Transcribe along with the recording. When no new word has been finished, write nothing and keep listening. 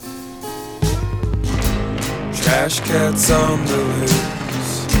Trash cats on the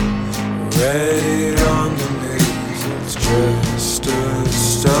loose, ready on the news. It's just a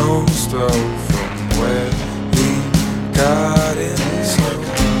stone's throw from where he got in so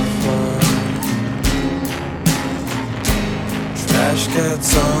far. Trash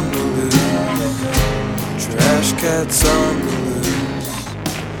cats on the loose, trash cats on the loose.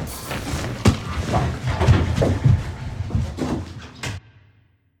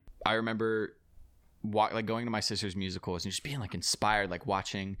 I remember like going to my sister's musicals and just being like inspired, like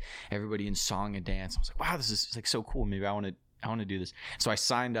watching everybody in song and dance. I was like, wow, this is like so cool. Maybe I want to do this. So I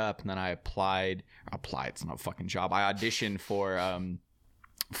signed up and then I applied. It's not a fucking job. I auditioned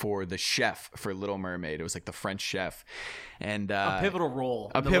for the chef for Little Mermaid. It was like the French chef, and a pivotal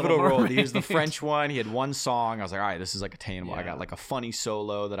role. He was the French one. He had one song. I was like, all right, this is like attainable. Yeah. I got like a funny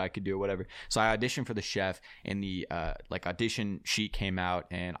solo that I could do or whatever. So I auditioned for the chef, and the like audition sheet came out,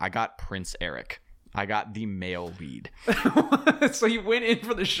 and I got Prince Eric. I got the male lead. So you went in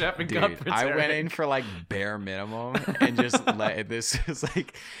for the chef and got Prince Eric. I went in for like bare minimum and just let this was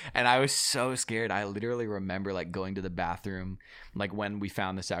like, and I was so scared. I literally remember like going to the bathroom like when we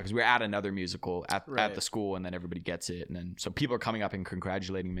found this out, because we were at another musical at the school, and then everybody gets it, and then so people are coming up and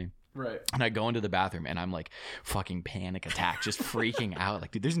congratulating me. Right. And I go into the bathroom and I'm like fucking panic attack, just freaking out.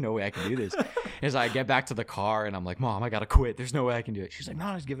 Like, dude, there's no way I can do this. As I get back to the car and I'm like, Mom, I gotta quit. There's no way I can do it. She's like,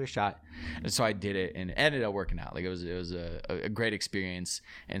 no, just give it a shot. And so I did it, and it ended up working out. Like it was a great experience.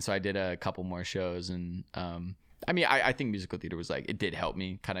 And so I did a couple more shows, and I mean, I think musical theater was like, it did help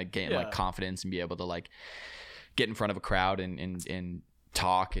me kind of gain like confidence and be able to like get in front of a crowd and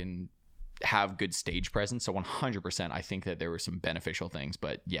talk and have good stage presence. So 100% I think that there were some beneficial things,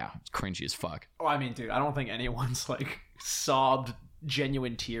 but yeah, it's cringy as fuck. Oh, I mean, dude, I don't think anyone's like sobbed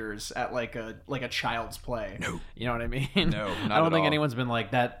genuine tears at like a child's play. No. You know what I mean? No, not I don't at think all. anyone's been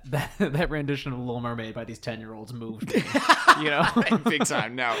like that rendition of Little Mermaid by these 10-year-olds moved me. You know? Big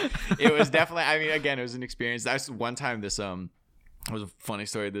time. No, it was definitely, I mean, again, it was an experience. That's one time this it was a funny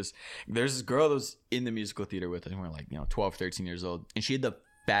story. There's this girl that was in the musical theater with us, and we're like, 12, 13 years old, and she had the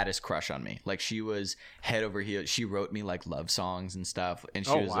baddest crush on me. Like, she was head over heels. She wrote me like love songs and stuff, and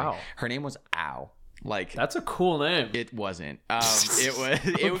she was like, her name was Ow. Like, that's a cool name. It wasn't.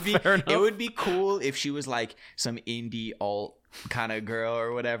 It would be cool if she was like some indie alt kind of girl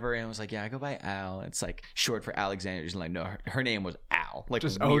or whatever, and it was like, yeah, I go by Al. It's like short for Alexander. She's like, no, her name was Al. Like,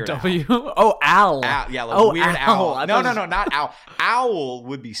 just Weird O-W? Owl. Oh, Al. Yeah, like Weird Owl. Owl. No, not Owl. Owl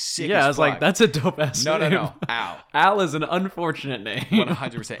would be sick. Yeah, as I was fuck. like, that's a dope ass name. No. Owl. Al is an unfortunate name.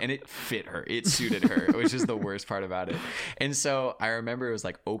 100%. And it fit her. It suited her. It was just the worst part about it. And so I remember it was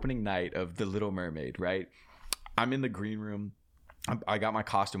like opening night of The Little Mermaid, right? I'm in the green room. I got my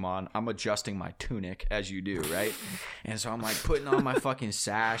costume on. I'm adjusting my tunic, as you do, right? And so I'm like putting on my fucking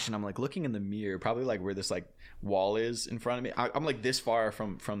sash, and I'm like looking in the mirror, probably like where this like wall is in front of me. I'm like this far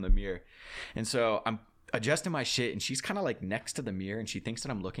from the mirror. And so I'm adjusting my shit, and she's kind of like next to the mirror, and she thinks that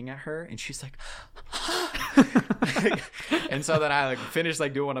I'm looking at her, and she's like, and so then I like finish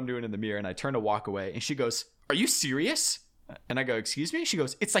like doing what I'm doing in the mirror, and I turn to walk away, and she goes, "Are you serious?" And I go, "Excuse me?" She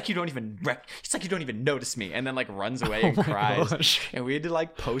goes, it's like you don't even notice me," and then like runs away and cries. Gosh. And we had to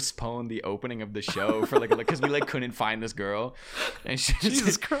like postpone the opening of the show for like because we like couldn't find this girl, and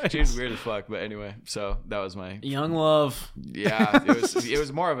Jesus Christ, she was weird as fuck. But anyway, so that was my young love. Yeah, it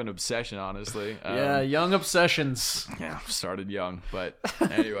was more of an obsession, honestly. Yeah, young obsessions. Yeah, started young, but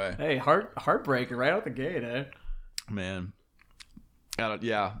anyway. Hey, heartbreaker right out the gate, eh? Man, I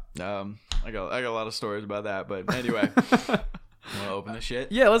got a lot of stories about that, but anyway. Want to open the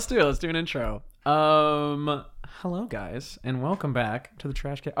shit? Yeah, let's do it. Let's do an intro. Hello, guys, and welcome back to the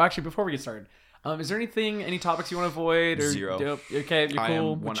Trash Can. Oh, actually, before we get started, is there any topics you want to avoid? Or Zero. Okay, you're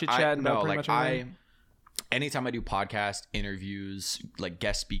cool. We're chit-chatting about pretty much everything. Anytime I do podcast interviews, like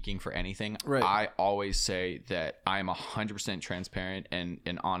guest speaking for anything, right. I always say that I'm 100% transparent and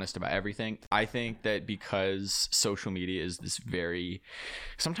honest about everything. I think that because social media is this very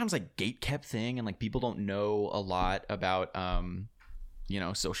sometimes like gatekept thing, and like people don't know a lot about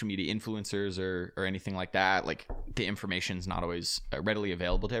social media influencers or anything like that. Like, the information's not always readily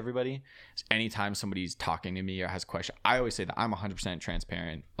available to everybody. Anytime somebody's talking to me or has a question, I always say that I'm 100%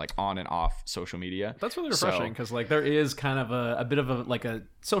 transparent, like on and off social media. That's really refreshing, because like there is kind of a bit of a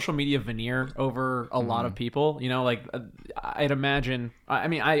social media veneer over a lot of people. Like I'd imagine. I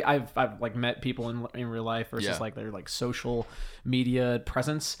mean, I've like met people in real life versus like their like social media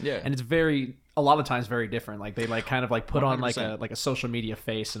presence. Yeah, and it's a lot of times very different. Like they like kind of like put 100%. On like a social media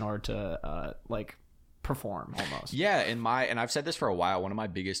face in order to perform almost. Yeah, and I've said this for a while. One of my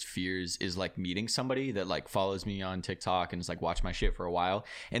biggest fears is like meeting somebody that like follows me on TikTok and has like watched my shit for a while,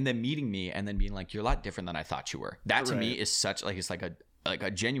 and then meeting me and then being like, you're a lot different than I thought you were. That to me is such like, it's like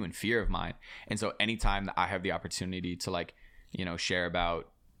a genuine fear of mine. And so anytime that I have the opportunity to like, you know, share about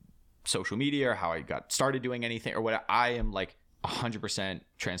social media or how I got started doing anything or what, I am like 100%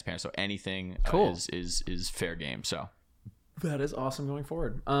 transparent. So anything is fair game. So that is awesome going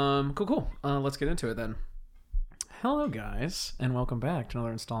forward. Cool. Let's get into it then. Hello, guys, and welcome back to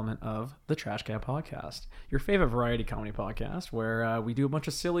another installment of the Trash Can Podcast, your favorite variety comedy podcast, where we do a bunch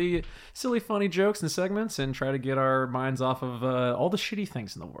of silly, funny jokes and segments and try to get our minds off of all the shitty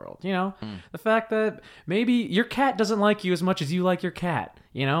things in the world. You know, the fact that maybe your cat doesn't like you as much as you like your cat.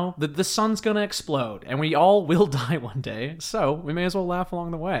 You know, the sun's gonna explode, and we all will die one day, so we may as well laugh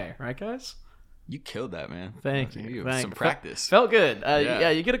along the way, right, guys? You killed that, man. Thank you. Some practice. Felt good.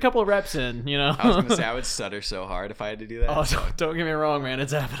 Yeah, you get a couple of reps in, you know. I was going to say, I would stutter so hard if I had to do that. Oh, don't get me wrong, man.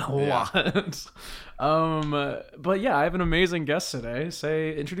 It's happened a lot. But yeah, I have an amazing guest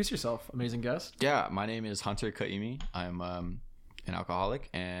today. Introduce yourself, amazing guest. Yeah, my name is Hunter Kaimi. I'm an alcoholic,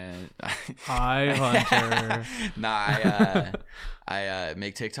 and hi, Hunter. I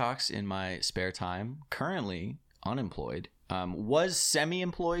make TikToks in my spare time. Currently unemployed. Was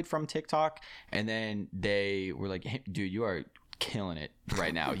semi-employed from TikTok, and then they were like, hey, dude, you are killing it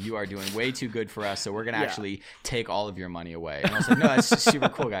right now. You are doing way too good for us, so we're gonna actually take all of your money away. And I was like, no, that's super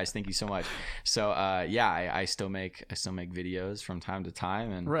cool, guys. Thank you so much. So I still make videos from time to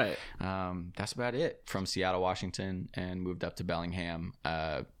time, and that's about it. From Seattle, Washington, and moved up to Bellingham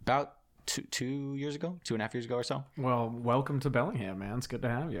about 2.5 years ago or so. Well, welcome to Bellingham, man. It's good to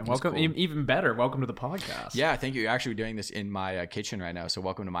have you. That's welcome, cool. Even better, welcome to the podcast. Yeah, thank you. You're actually doing this in my kitchen right now, so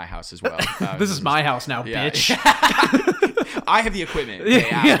welcome to my house as well. This is my house now, bitch. I have the equipment. Hey,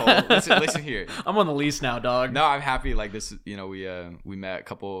 asshole. Listen here. I'm on the lease now, dog. No, I'm happy. Like this, you know, we met a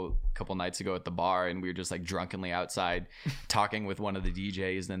couple nights ago at the bar, and we were just like drunkenly outside talking with one of the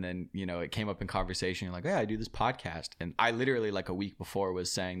DJs, and then, you know, it came up in conversation. You're like, yeah, I do this podcast, and I literally like a week before was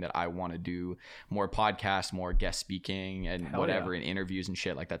saying that I want to do more podcasts, more guest speaking, and and interviews and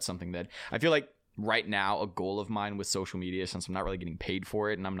shit. Like that's something that I feel like right now a goal of mine with social media, since I'm not really getting paid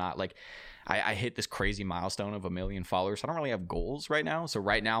for it, and I'm not like I hit this crazy milestone of 1 million followers. So I don't really have goals right now. So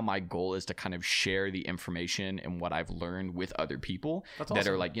right now my goal is to kind of share the information and what I've learned with other people that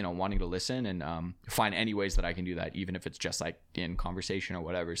are like, you know, wanting to listen, and find any ways that I can do that, even if it's just like in conversation or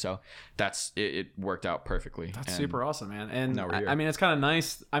whatever. So that's it worked out perfectly. That's super awesome, man. And I mean, it's kind of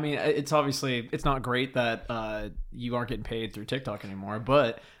nice. I mean, it's obviously, it's not great that you aren't getting paid through TikTok anymore,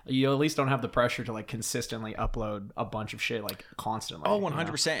 but you at least don't have the pressure to like consistently upload a bunch of shit like constantly. Oh,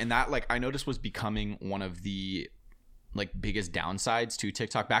 100%. You know? And that, like, I noticed was becoming one of the like biggest downsides to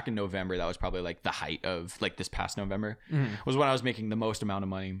TikTok. Back in November, that was probably like the height of like this past November was when I was making the most amount of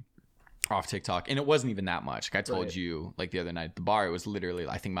money off TikTok, and it wasn't even that much. Like I told you like the other night at the bar, it was literally,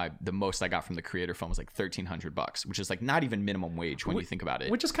 I think the most I got from the creator phone was like $1,300, which is like not even minimum wage when you think about it,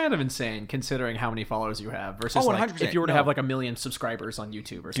 which is kind of insane considering how many followers you have versus like if you were to have like 1 million subscribers on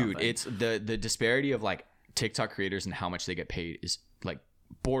YouTube or something. Dude, it's the disparity of like TikTok creators and how much they get paid is like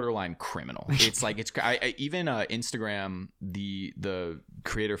borderline criminal. It's like I even Instagram, the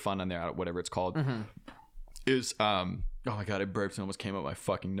creator fund on there, whatever it's called, is oh my god, I burped and almost came up my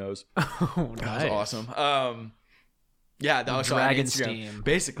fucking nose. Oh, nice. That was awesome. Yeah, that was Dragon on Instagram. Steam.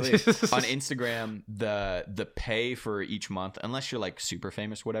 Basically, on Instagram, the pay for each month, unless you're like super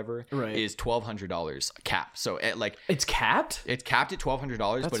famous, whatever, is $1,200 cap. So it's capped. It's capped at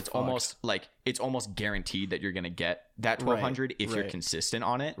 $1,200, but it's almost guaranteed that you're gonna get that $1,200 if you're consistent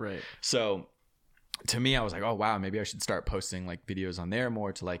on it. Right. So to me, I was like, oh wow, maybe I should start posting like videos on there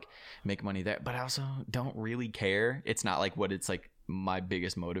more to like make money there. But I also don't really care. It's not like what it's like my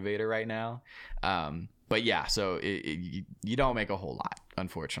biggest motivator right now. But yeah, so you don't make a whole lot,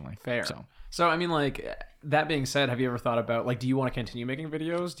 unfortunately. Fair. So I mean, like, that being said, have you ever thought about like, do you want to continue making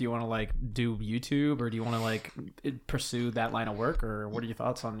videos? Do you want to like do YouTube, or do you want to like pursue that line of work, or what are your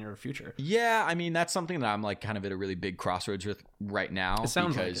thoughts on your future? Yeah, I mean, that's something that I'm like kind of at a really big crossroads with right now. It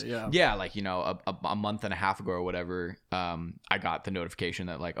sounds because, like it, yeah, like, you know, a month and a half ago or whatever, I got the notification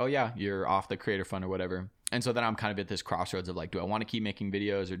that like, oh yeah, you're off the creator fund or whatever. And so then I'm kind of at this crossroads of like, do I want to keep making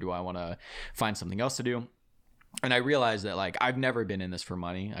videos, or do I want to find something else to do? And I realized that like I've never been in this for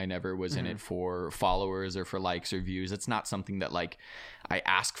money. I never was in it for followers or for likes or views. It's not something that like I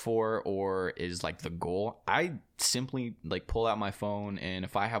ask for or is like the goal. I simply like pull out my phone, and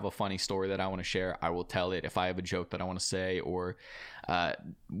if I have a funny story that I want to share, I will tell it. If I have a joke that I want to say, or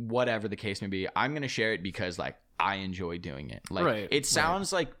whatever the case may be, I'm going to share it because like I enjoy doing it. Like it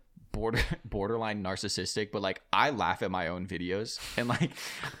sounds like borderline narcissistic, but like I laugh at my own videos, and like,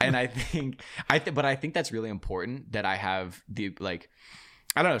 and I think that's really important that I have the like,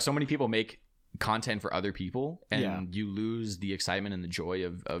 I don't know, so many people make content for other people, and you lose the excitement and the joy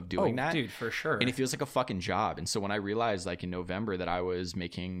of doing that, dude, for sure. And it feels like a fucking job. And so when I realized like in November that I was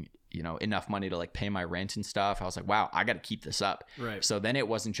making, you know, enough money to like pay my rent and stuff, I was like, wow, I got to keep this up. Right. So then it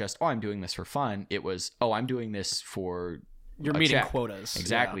wasn't just, oh, I'm doing this for fun. It was, oh, I'm doing this for you're meeting quotas.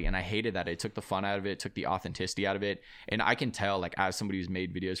 Exactly. And I hated that. It took the fun out of it, took the authenticity out of it. And I can tell, like, as somebody who's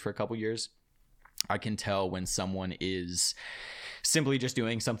made videos for a couple years, I can tell when someone is simply just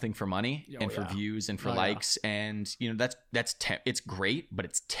doing something for money and for views and for likes. And, you know, it's great, but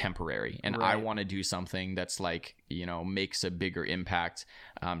it's temporary. And I want to do something that's like, you know, makes a bigger impact,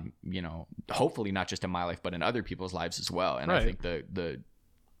 you know, hopefully not just in my life, but in other people's lives as well. And I think the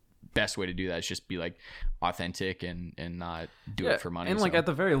best way to do that is just be like authentic and not do it for money. And like at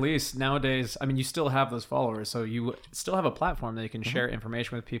the very least nowadays, I mean, you still have those followers, so you still have a platform that you can share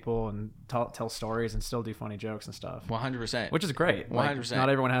information with people and tell stories and still do funny jokes and stuff. 100%, which is great. 100%. Not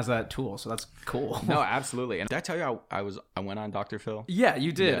everyone has that tool, so that's cool. No, absolutely. And did I tell you I went on Dr.Phil? Yeah,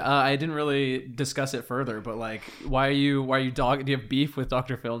 you did. Yeah. I didn't really discuss it further, but like, why are you do you have beef with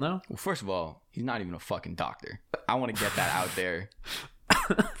Dr.Phil now? Well, first of all, he's not even a fucking doctor. I want to get that out there.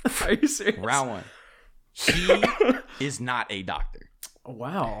 Are you serious? Round one. He is not a doctor.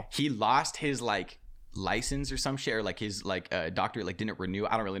 Wow. He lost his like license or some shit, or like his like doctor like didn't renew.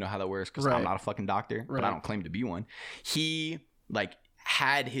 I don't really know how that works because I'm not a fucking doctor, but I don't claim to be one. He like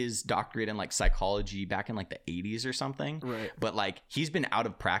had his doctorate in like psychology back in like the 80s or something, but like he's been out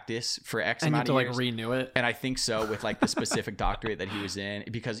of practice for X amount of years. And you have to like renew it. And I think so, with like the specific doctorate that he was in,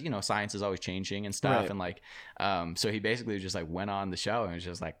 because, you know, science is always changing and stuff. And like so he basically just like went on the show and was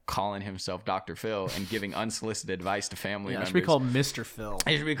just like calling himself Dr. Phil and giving unsolicited advice to family members. It should be called Mr. Phil.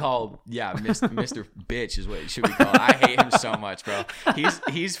 It should be called Mr. Bitch is what it should be called. I hate him so much, bro.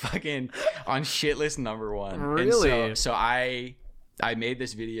 He's fucking on shit list number one. Really? And so I made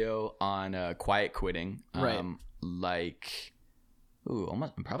this video on quiet quitting, like,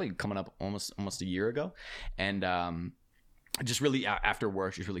 probably coming up almost a year ago, and just really after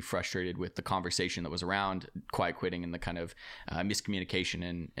work, just really frustrated with the conversation that was around quiet quitting and the kind of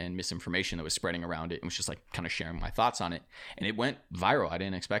miscommunication and misinformation that was spreading around it, and was just like kind of sharing my thoughts on it, and it went viral. I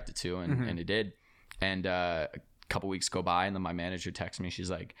didn't expect it to, and it did, and couple weeks go by, and then my manager texts me.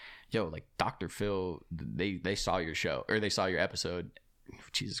 She's like, yo, like Dr. Phil, they saw your show, or they saw your episode.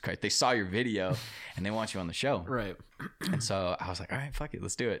 Jesus Christ, they saw your video and they want you on the show. Right. And so I was like, all right, fuck it,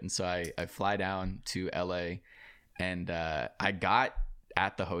 let's do it. And so I fly down to LA, and I got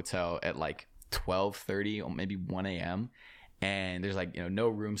at the hotel at like 12:30 or maybe 1 a.m. and there's like, you know, no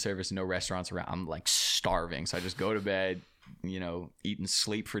room service, no restaurants around. I'm like starving. So I just go to bed, you know, eat and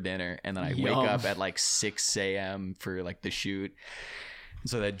sleep for dinner, and then I wake up at like 6 a.m. for like the shoot.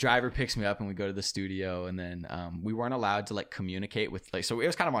 So the driver picks me up and we go to the studio, and then we weren't allowed to like communicate with like, so it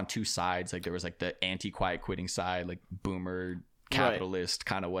was kind of on two sides. Like there was like the anti-quiet quitting side, like boomer capitalist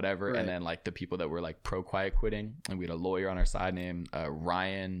kind of whatever, and then like the people that were like pro quiet quitting, and we had a lawyer on our side named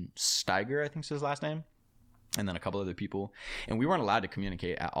Ryan Steiger, I think is his last name, and then a couple other people, and we weren't allowed to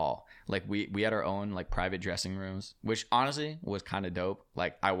communicate at all. Like we had our own like private dressing rooms, which honestly was kind of dope.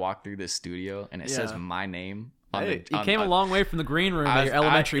 Like I walked through this studio and it says my name. You came a long way from the green room at your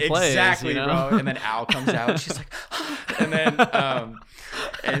elementary plays. Exactly, you know? bro. And then Al comes out and she's like, and then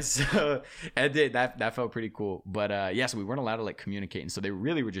and so that felt pretty cool. But so we weren't allowed to like communicate, and so they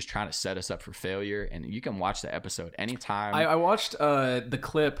really were just trying to set us up for failure. And you can watch the episode anytime. I watched the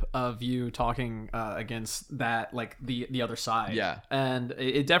clip of you talking against that, like the other side. Yeah, and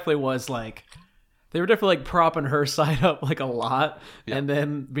it definitely was like, they were definitely like propping her side up like a lot, and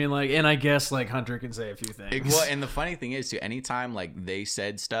then being like, and I guess like Hunter can say a few things. Well, and the funny thing is too, anytime like they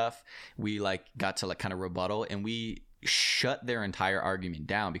said stuff, we like got to like kind of rebuttal, and we shut their entire argument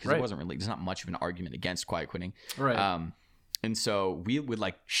down, because it wasn't really, there's not much of an argument against quiet quitting. Right. And so we would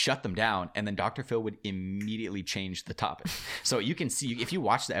like shut them down, and then Dr. Phil would immediately change the topic. So you can see, if you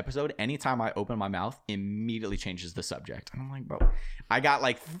watch the episode, anytime I open my mouth, immediately changes the subject. And I'm like, bro, I got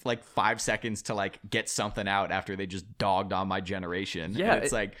like 5 seconds to like get something out after they just dogged on my generation. Yeah, and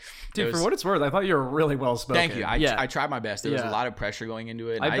it's like, dude, for what it's worth, I thought you were really well spoken. Thank you. I tried my best. There was a lot of pressure going into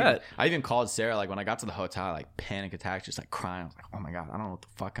it. I bet. I even called Sarah, like when I got to the hotel, like panic attack, just like crying. I was like, oh my God, I don't know what the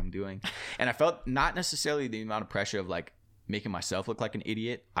fuck I'm doing. And I felt not necessarily the amount of pressure of like making myself look like an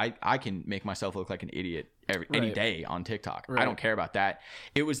idiot. I can make myself look like an idiot any day on TikTok. I don't care about that.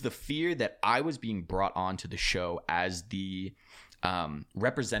 It was the fear that I was being brought onto the show as the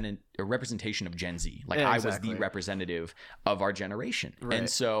representation of Gen Z. Like, Yeah, I exactly. was the representative of our generation. Right. And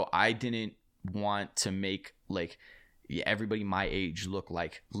so I didn't want to make like everybody my age look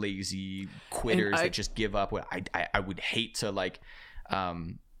like lazy quitters that just give up. I would hate to like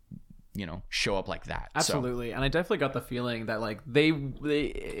show up like that. Absolutely. And I definitely got the feeling that like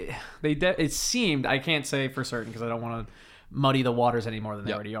it seemed, I can't say for certain because I don't want to muddy the waters any more than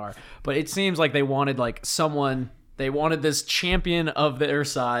they already are, but it seems like they wanted like they wanted this champion of their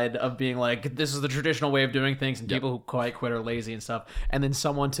side of being like, this is the traditional way of doing things, and people who quit are lazy and stuff, and then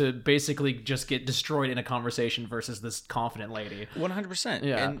someone to basically just get destroyed in a conversation versus this confident lady. 100%.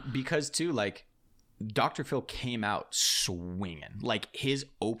 Yeah. And because too, like, Dr. Phil came out swinging. Like, his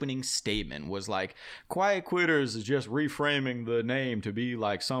opening statement was like, quiet quitters is just reframing the name to be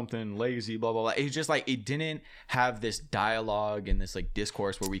like something lazy, blah, blah, blah. It's just like, it didn't have this dialogue and this like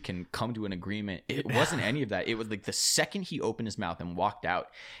discourse where we can come to an agreement. It wasn't any of that. It was like the second he opened his mouth and walked out,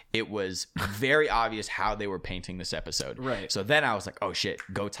 it was very obvious how they were painting this episode. Right. So then I was like, oh shit,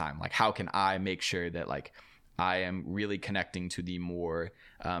 go time. Like, how can I make sure that like I am really connecting to the more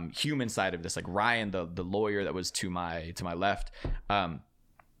human side of this? Like Ryan, the lawyer that was to my left,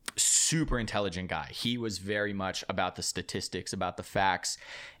 super intelligent guy. He was very much about the statistics, about the facts,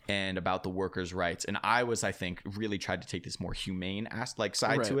 and about the workers' rights. And I think, really tried to take this more humane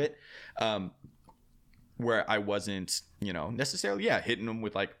side to it, where I wasn't, necessarily, hitting them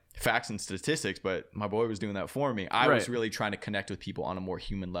with like facts and statistics, but my boy was doing that for me. I was really trying to connect with people on a more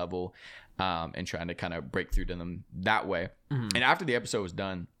human level, and trying to kind of break through to them that way. Mm-hmm. And after the episode was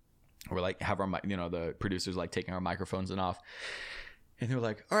done, we're like, have our, the producers like taking our microphones and off. And they were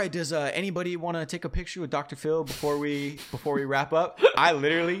like, all right, does anybody want to take a picture with Dr. Phil before we wrap up? I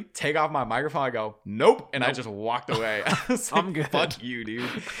literally take off my microphone. I go, nope. And I just walked away. I was like, I'm good. Fuck you, dude.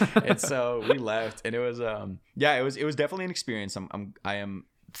 And so we left, and it was, it was definitely an experience. I am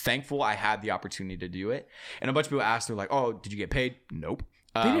thankful I had the opportunity to do it. And a bunch of people asked, they're like, oh, did you get paid? Nope.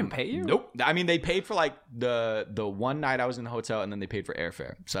 They didn't pay you? Nope. I mean, they paid for like the one night I was in the hotel, and then they paid for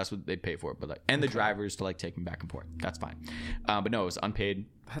airfare. So that's what they paid for. But like, and the drivers to like take me back and forth. That's fine. But no, it was unpaid.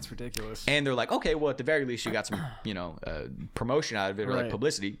 That's ridiculous. And they're like, okay, well, at the very least, you got some, promotion out of it, or like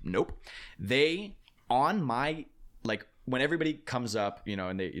publicity. Nope. They, on my, like, when everybody comes up,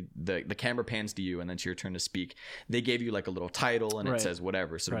 and the camera pans to you, and then it's your turn to speak, they gave you like a little title, and it says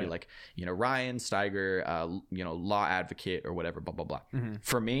whatever. So it'll be like, Ryan Steiger, law advocate or whatever, blah, blah, blah. Mm-hmm.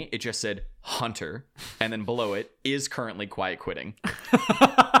 For me, it just said Hunter. And then below it is currently quiet quitting.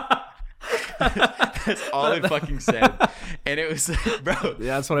 That's all it fucking said. And it was, bro.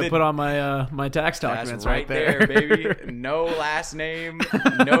 Yeah, that's what I put on my my tax documents right there, baby. No last name,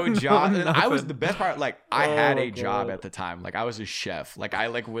 no job. I was the best part. Like, I had a job at the time. Like, I was a chef. Like, I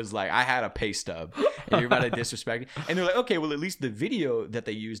had a pay stub. And you're about to disrespect me. And they're like, okay, well, at least the video that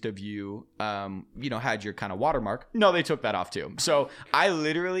they used of you, had your kind of watermark. No, they took that off too. So I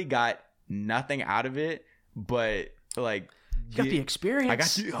literally got nothing out of it, but like, you got the experience. I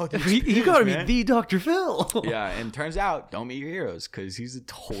got the experience, you got to man. be the Dr. Phil. Yeah, and turns out, don't meet your heroes, because he's a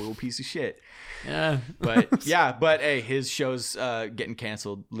total piece of shit. Yeah. But hey, his show's getting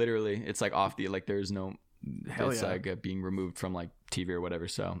canceled. Literally, it's like off the, like, there's no, it's like being removed from like TV or whatever.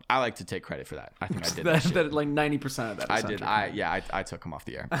 So I like to take credit for that. I think I did that like 90% of that. I did. I took him off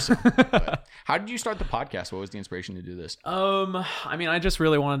the air. So, but how did you start the podcast? What was the inspiration to do this? I mean, I just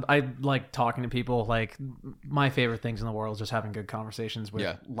really I like talking to people. Like, my favorite things in the world is just having good conversations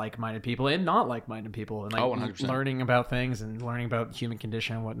with like-minded people and not like-minded people, and like 100%. learning about things and learning about human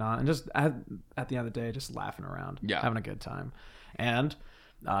condition and whatnot, and just at the end of the day, just laughing around, having a good time. And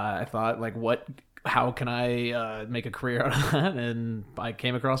I thought, like, how can I make a career out of that? And I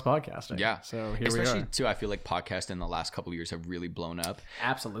came across podcasting. Yeah. So here we are. Especially too, I feel like podcasts in the last couple of years have really blown up.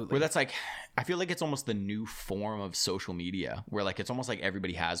 Absolutely. Where that's like, I feel like it's almost the new form of social media, where like, it's almost like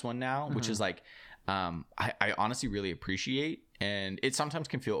everybody has one now, which is like, I honestly really appreciate. And it sometimes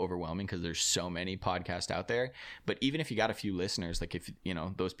can feel overwhelming because there's so many podcasts out there. But even if you got a few listeners, like, if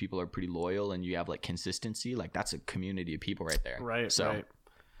those people are pretty loyal and you have like consistency, like, that's a community of people right there. Right. So. Right.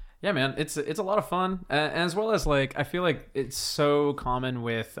 Yeah, man, it's a lot of fun, as well as, like, I feel like it's so common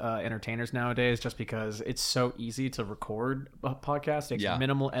with entertainers nowadays, just because it's so easy to record a podcast. It's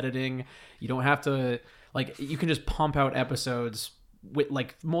minimal editing. You don't have to, like, you can just pump out episodes with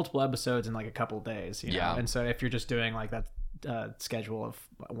like multiple episodes in like a couple of days. You know? And so if you're just doing like that schedule of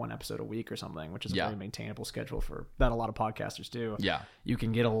one episode a week or something, which is a very maintainable schedule for that a lot of podcasters do, you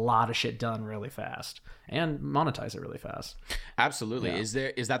can get a lot of shit done really fast and monetize it really fast. Absolutely. Is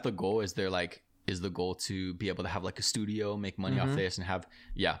that the goal? Is is the goal to be able to have like a studio, make money off this, and have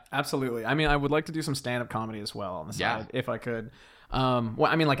Absolutely. I mean, I would like to do some stand-up comedy as well on the side if I could. Well,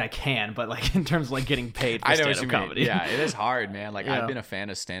 I mean, like I can, but like in terms of like getting paid for stand-up comedy. Yeah, it is hard, man. Like I've been a fan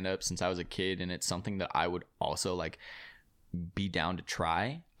of stand-up since I was a kid, and it's something that I would also like be down to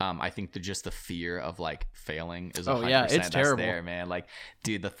try. I think just the fear of like failing is 100%. It's terrible there, man. Like,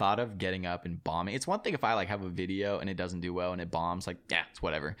 dude, the thought of getting up and bombing. It's one thing if I like have a video and it doesn't do well and it bombs, like it's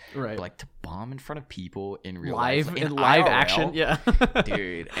whatever. Right. But like to bomb in front of people in real life, like, in live IRL, action,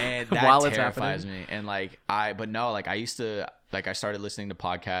 dude, and that terrifies me. And like I used to. Like I started listening to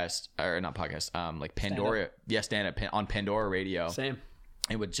podcasts or not podcasts, like Pandora, stand up on Pandora Radio. Same.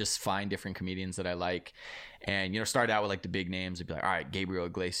 And would just find different comedians that I like, and started out with like the big names. I'd be like, all right, Gabriel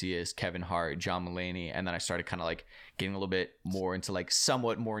Iglesias, Kevin Hart, John Mulaney, and then I started kind of like getting a little bit more into like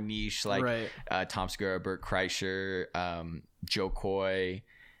somewhat more niche, like Tom Segura, Bert Kreischer, Joe Coy,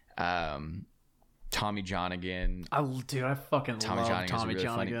 Tommy Johnigan. Dude, I fucking Tommy love Tommy really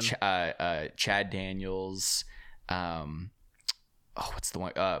Johnigan. Chad Daniels. What's the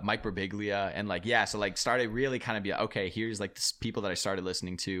one? Mike Birbiglia, and like so like started really kind of be like, okay, here's like this people that I started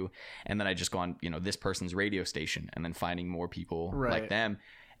listening to, and then I just go on this person's radio station, and then finding more people like them,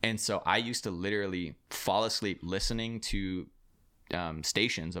 and so I used to literally fall asleep listening to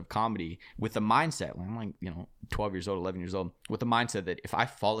stations of comedy with the mindset when I'm like 12 years old, 11 years old, with the mindset that if I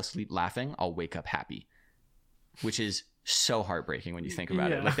fall asleep laughing, I'll wake up happy, which is so heartbreaking when you think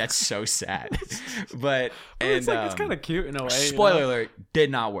about it. Like that's so sad. But it's kind of cute in a way. Spoiler alert, did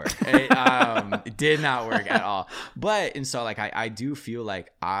not work. It did not work at all. But and so like I do feel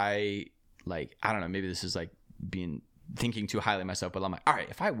like I don't know, maybe this is like thinking too highly of myself, but I'm like, all right,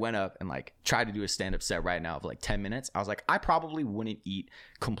 if I went up and like tried to do a stand-up set right now of like 10 minutes, I was like, I probably wouldn't eat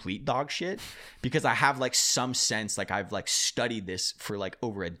complete dog shit because I have like some sense, like I've like studied this for like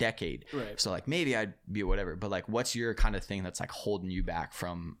over a decade. Right. So like maybe I'd be whatever, but like what's your kind of thing that's like holding you back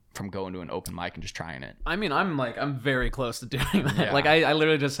from going to an open mic and just trying it? I mean, I'm very close to doing that. Yeah. Like I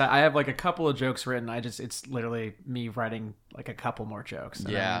literally I have like a couple of jokes written. It's literally me writing like a couple more jokes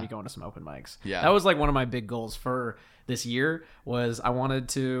and then maybe going to some open mics. Yeah. That was like one of my big goals for this year was I wanted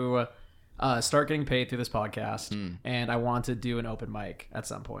to start getting paid through this podcast and I want to do an open mic at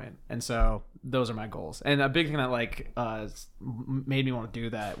some point. And so those are my goals. And a big thing that like made me want to do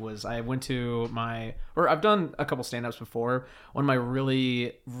that was I went to I've done a couple stand-ups before. One of my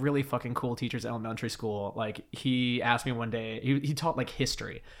really, really fucking cool teachers at elementary school, like he asked me one day, he taught like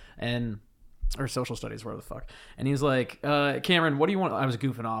history or social studies, whatever the fuck. And he's like, Cameron, what do you want? I was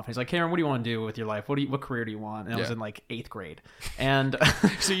goofing off. He's like, Cameron, what do you want to do with your life? What career do you want? And I was in like 8th grade. And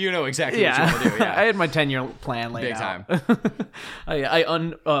so you know exactly what you want to do. Yeah. I had my 10-year plan laid out. Big time. I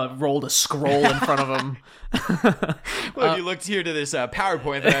unrolled a scroll in front of him. Well, you looked here to this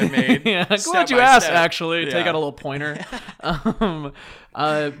PowerPoint that I made. Glad you asked, actually. Take out a little pointer. But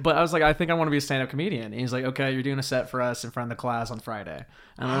I was like, I think I want to be a stand-up comedian. And he's like, okay, you're doing a set for us in front of the class on Friday.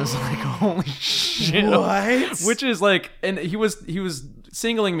 And I was like, holy shit. What? Which is like, and he was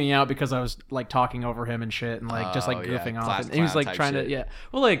singling me out because I was like talking over him and shit and like just like goofing off. And he was like trying to,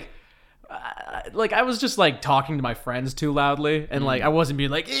 well, like I was just like talking to my friends too loudly and like I wasn't being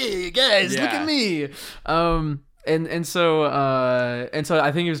like, hey guys, look at me. And so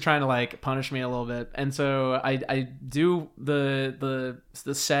I think he was trying to like punish me a little bit. And so I do the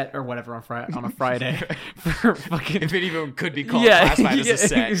set or whatever on a Friday for fucking, if it even could be called classified as a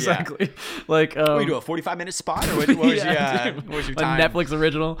set. Exactly. Like we do a 45-minute spot or what was your time? A Netflix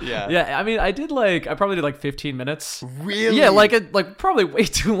original. Yeah. I mean, I probably did like 15 minutes. Really? Yeah, like probably way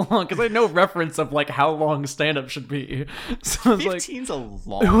too long because I had no reference of like how long stand-up should be. So 15's a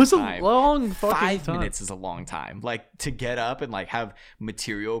long time. It was a long fucking 5 time. minutes is a long time. Like to get up and like have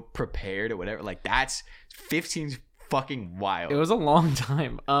material prepared or whatever, like that's 15's fucking wild. It was a long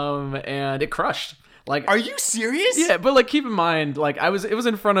time. And it crushed. Like, are you serious? Yeah, but like keep in mind, like it was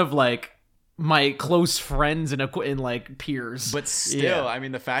in front of like my close friends and like peers. But still, I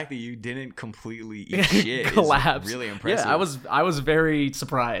mean, the fact that you didn't completely eat shit collapse is really impressive. Yeah, I was very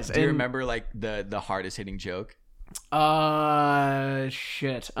surprised. Do you remember like the hardest hitting joke?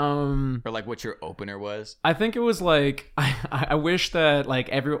 Shit. Or like what your opener was? I think it was like I wish that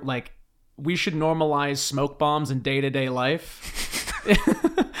like we should normalize smoke bombs in day-to-day life.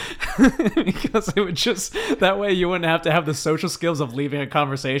 Because it would just that way you wouldn't have to have the social skills of leaving a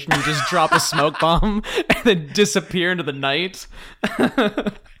conversation. You just drop a smoke bomb and then disappear into the night.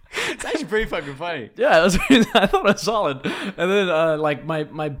 It's actually pretty fucking funny. Yeah, I thought it was solid. And then like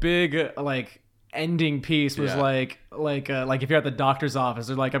my big like ending piece was like if you're at the doctor's office,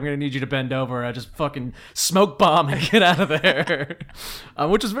 they're like, I'm gonna need you to bend over. I just fucking smoke bomb and get out of there,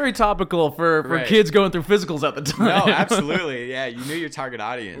 which is very topical for kids going through physicals at the time. No, absolutely, yeah. You knew your target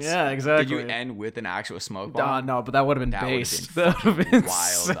audience. Yeah, exactly. Did you end with an actual smoke bomb? No, but that would have been based. That would have been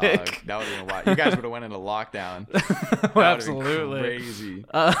wild, sick. dog. That would have been wild. You guys would have went into lockdown. Absolutely crazy.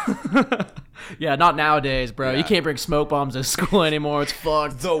 Yeah, not nowadays, bro. Yeah. You can't bring smoke bombs to school anymore. It's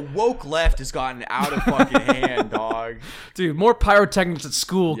fucked. The woke left has gotten out of fucking hand, dog. Dude, more pyrotechnics at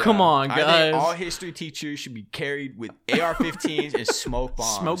school. Yeah. Come on, I guys. think all history teachers should be carried with AR-15s and smoke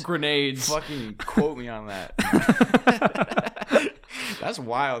bombs. Smoke grenades. Fucking quote me on that. That's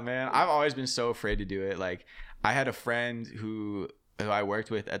wild, man. I've always been so afraid to do it. Like, I had a friend who I worked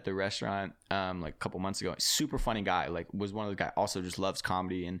with at the restaurant like a couple months ago. Super funny guy. Like, was one of the guys, also just loves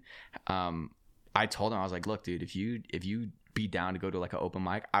comedy. And I told him, I was like, look, dude, if you be down to go to like an open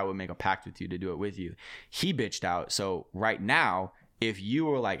mic, I would make a pact with you to do it with you. He bitched out. So right now, if you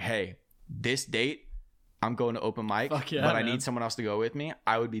were like, hey, this date, I'm going to open mic, but I need someone else to go with me,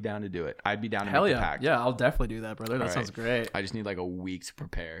 I would be down to do it. I'd be down to make the pact. Yeah, I'll definitely do that, brother. That sounds great. I just need like a week to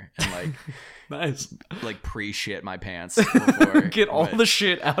prepare and like nice, like pre-shit my pants before. Get all the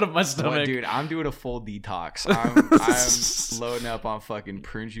shit out of my stomach. Dude, I'm doing a full detox. I'm loading up on fucking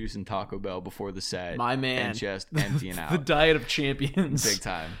prune juice and Taco Bell before the set. My man. And just emptying out. The diet of champions. Big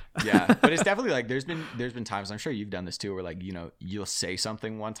time. Yeah. But it's definitely like there's been times, I'm sure you've done this too, where like, you know, you'll say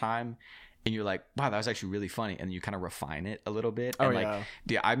something one time and you're like, wow, that was actually really funny. And you kind of refine it a little bit. And like,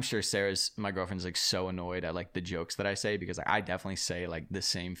 dude, I'm sure my girlfriend's like so annoyed at like the jokes that I say, because like, I definitely say like the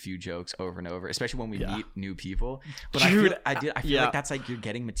same few jokes over and over, especially when we meet new people. But dude, I feel like that's like you're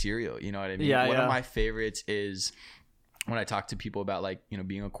getting material. You know what I mean? One of my favorites is when I talk to people about like, you know,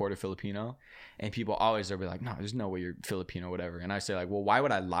 being a quarter Filipino, and people always are be like, no, there's no way you're Filipino, whatever. And I say like, well, why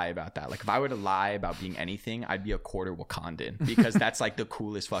would I lie about that? Like, if I were to lie about being anything, I'd be a quarter Wakandan, because that's like the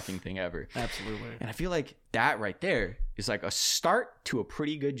coolest fucking thing ever. Absolutely. And I feel like that right there is like a start to a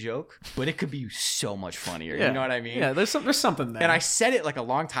pretty good joke, but it could be so much funnier. You know what I mean? Yeah, there's something there. And I said it like a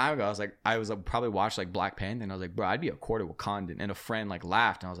long time ago. I was probably watched like Black Panther, and I was like, bro, I'd be a quarter Wakandan. And a friend like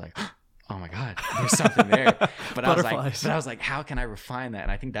laughed, and I was like, oh my God, there's something there. But I was like, how can I refine that?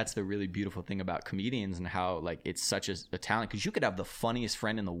 And I think that's the really beautiful thing about comedians, and how like it's such a talent, because you could have the funniest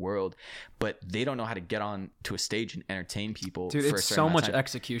friend in the world, but they don't know how to get on to a stage and entertain people. Dude, for it's so much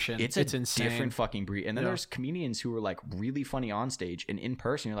execution. It's a insane. Different fucking breed. And then there's comedians who are like really funny on stage, and in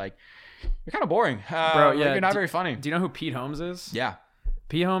person you're like, you're kind of boring, bro. Yeah, you're not very funny. Do you know who Pete Holmes is? Yeah,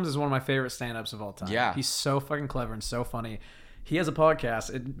 Pete Holmes is one of my favorite stand-ups of all time. Yeah, he's so fucking clever and so funny. He has a podcast.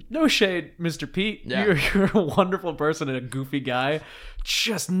 And no shade, Mr. Pete. Yeah. You're a wonderful person and a goofy guy.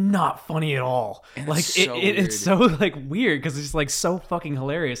 Just not funny at all. And like it's so like weird, because it's like so fucking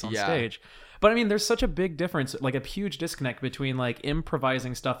hilarious on stage. But I mean, there's such a big difference, like a huge disconnect between like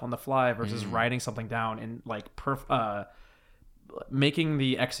improvising stuff on the fly versus writing something down and like making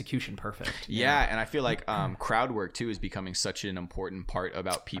the execution perfect. Yeah, and I feel like crowd work too is becoming such an important part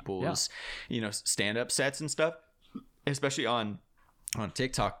about people's you know, stand-up sets and stuff. Especially on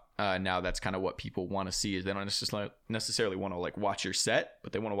TikTok now, that's kind of what people want to see. Is they don't necessarily want to like watch your set,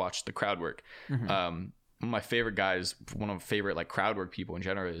 but they want to watch the crowd work. One of my favorite guys, one of my favorite like crowd work people in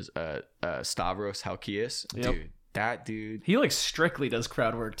general is Stavros Halkias. Dude, that dude, he like strictly does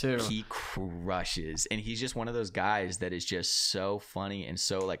crowd work too. He crushes, and he's just one of those guys that is just so funny and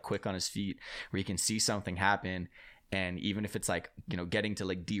so like quick on his feet, where you can see something happen, and even if it's like, you know, getting to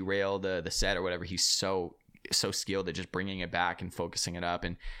like derail the set or whatever, he's so skilled at just bringing it back and focusing it up.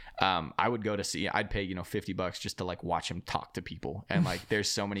 And I would go to see, I'd pay, you know, $50 just to like watch him talk to people. And like there's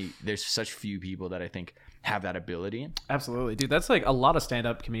such few people that I think have that ability. Absolutely, dude. That's like a lot of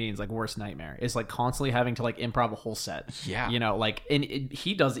stand-up comedians like worst nightmare is like constantly having to like improv a whole set. Yeah, you know, like, and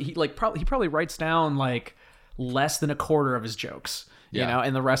he probably writes down like less than a quarter of his jokes. You know,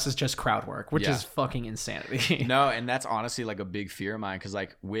 and the rest is just crowd work, which is fucking insanity. No, and that's honestly like a big fear of mine, because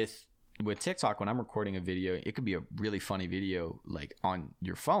like with TikTok, when I'm recording a video, it could be a really funny video like on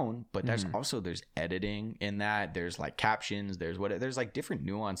your phone, but there's editing in that. There's like captions, there's like different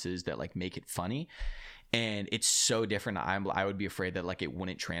nuances that like make it funny, and it's so different. I would be afraid that like it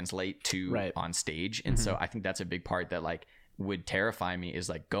wouldn't translate to on stage. And so I think that's a big part that like would terrify me, is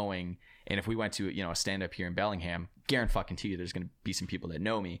like going, and if we went to, you know, a stand-up here in Bellingham, guarantee you there's gonna be some people that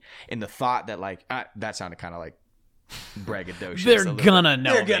know me, and the thought that like that sounded kind of like braggadocious. They're gonna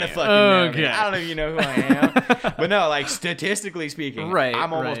know. They're gonna fucking know me. I don't know if you know who I am, but no, like statistically speaking,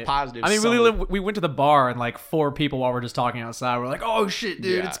 I'm almost positive. I mean, we went to the bar, and like 4 people while we're just talking outside, we're like, "Oh shit,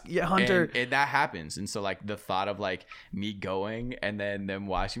 dude, it's Hunter." And that happens, and so like the thought of like me going and then them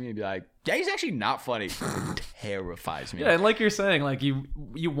watching me and be like, yeah, he's actually not funny. Terrifies me. Yeah, and like you're saying, like you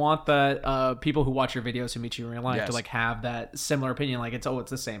want that people who watch your videos who meet you in real life to like have that similar opinion, like it's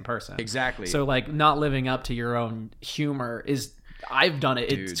the same person. Exactly. So like not living up to your own humor is, I've done it.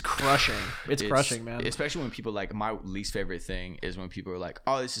 Dude, it's crushing. It's crushing, man. Especially when people like, my least favorite thing is when people are like,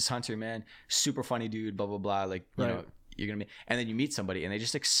 oh, this is Hunter, man, super funny dude, blah blah blah, like you know. You're gonna be, and then you meet somebody and they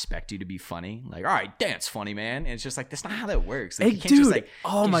just expect you to be funny, like, all right, dance funny, man. And it's just like, that's not how that works. Like, hey, you can't dude, just like,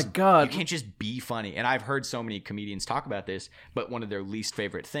 oh my god, you can't just be funny. And I've heard so many comedians talk about this, but one of their least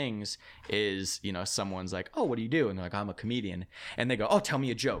favorite things is, you know, someone's like, oh, what do you do? And they're like, I'm a comedian, and they go, oh, tell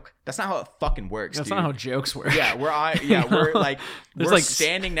me a joke. That's not how it fucking works. That's dude. not how jokes work. Yeah, we're like, we're like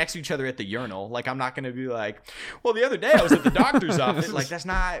standing next to each other at the urinal. Like, I'm not gonna be like, well, the other day I was at the doctor's office. Like, that's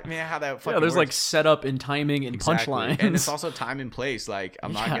not, man, how that fucking there's works. like setup and timing and punchlines, and it's also time and place. Like,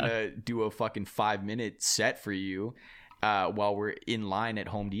 I'm not gonna do a fucking 5-minute set for you while we're in line at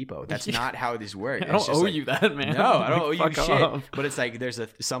Home Depot. That's not how this works. I don't owe you that, man. No, I don't owe you shit. Off. But it's like there's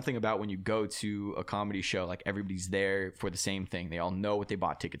something about when you go to a comedy show, like everybody's there for the same thing. They all know what they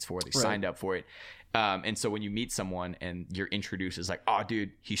bought tickets for. They signed up for it. And so when you meet someone and you're introduced as like, oh,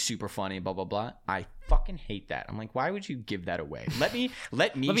 dude, he's super funny, blah blah blah. I fucking hate that. I'm like, why would you give that away? Let me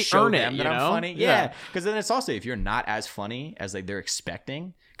show them that I'm funny. Yeah, because then it's also, if you're not as funny as like they're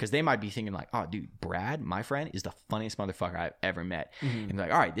expecting, because they might be thinking like, oh, dude, Brad, my friend, is the funniest motherfucker I've ever met. And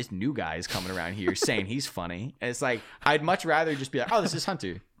like, all right, this new guy is coming around here saying he's funny. And it's like, I'd much rather just be like, oh, this is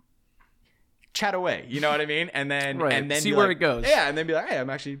Hunter. Chat away, you know what I mean? And then see where it goes. Yeah, and then be like, hey, I'm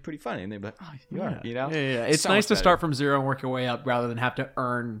actually pretty funny. And they'd be like, oh, you are, you know? Yeah. It's so nice to start from zero and work your way up rather than have to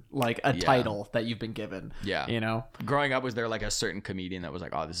earn like a title that you've been given. Yeah. You know? Growing up, was there like a certain comedian that was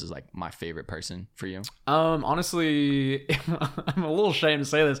like, oh, this is like my favorite person for you? Honestly, I'm a little ashamed to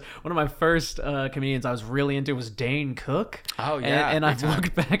say this. One of my first comedians I was really into was Dane Cook. Oh, yeah. And I've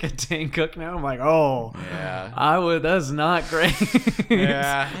looked back at Dane Cook now. I'm like, oh, yeah. That's not great.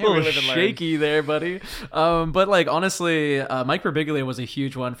 Yeah. A little shaky there, buddy. But like, honestly, Mike Birbiglia was a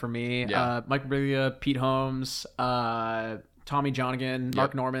huge one for me. Mike Birbiglia, Pete Holmes, Tommy Johnigan,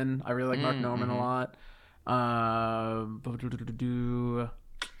 Mark Norman. I really like Mark Norman a lot.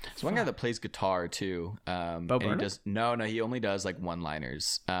 There's one guy that plays guitar too. Bo Burnham? He only does like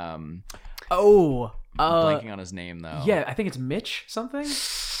one-liners. I'm blanking on his name though. Yeah, I think it's Mitch something.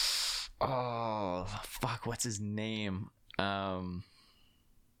 Oh fuck, what's his name?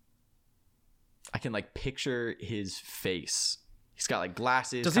 I can like picture his face. He's got like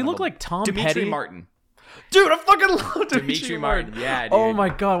glasses. Does he look like Tom Petty? Dimitri Martin. Dude, I fucking love Dimitri Martin. Yeah, dude. Oh my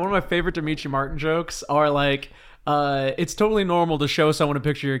god, one of my favorite Dimitri Martin jokes are like, it's totally normal to show someone a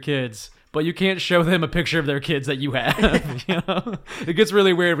picture of your kids, but you can't show them a picture of their kids that you have. You know? It gets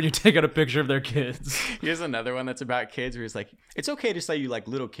really weird when you take out a picture of their kids. Here's another one that's about kids where he's like, it's okay to say you like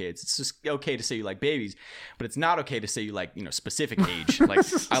little kids. It's just okay to say you like babies, but it's not okay to say you like, specific age. Like,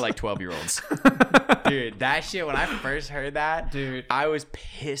 I like 12-year-olds. Dude, that shit, when I first heard that, dude, I was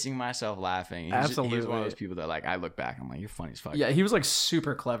pissing myself laughing. Absolutely. He was one of those people that like, I look back, I'm like, you're funny as fuck. Yeah, he was like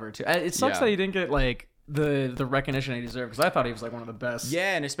super clever too. It sucks that he didn't get like the recognition he deserved, because I thought he was like one of the best.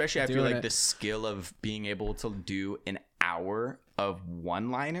 Yeah, and especially I feel like the skill of being able to do an hour of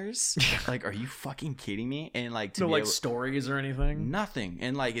one-liners. Like, are you fucking kidding me? And like, to no like stories or anything, nothing.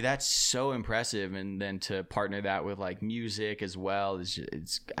 And like, that's so impressive. And then to partner that with like music as well is just,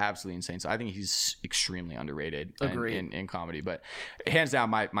 it's absolutely insane. So I think he's extremely underrated in comedy. But hands down,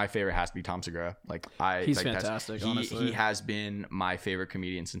 my favorite has to be Tom Segura. Like, he's like, fantastic. Honestly, he has been my favorite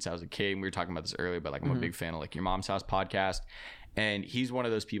comedian since I was a kid. And we were talking about this earlier, but like, I'm a big fan of like Your Mom's House podcast, and he's one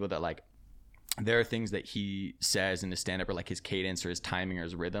of those people that like, there are things that he says in his stand-up, or like his cadence or his timing or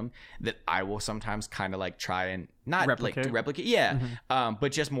his rhythm, that I will sometimes kind of like try and not replicate. Yeah.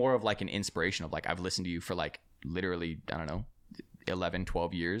 But just more of like an inspiration of like, I've listened to you for like literally, I don't know, 11,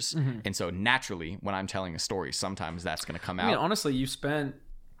 12 years. And so naturally when I'm telling a story, sometimes that's going to come out. I mean, honestly, you spent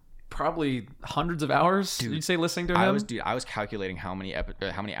probably hundreds of hours, dude, you'd say, listening to him. I was calculating how many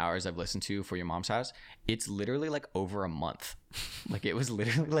hours I've listened to For Your Mom's House. It's literally like over a month. Like, it was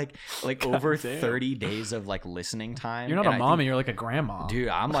literally like over 30 days of like listening time. You're not a mommy, you're like a grandma. Dude,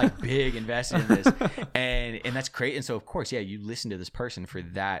 I'm like big invested in this. And that's great. And so of course, yeah, you listen to this person for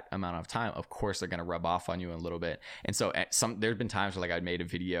that amount of time, of course they're gonna rub off on you a little bit. And so there've been times where like I'd made a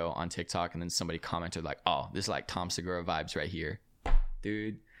video on TikTok and then somebody commented like, oh, this is like Tom Segura vibes right here.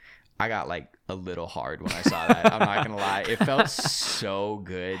 Dude, I got like a little hard when I saw that. I'm not gonna lie, it felt so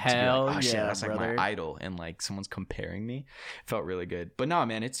good. Hell to be like, oh shit, that's like my idol, and like someone's comparing me. It felt really good. But no,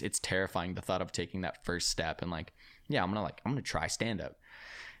 man, it's terrifying, the thought of taking that first step and like, yeah, I'm gonna try stand up.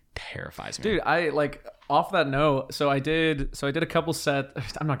 terrifies me. Dude, I like off that note. So I did a couple set.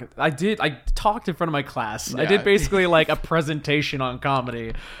 I'm not gonna. I talked in front of my class. I did basically like a presentation on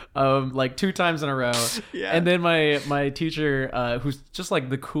comedy, like 2 times in a row. Yeah. And then my teacher, who's just like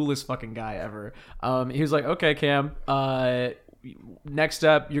the coolest fucking guy ever, he was like, okay, Cam, next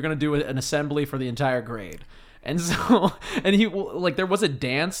up, you're gonna do an assembly for the entire grade. And so, and he like, there was a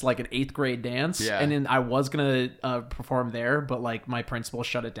dance, like an 8th grade dance, and then I was gonna perform there, but like my principal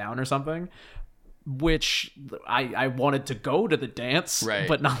shut it down or something. Which I wanted to go to the dance,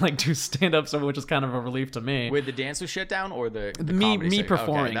 but not like do stand up, so which is kind of a relief to me. Wait, the dance was shut down, or the me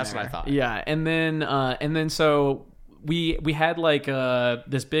performing? Okay, that's there. what I thought. Yeah, and then so. We had like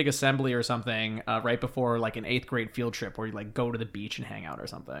this big assembly or something right before like an 8th grade field trip where you like go to the beach and hang out or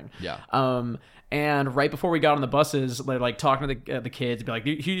something. Yeah. And right before we got on the buses, they're like talking to the kids, be like,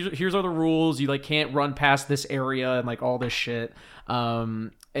 here's all the rules. You like can't run past this area and like all this shit.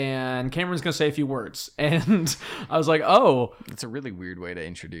 And Cameron's gonna say a few words, and I was like, oh, it's a really weird way to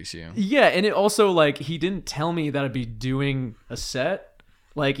introduce you. Yeah, and it also like he didn't tell me that I'd be doing a set.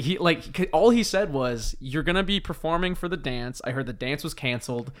 Like all he said was, you're gonna be performing for the dance. I heard the dance was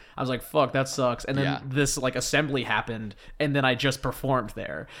canceled. I was like, fuck, that sucks. And then this like assembly happened, and then I just performed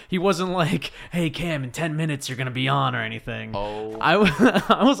there. He wasn't like, hey Cam, in 10 minutes you're gonna be on or anything. Oh, I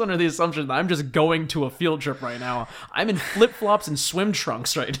was under the assumption that I'm just going to a field trip right now. I'm in flip flops and swim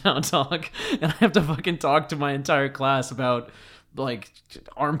trunks right now, dog, and I have to fucking talk to my entire class about like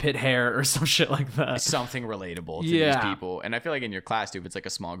armpit hair or some shit like that. Something relatable to these people. And I feel like in your class, dude, if it's like a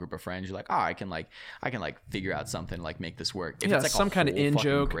small group of friends, you're like, oh, I can figure out something, like make this work. If it's like some kind of in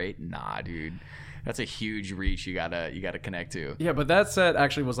joke, great, nah, dude. That's a huge reach you gotta connect to. Yeah, but that set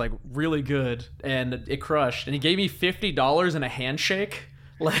actually was like really good, and it crushed. And he gave me $50 in a handshake.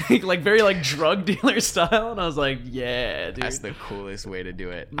 Like very like drug dealer style, and I was like, yeah, dude, that's the coolest way to do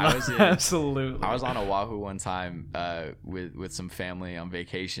it. Absolutely. I was on Oahu one time with some family on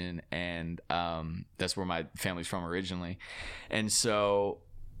vacation, and that's where my family's from originally. And so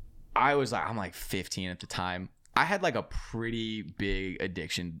I'm like 15 at the time. I had like a pretty big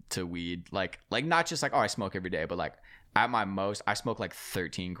addiction to weed, like not just like, oh, I smoke every day, but like at my most, I smoked like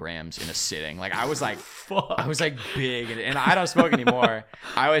 13 grams in a sitting. Like I was like, I was like big, and I don't smoke anymore.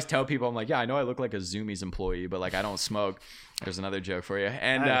 I always tell people, I'm like, yeah, I know I look like a Zoomies employee, but like I don't smoke. There's another joke for you,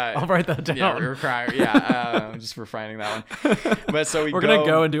 and I'll write that down. Yeah, we're crying. Yeah, just refining that one. But so we're gonna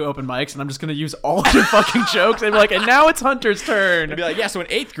go and do open mics, and I'm just gonna use all your fucking jokes, and be like, and now it's Hunter's turn. And be like, yeah. So in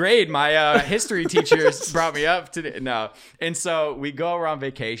 8th grade, my history teacher brought me up to no, and so we go around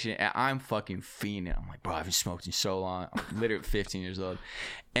vacation, and I'm fucking fiending. I'm like, bro, I haven't smoked in so long. I'm literally 15 years old,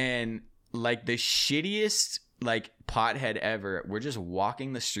 and like the shittiest like pothead ever. We're just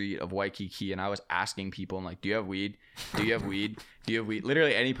walking the street of Waikiki, and I was asking people, I'm like, do you have weed? Do you have weed? Do you have weed?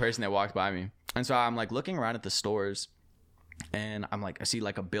 Literally any person that walked by me. And so I'm like looking around at the stores, and I'm like, I see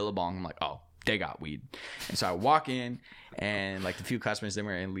like a Billabong. I'm like, oh, they got weed. And so I walk in, and like the few customers then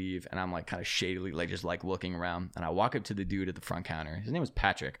were and leave, and I'm like kind of shadily like just like looking around, and I walk up to the dude at the front counter. His name was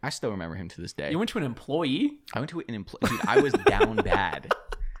Patrick. I still remember him to this day. You went to an employee? I went to an employee. Dude, I was down bad.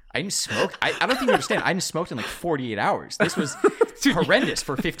 I didn't smoke. I don't think you understand. I didn't smoke in like 48 hours. This was horrendous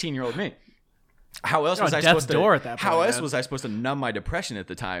for 15-year-old me. How else was I supposed to? At that point, how else was I supposed to numb my depression at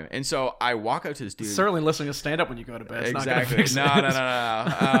the time? And so I walk up to this dude. Certainly listening to stand up when you go to bed. Exactly.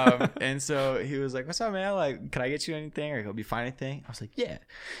 No. And so he was like, "What's up, man? Like, can I get you anything, or can we find anything?" I was like, "Yeah,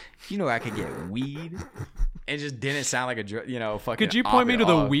 you know I could get weed." It just didn't sound like a fucking. Could you point me to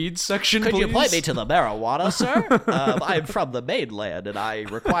the weed section? Could please? you point me to the marijuana, sir? I'm from the mainland, and I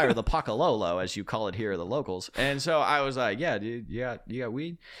require the pakalolo, as you call it here, the locals. And so I was like, "Yeah, dude, you got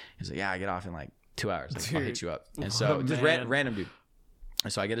weed?" He's like, "Yeah, I get off in like 2 hours. Like, I'll hit you up." And so just random dude.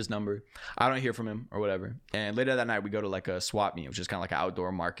 And so I get his number. I don't hear from him or whatever. And later that night, we go to like a swap meet, which is kind of like an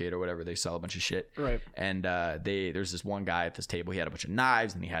outdoor market or whatever. They sell a bunch of shit. Right. And there's this one guy at this table. He had a bunch of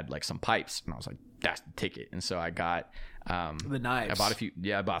knives, and he had like some pipes. And I was like, that's the ticket. And so I got the knives.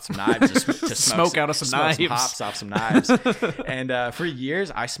 I bought some knives to smoke out of some knives. Some hops off some knives. And for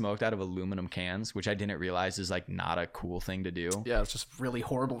years, I smoked out of aluminum cans, which I didn't realize is like not a cool thing to do. Yeah, it's just really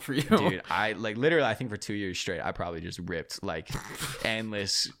horrible for you. Dude, I like literally, I think for 2 years straight, I probably just ripped like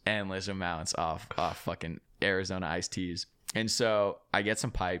endless amounts off fucking Arizona iced teas. And so I get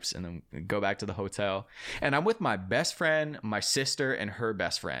some pipes and then go back to the hotel. And I'm with my best friend, my sister, and her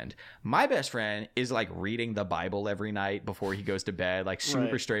best friend. My best friend is like reading the Bible every night before he goes to bed, like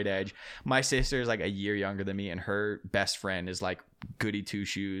super straight edge. My sister is like a year younger than me, and her best friend is like goody two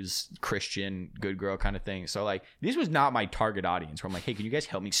shoes, Christian, good girl kind of thing. So like this was not my target audience where I'm like, hey, can you guys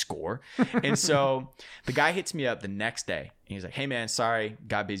help me score? And so the guy hits me up the next day. And he's like, hey man, sorry,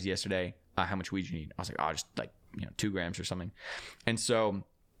 got busy yesterday. How much weed you need? I was like, oh, just like 2 grams or something. And so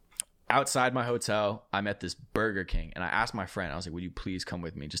outside my hotel, I'm at this Burger King, and I asked my friend, I was like, would you please come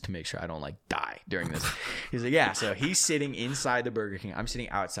with me just to make sure I don't like die during this? He's like, yeah. So he's sitting inside the Burger King. I'm sitting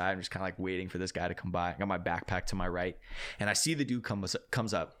outside. I'm just kind of like waiting for this guy to come by. I got my backpack to my right, and I see the dude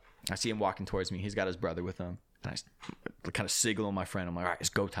comes up. I see him walking towards me. He's got his brother with him. And I kind of signal on my friend. I'm like, all right, it's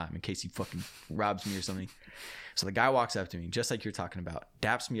go time in case he fucking robs me or something. So the guy walks up to me, just like you're talking about,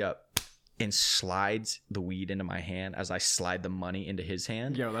 daps me up, and slides the weed into my hand as I slide the money into his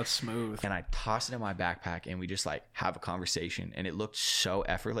hand. Yo, that's smooth. And I toss it in my backpack, and we just like have a conversation, and it looked so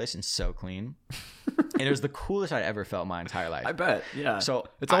effortless and so clean. And it was the coolest I'd ever felt my entire life. I bet. Yeah. So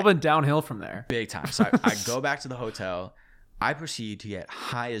it's all been downhill from there. Big time. So I go back to the hotel. I proceed to get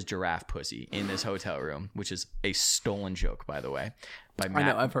high as giraffe pussy in this hotel room, which is a stolen joke, by the way, by Matt,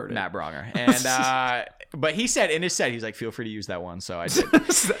 I know, I've heard it. Matt Bronger. And but he said in his set, he's like, feel free to use that one. So I did.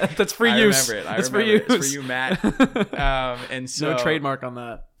 That's for use. I remember it. That's for use. It's for you, Matt. And so no trademark on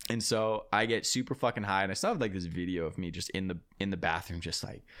that. And so I get super fucking high, and I still have like this video of me just in the bathroom, just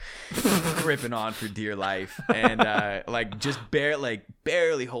like ripping on for dear life, and like just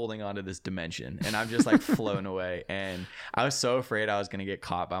barely holding on to this dimension, and I'm just like flown away. And I was so afraid I was gonna get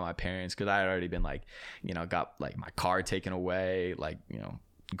caught by my parents because I had already been like, got like my car taken away, like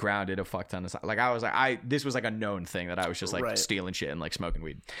grounded a fuck ton of stuff. Like I was like this was like a known thing that I was just like stealing shit and like smoking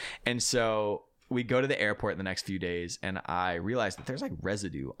weed, and so. We go to the airport the next few days, and I realized that there's like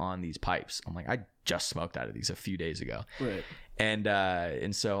residue on these pipes. I'm like, I just smoked out of these a few days ago. Right.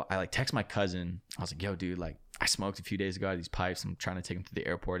 And so I like text my cousin. I was like, yo, dude, like I smoked a few days ago out of these pipes. I'm trying to take them to the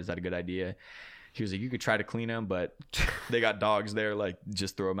airport. Is that a good idea? He was like, you could try to clean them, but they got dogs there. Like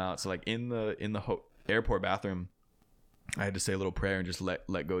just throw them out. So like in the airport bathroom, I had to say a little prayer and just let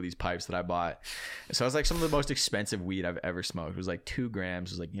go of these pipes that I bought. So it was like some of the most expensive weed I've ever smoked. It was like 2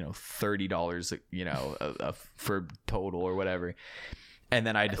 grams. It was like, $30, for total or whatever. And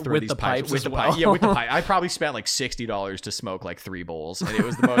then I had to throw with these the pipes with the pipe. Yeah, with the pipe. I probably spent like $60 to smoke like 3 bowls, and it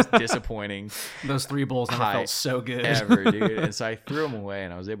was the most disappointing. Those 3 bowls never felt so good ever, dude. And so I threw them away,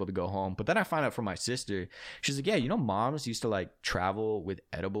 and I was able to go home. But then I found out from my sister. She's like, "Yeah, moms used to like travel with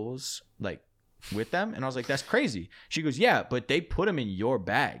edibles, like." With them, and I was like, that's crazy. She goes, yeah, but they put them in your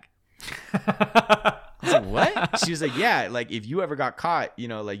bag. I was like, what? She was like, yeah, like if you ever got caught,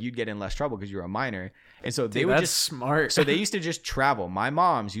 like you'd get in less trouble because you're a minor. And so they would that's just smart. So they used to just travel. My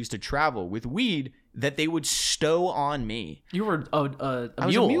moms used to travel with weed that they would stow on me. You were a mule. I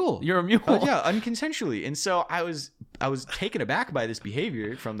was a mule. You're a mule. Yeah, unconsensually. And so I was taken aback by this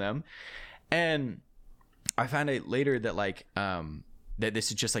behavior from them, and I found out later that like that this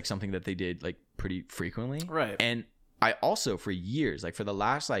is just like something that they did like pretty frequently. Right. And I also for years, like for the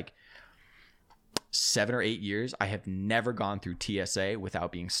last like 7 or 8 years, I have never gone through TSA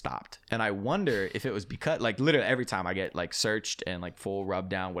without being stopped. And I wonder if it was because like literally every time I get like searched and like full rub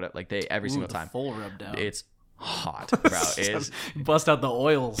down, whatever, like every single time. Full rub down. It's hot, bro. It's bust out the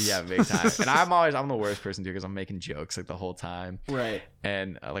oils. Yeah, big time. And I'm the worst person too because I'm making jokes like the whole time. Right.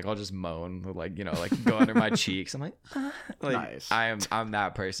 And like I'll just moan, like like go under my cheeks. I'm like nice. I'm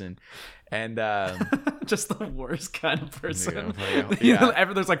that person. And just the worst kind of person.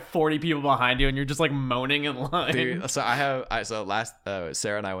 Yeah. There's like 40 people behind you, and you're just like moaning in line. Dude, so last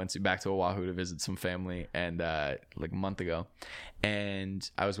Sarah and I went back to Oahu to visit some family, and like a month ago, and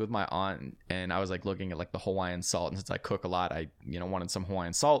I was with my aunt, and I was like looking at like the Hawaiian salt, and since I cook a lot, I wanted some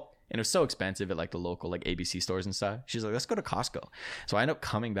Hawaiian salt. And it was so expensive at like the local like ABC stores and stuff. She's like, let's go to Costco. So I end up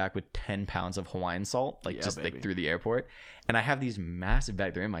coming back with 10 pounds of Hawaiian salt, like like through the airport. And I have these massive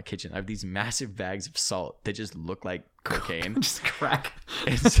bags. They're in my kitchen. I have these massive bags of salt that just look like cocaine. Just crack.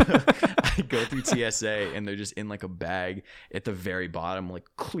 And so I go through TSA, and they're just in like a bag at the very bottom, like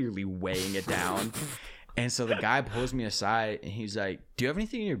clearly weighing it down. And so the guy pulls me aside, and he's like, do you have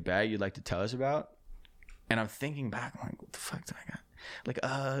anything in your bag you'd like to tell us about? And I'm thinking back, I'm like, what the fuck did I got? Like,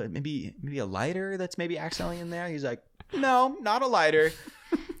 maybe a lighter that's maybe accidentally in there. He's like, no, not a lighter.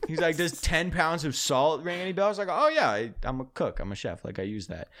 He's like, does 10 pounds of salt ring any bells? I go, oh yeah, I'm a cook, I'm a chef, like I use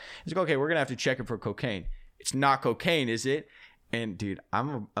that. He's like, okay, we're gonna have to check it for cocaine. It's not cocaine, is it? And dude,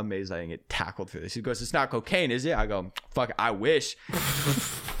 I'm amazed I didn't get tackled for this. He goes, it's not cocaine, is it? I go, fuck, I wish.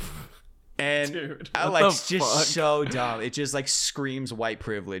 And Dude, I what like the just fuck? so dumb. It just like screams white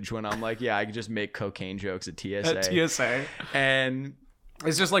privilege when I'm like, yeah, I can just make cocaine jokes at TSA. At TSA. And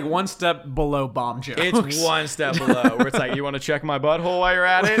It's just like one step below bomb jokes. it's one step below where it's like, you want to check my butthole while you're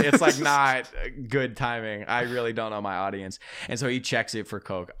at it? It's like not good timing. I really don't know my audience. And so he checks it for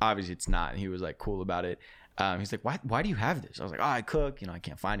coke. Obviously it's not. And he was like cool about it. He's like, why do you have this? I was like, oh, I cook. You know, I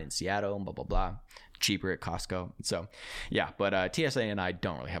can't find it in Seattle and blah, blah, blah. Cheaper at Costco. So yeah, but TSA and I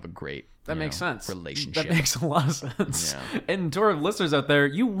don't really have a great That makes sense. relationship. That makes a lot of sense. Yeah. And to our listeners out there,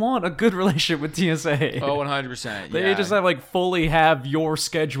 you want a good relationship with TSA. Oh, 100%. They just have like fully have your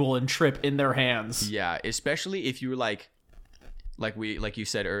schedule and trip in their hands. Yeah, especially if you're like you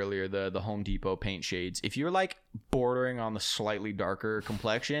said earlier, the Home Depot paint shades. If you're like bordering on the slightly darker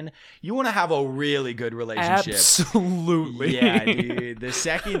complexion, you want to have a really good relationship. Absolutely. Yeah, dude. The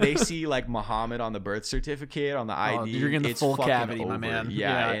second they see like Muhammad on the birth certificate, on the ID, you're getting the it's full fucking cavity, my over. man.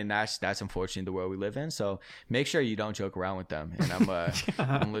 Yeah, and that's unfortunately the world we live in. So make sure you don't joke around with them. And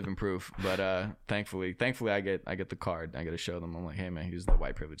I'm living proof. But thankfully I get the card. I got to show them. I'm like, hey man, here's the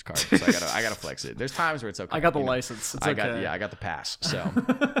white privilege card. So I gotta flex it. There's times where it's okay. I got the license. It's okay. I got the pass. So,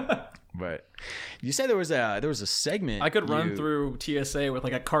 but you said there was a segment I could run through TSA with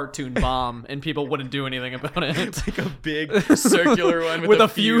like a cartoon bomb and people wouldn't do anything about it. It's like a big circular one with a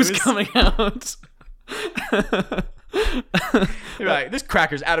fuse coming out. You're like, this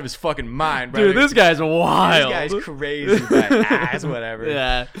cracker's out of his fucking mind, bro. Dude, this guy's wild. This guy's crazy, but ass, whatever.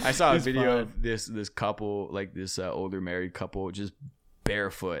 Yeah, I saw a it's video fun. of this couple, like this older married couple, just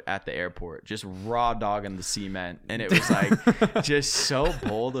barefoot at the airport, just raw dogging the cement, and it was like just so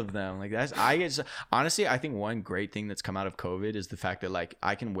bold of them. Like honestly, I think one great thing that's come out of COVID is the fact that like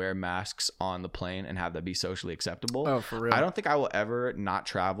I can wear masks on the plane and have that be socially acceptable. Oh, for real? I don't think I will ever not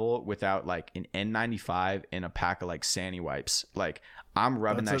travel without like an N95 and a pack of like Sandy wipes. Like I'm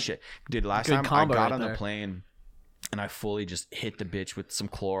rubbing that shit, dude. Last time I got on the plane and I fully just hit the bitch with some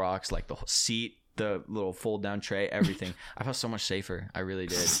Clorox, like the whole seat, the little fold down tray, everything. I felt so much safer. I really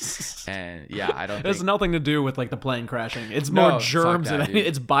did. And yeah, I don't It has think nothing to do with like the plane crashing. It's more germs fuck that, and dude.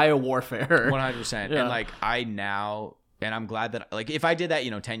 it's biowarfare. 100%. Yeah. And like and I'm glad that like if I did that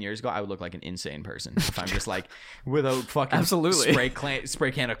 10 years ago, I would look like an insane person. If I'm just like with a fucking Absolutely.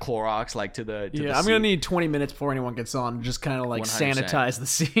 spray can of Clorox like to the I'm gonna need 20 minutes before anyone gets on to just kind of like 100%. sanitize the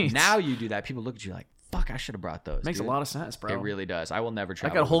seats. Now you do that, people look at you like, fuck, I should have brought those. Makes dude. a lot of sense, bro. It really does. I will never I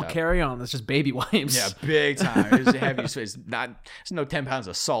travel. got a whole without. carry-on that's just baby wipes. Yeah, big time. It's heavy. So it's no 10 pounds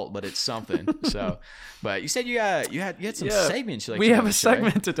of salt, but it's something. So, but you said you had some segments. You like we to have go a to, right?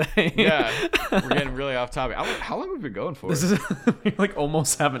 segment today. Yeah, we're getting really off topic. How long have we been going for? This is we like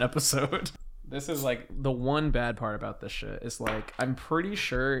almost have an episode. This is like the one bad part about this shit is like I'm pretty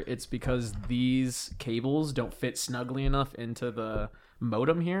sure it's because these cables don't fit snugly enough into the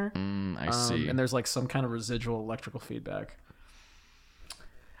modem here. I see. And there's like some kind of residual electrical feedback.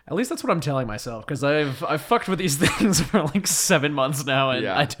 At least that's what I'm telling myself, because I've fucked with these things for like 7 months now, and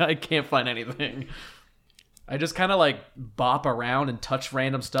Yeah. I can't find anything. I just kind of like bop around and touch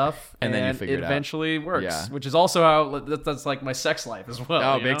random stuff, And then you figure it out. eventually works. Yeah. Which is also how that's like my sex life as well.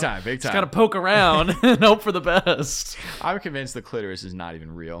 Oh, you big know? time, big Just time. gotta poke around and hope for the best. I'm convinced the clitoris is not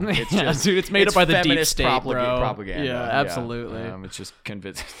even real. It's Yeah, just, dude, it's made up by the deep feminist state, bro. propaganda. Yeah, absolutely. It's just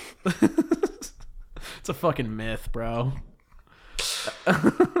convinced. It's a fucking myth, bro.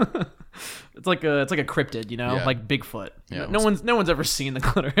 It's like a cryptid, you know, Yeah. like Bigfoot. Yeah. No one's ever seen the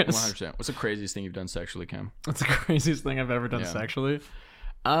clitoris. 100%. What's the craziest thing you've done sexually, Cam? That's the craziest thing I've ever done Yeah. sexually.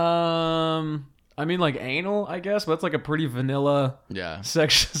 I mean, like anal, I guess, but that's like a pretty vanilla Yeah.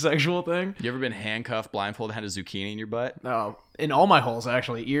 sexual thing. You ever been handcuffed, blindfolded, had a zucchini in your butt? Oh, in all my holes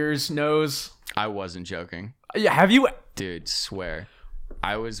actually, ears, nose. I wasn't joking. Yeah, have you? Dude, swear.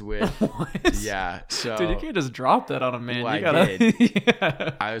 I was with... What? Yeah, so... Dude, you can't just drop that on a man. Well, you I gotta. did.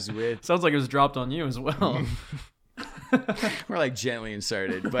 Yeah. I was with... Sounds like it was dropped on you as well. We're like gently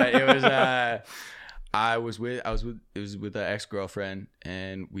inserted, but it was... it was with an ex-girlfriend,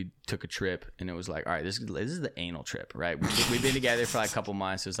 and we took a trip, and it was like, all right, this is the anal trip, right? We've been together for like a couple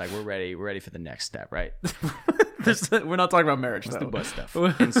months. It's like we're ready for the next step, right? We're not talking about marriage, It's though. the butt stuff.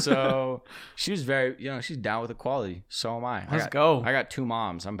 And so she was very, she's down with equality. So am I. Let's go. I got 2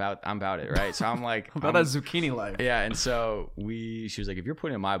 moms. I'm about it, right? So I'm like, About that zucchini life. yeah. And so she was like, if you're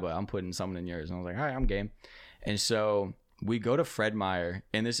putting in my butt, I'm putting something in yours. And I was like, all right, I'm game. And so we go to Fred Meyer,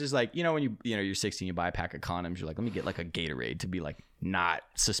 and this is like, when you're 16, you buy a pack of condoms. You're like, let me get like a Gatorade to be like not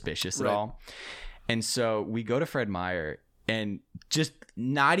suspicious at all. And so we go to Fred Meyer, and just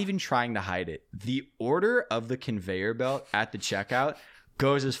not even trying to hide it, the order of the conveyor belt at the checkout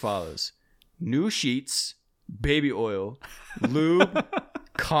goes as follows: new sheets, baby oil, lube,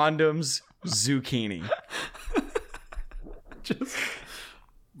 condoms, zucchini. Just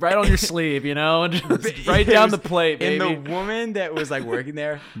right on your sleeve, you know, and just right down the plate, baby. And the woman that was like working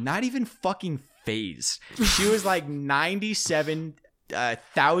there, not even fucking phased. She was like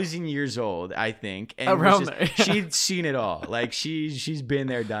 97,000 years old, I think, and around there, yeah. She'd seen it all. Like she's been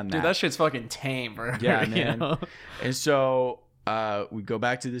there, done that. Dude, that shit's fucking tame, bro. Yeah, man. You know? And so we go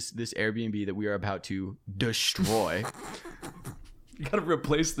back to this Airbnb that we are about to destroy. You gotta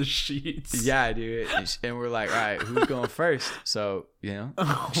replace the sheets. Yeah, dude. And we're like, all right, who's going first? So, you know,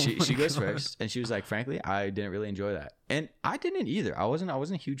 she goes first, and she was like, frankly, I didn't really enjoy that, and I didn't either. I wasn't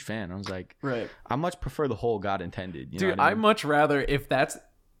a huge fan. I was like, right. I much prefer the whole God intended. You Dude, know what I mean? I much rather if that's.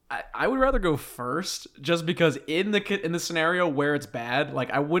 I would rather go first, just because in the scenario where it's bad, like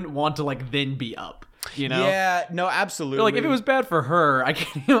I wouldn't want to like then be up. You know? Yeah, no, absolutely. But, like if it was bad for her, I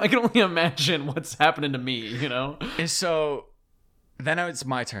can only imagine what's happening to me. You know. And so then it's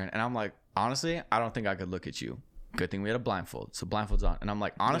my turn, and I'm like, honestly, I don't think I could look at you. Good thing we had a blindfold, so blindfold's on. And I'm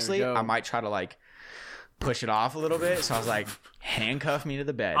like, honestly, I might try to like push it off a little bit. So I was like, handcuff me to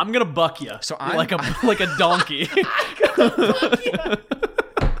the bed. I'm gonna buck you. So I'm like a donkey.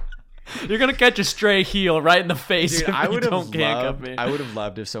 You're gonna catch a stray heel right in the face. Dude, if I would you have don't handcuff me. I would have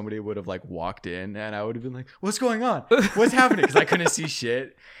loved if somebody would have like walked in, and I would have been like, "What's going on? What's happening?" Because I couldn't see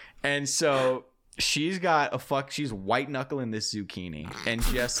shit. And so she's white knuckling this zucchini,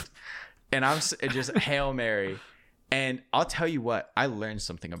 and I'm just Hail Mary. And I'll tell you what, I learned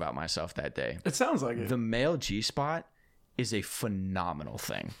something about myself that day. It sounds like it. The male G-spot is a phenomenal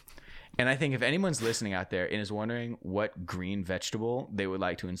thing. And I think if anyone's listening out there and is wondering what green vegetable they would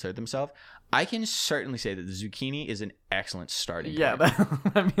like to insert themselves, I can certainly say that the zucchini is an excellent starting point.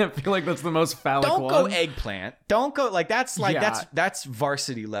 I mean, I feel like that's the most phallic Don't one. go eggplant. Don't go that's that's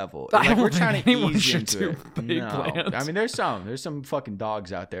varsity level. I Like don't we're trying think to anyone ease should into do it. No, eggplant. I mean there's some fucking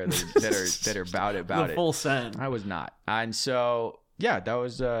dogs out there that are about it. The full send. I was not, and so. Yeah, that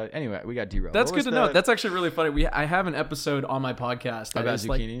was anyway. We got derailed. That's good to know. That's actually really funny. I have an episode on my podcast that about is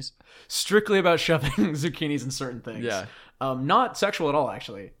zucchinis, strictly about shoving zucchinis in certain things. Yeah, not sexual at all.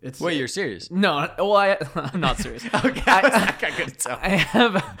 Actually, wait, you're serious? No, well, I'm not serious. Okay, I could tell.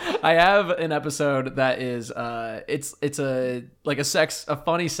 I have an episode that is it's a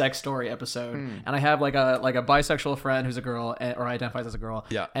funny sex story episode, and I have like a bisexual friend who's a girl or identifies as a girl,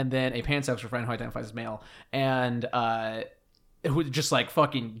 yeah, and then a pansexual friend who identifies as male, and it would just like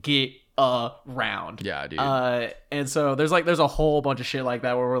fucking get around. Yeah, dude. And so there's a whole bunch of shit like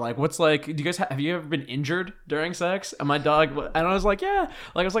that where we're like, what's like, do you guys have you ever been injured during sex? And my dog, and I was like, yeah.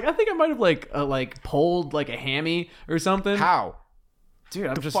 Like I was like, I think I might have like pulled like a hammy or something. How? Dude,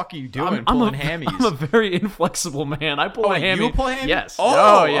 what the fuck are you doing pulling hammies? I'm a very inflexible man. I pull a hammy. You pull a hammy? Yes.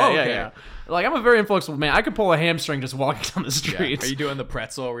 Oh, yeah, okay. yeah. Like I'm a very inflexible man. I could pull a hamstring just walking down the street. Yeah. Are you doing the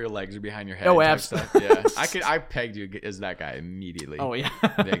pretzel where your legs are behind your head? Oh, absolutely. Yeah, I pegged you as that guy immediately. Oh yeah,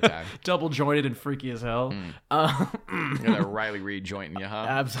 big time. Double jointed and freaky as hell. You got that Riley Reid joint in you, huh?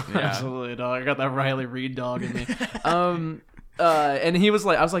 Absolutely, dog. I got that Riley Reid dog in me. And he was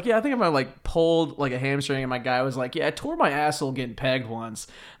like, I was like, yeah, I think I might have like pulled like a hamstring, and my guy was like, yeah, I tore my asshole getting pegged once.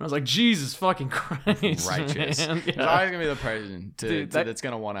 And I was like, Jesus fucking Christ, righteous. Man. Yeah. He's always gonna be the person that's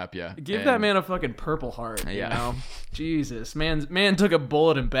gonna one up you. Give that man a fucking Purple Heart. You know? Jesus, man took a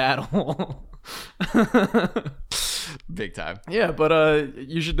bullet in battle. Big time. Yeah, but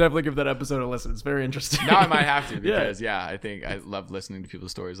you should definitely give that episode a listen. It's very interesting. Now I might have to because I think I love listening to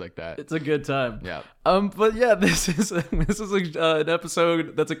people's stories like that. It's a good time. Yeah. But yeah, this is an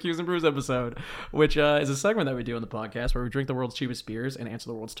episode that's a Qs&Bs episode, which is a segment that we do on the podcast where we drink the world's cheapest beers and answer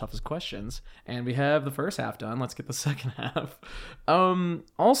the world's toughest questions. And we have the first half done. Let's get the second half.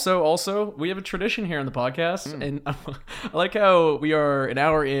 Also, we have a tradition here on the podcast, and I like how we are an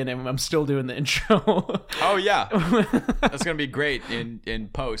hour in and I'm still doing the intro. Oh yeah. That's gonna be great in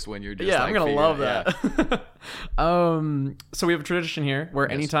post when you're just I'm gonna love that. So we have a tradition here where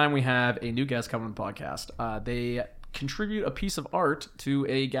anytime we have a new guest come on the podcast, they contribute a piece of art to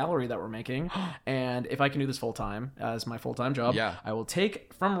a gallery that we're making. And if I can do this full time as my full-time job, I will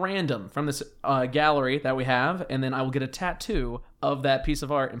take from this gallery that we have, and then I will get a tattoo of that piece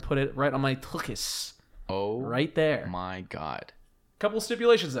of art and put it right on my tuchus. Oh, right there. My God. Couple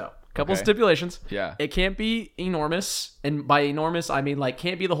stipulations though. Stipulations. Yeah. It can't be enormous, and by enormous I mean like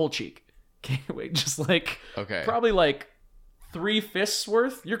can't be the whole cheek. Can't wait, just like probably like 3 fists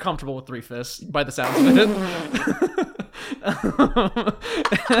worth. You're comfortable with 3 fists by the sounds of it.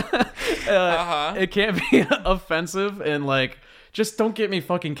 It can't be offensive and like Just don't get me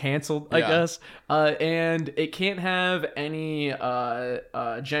fucking canceled, I guess. And it can't have any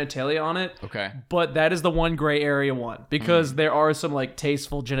genitalia on it. Okay. But that is the one gray area one, because there are some like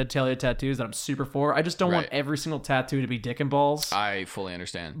tasteful genitalia tattoos that I'm super for. I just don't want every single tattoo to be dick and balls. I fully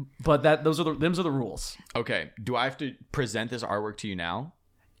understand. But those are the rules. Okay. Do I have to present this artwork to you now?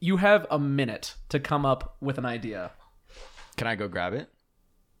 You have a minute to come up with an idea. Can I go grab it?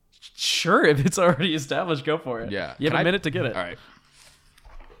 Sure, if it's already established, go for it. Yeah. You have a minute to get it. All right.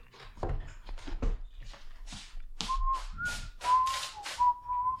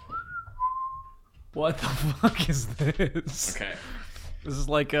 What the fuck is this? Okay. This is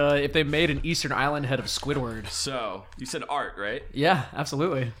like if they made an Eastern Island head of Squidward. So, you said art, right? Yeah,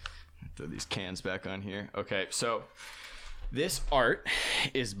 absolutely. Throw these cans back on here. Okay, so this art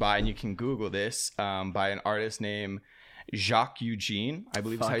is by, and you can Google this, by an artist named Jacques Eugene, I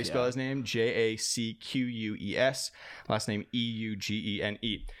believe is how you spell his name. Jacqueus. Last name Eugene.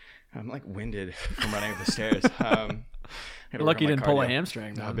 I'm like winded from running up the stairs. You're lucky you didn't pull a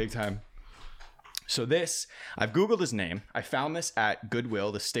hamstring. No, big time. So this, I've Googled his name. I found this at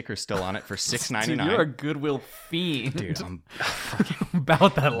Goodwill. The sticker's still on it for $6.99. Dude, you're a Goodwill fiend. Dude, I'm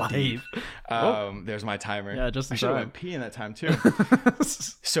about that life. There's my timer. Yeah, just in I should have time. went pee in that time too.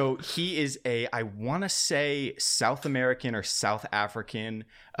 So he is I want to say South American or South African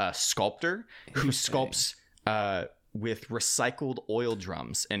sculptor who sculpts with recycled oil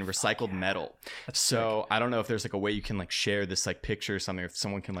drums and recycled metal. So I don't know if there's like a way you can like share this like picture or something, if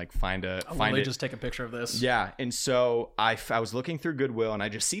someone can like find it. Just take a picture of this. Yeah. And so I was looking through Goodwill and I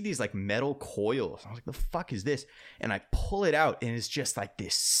just see these like metal coils. I was like, the fuck is this? And I pull it out and it's just like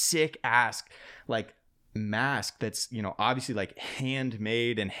this sick ass like mask that's, you know, obviously like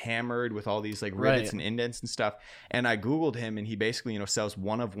handmade and hammered with all these like rivets and indents and stuff. And I Googled him and he basically, you know, sells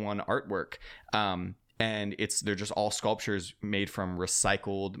one of one artwork. And they're just all sculptures made from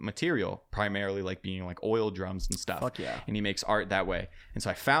recycled material, primarily like being like oil drums and stuff. Fuck yeah. And he makes art that way. And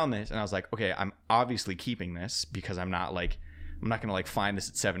so I found this and I was like, okay, I'm obviously keeping this because I'm not gonna like find this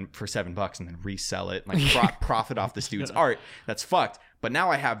for $7 and then resell it, and like profit off this dude's art. That's fucked. But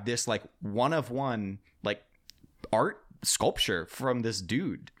now I have this like one of one like art sculpture from this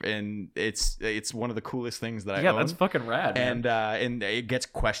dude, and it's one of the coolest things that I own. That's fucking rad, man. And it gets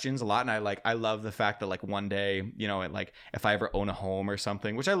questions a lot, and I love the fact that like one day, you know, like if I ever own a home or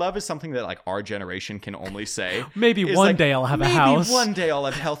something, which I love is something that like our generation can only say maybe one day I'll have a house, maybe one day I'll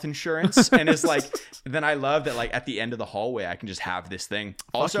have health insurance. And it's like then I love that like at the end of the hallway I can just have this thing.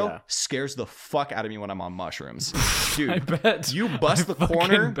 Also scares the fuck out of me when I'm on mushrooms, dude. I bet you bust the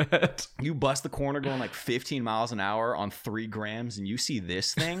corner bet. You bust the corner going like 15 miles an hour on 3 grams and you see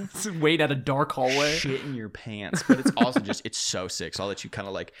this thing wait at a dark hallway, shit in your pants. But it's also just it's so sick. So I'll let you kind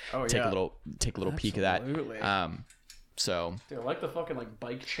of like take a little peek of that. So dude, I like the fucking like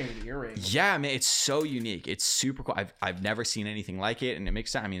bike chain earring. Yeah, man, it's so unique. It's super cool. I've never seen anything like it, and it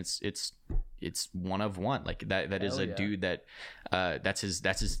makes sense. I mean, it's one of one. Like that is a dude that that's his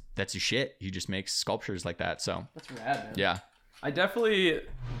shit. He just makes sculptures like that. So that's rad, man. Yeah.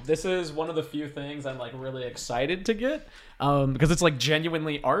 This is one of the few things I'm like really excited to get, because it's like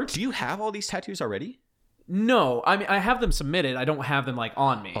genuinely art. Do you have all these tattoos already? No, I mean I have them submitted. I don't have them like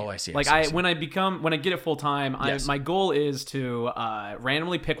on me. Oh, I see. Like when I get it full time, my goal is to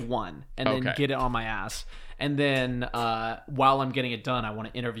randomly pick one and then get it on my ass. And then while I'm getting it done, I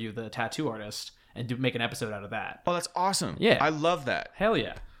want to interview the tattoo artist and make an episode out of that. Oh, that's awesome. Yeah, I love that. Hell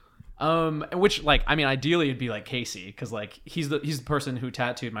yeah. Which like I mean ideally it'd be like Casey, because like he's the person who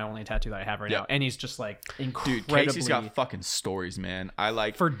tattooed my only tattoo that I have right now, and he's just like incredibly. Dude, Casey's got fucking stories, man. I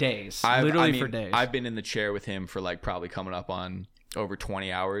like for days, for days. I've been in the chair with him for like probably coming up on over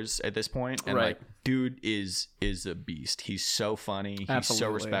 20 hours at this point, and like dude is a beast. He's so funny. He's so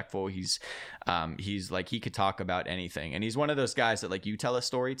respectful. He's like he could talk about anything, and he's one of those guys that like you tell a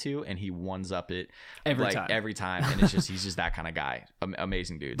story to and he ones up it every time, and it's just he's just that kind of guy.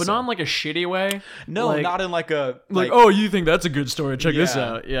 Amazing dude, but not in like a shitty way. No, like, not in like a like oh, you think that's a good story, check this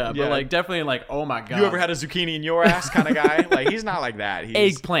out. But like definitely like, oh my god, you ever had a zucchini in your ass kind of guy. Like he's not like that.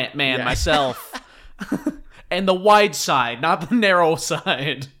 He's eggplant man myself. And the wide side, not the narrow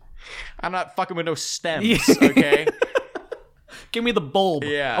side. I'm not fucking with no stems, okay? Give me the bulb.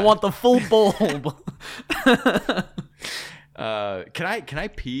 Yeah. I want the full bulb. Can I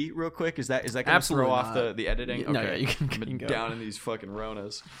pee real quick? Is that gonna Absolutely throw not. off the editing? Okay. No, yeah, you can go. Down in these fucking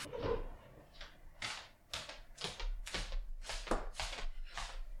Ronas.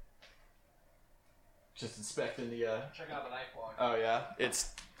 Just inspecting the Checking out the knife block. Oh yeah,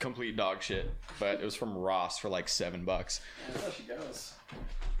 it's complete dog shit, but it was from Ross for like $7. Yeah, there she goes.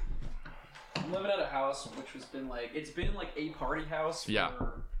 I'm living at a house which has been it's been a party house for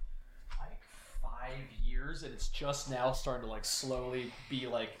like 5 years, and it's just now starting to slowly be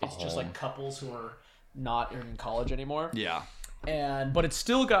it's just couples who are not in college anymore. Yeah. But it's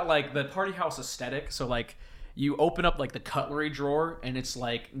still got the party house aesthetic. So you open up the cutlery drawer and it's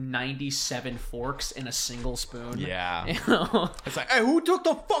 97 forks and a single spoon. Yeah. You know? It's hey, who took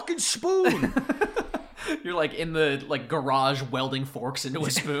the fucking spoon? You're in the garage welding forks into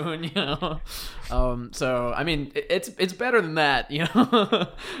a spoon, you know. So I mean, it's better than that, you know.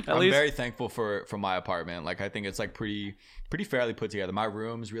 I'm very thankful for my apartment. I think it's pretty fairly put together. My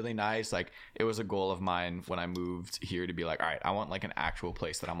room's really nice. It was a goal of mine when I moved here to be all right, I want an actual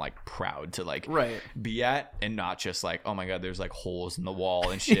place that I'm proud to be at, and not just oh my god, there's holes in the wall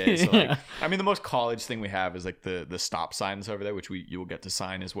and shit. So yeah. I mean, the most college thing we have is the stop signs over there, which you will get to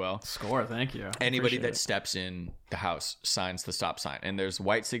sign as well. Score, thank you. Anybody that steps in the house signs the stop sign, and there's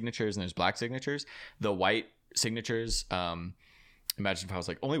white signatures and there's black signatures. The white signatures, imagine if I was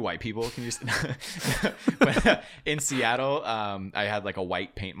only white people can use but in Seattle, I had a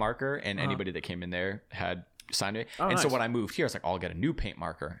white paint marker, and anybody that came in there had signed it. So when I moved here, it's I'll get a new paint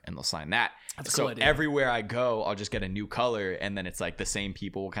marker and they'll sign that. That's so a cool idea. Everywhere I go, I'll just get a new color, and then it's the same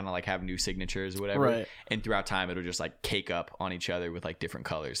people will kind of have new signatures or whatever. Right. And throughout time, it'll just cake up on each other with different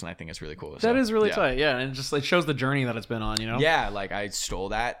colors, and I think it's really cool. That is really tight, yeah, and it shows the journey that it's been on, you know. Yeah, I stole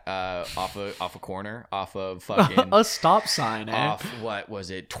that off a corner, off of fucking a stop sign, off what was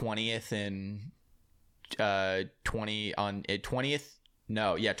it, 20th and 20 on 20th.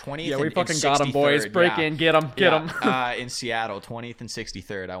 No, yeah, 20th. Yeah, we and fucking got them, boys. Break in, get them. In Seattle, 20th and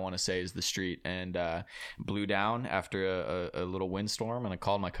 63rd, I want to say, is the street, and blew down after a little windstorm. And I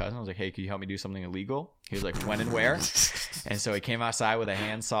called my cousin. I was like, "Hey, can you help me do something illegal?" He was like, "When and where?" And so he came outside with a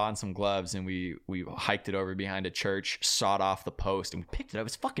handsaw and some gloves, and we hiked it over behind a church, sawed off the post, and we picked it up.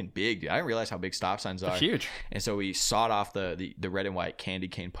 It's fucking big, dude. I didn't realize how big stop signs are. It's huge. And so we sawed off the red and white candy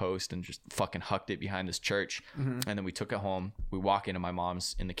cane post and just fucking hucked it behind this church. And then we took it home. We walk into my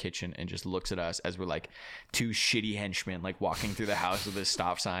mom's in the kitchen and just looks at us as we're two shitty henchmen walking through the house with this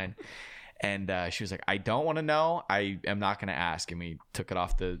stop sign. And she was like, "I don't want to know. I am not going to ask." And we took it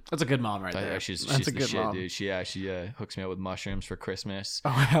off the... That's a good mom right there. She's That's a the good shit, mom. dude. She hooks me up with mushrooms for Christmas. Oh,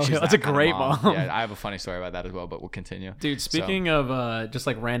 hell yeah. That's a great mom. Yeah, I have a funny story about that as well, but we'll continue. Dude, speaking of just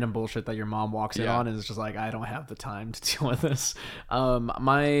random bullshit that your mom walks in on, and it's just I don't have the time to deal with this.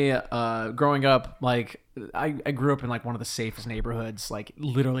 My growing up, I grew up in one of the safest neighborhoods,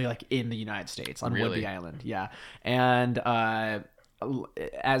 literally in the United States on Whidbey Island. Yeah. And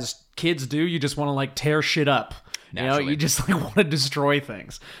as kids do, you just want to tear shit up. Naturally. You know, you just want to destroy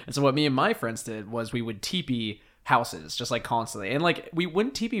things. And so what me and my friends did was we would teepee houses just constantly, and we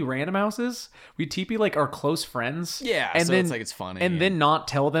wouldn't teepee random houses. We'd teepee our close friends. Yeah, and so then it's funny, and then not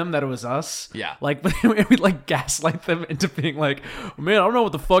tell them that it was us. Yeah, we'd gaslight them into being man, I don't know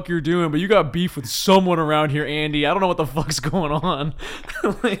what the fuck you're doing, but you got beef with someone around here, Andy. I don't know what the fuck's going on.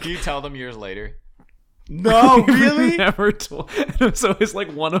 Can you tell them years later? No, really? Never told. It was always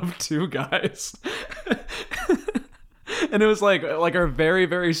one of two guys. And it was our very,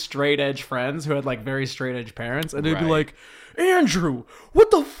 very straight edge friends who had very straight edge parents, and they'd be like, "Andrew,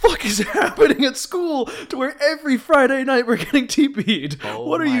 what the fuck is happening at school to where every Friday night we're getting TP'd?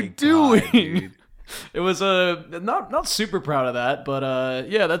 What are you doing?" Dude. It was not super proud of that, but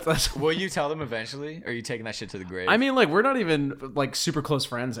yeah, that's. Will you tell them eventually, or are you taking that shit to the grave? I mean, we're not even super close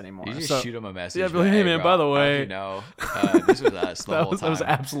friends anymore. You just shoot them a message. Yeah, be hey man, bro, by the way, you know, this was us the whole time. That was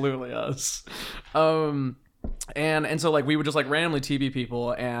absolutely us. And so we would just randomly TB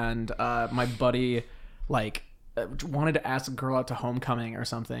people, and my buddy wanted to ask a girl out to homecoming or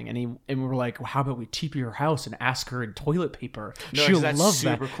something, and we were like, well, how about we TP her house and ask her in toilet paper? No, she'll that's love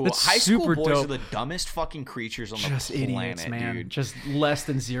super that. Cool. That's High super school boys dope. are the dumbest fucking creatures on just the planet, idiots, man. dude. Just less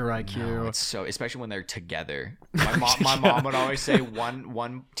than 0 IQ. No, it's so, especially when they're together. My mom would always say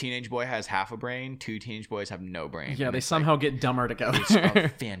one teenage boy has half a brain, 2 teenage boys have no brain. Yeah, they somehow get dumber together.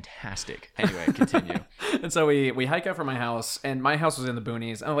 It's fantastic. Anyway, continue. And so we hike out from my house, and my house was in the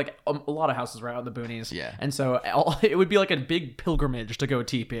boonies, and a lot of houses were out in the boonies. Yeah. And so it would be a big pilgrimage to go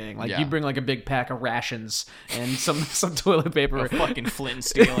TPing. You'd bring a big pack of rations and some toilet paper, a fucking flint and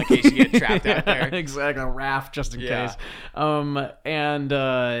steel in case you get trapped out there. Exactly, a raft just in case. And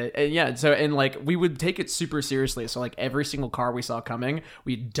yeah, so we would take it super seriously. So every single car we saw coming,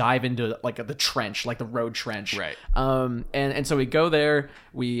 we'd dive into the trench, the road trench. Right. And so we go there,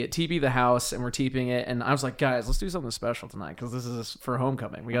 we TP the house, and we're TPing it. And I was like, guys, let's do something special tonight because this is for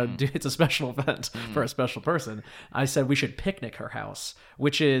homecoming. We got to do it's a special event for a special person. person. I said we should picnic her house,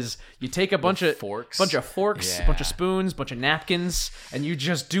 which is you take a bunch of forks, bunch of spoons, bunch of napkins, and you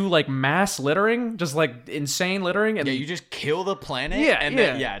just do like mass littering, just like insane littering. And you just kill the planet.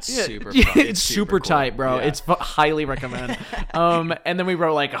 It's super. It's super cool. tight, bro. Yeah. It's highly recommend. And then we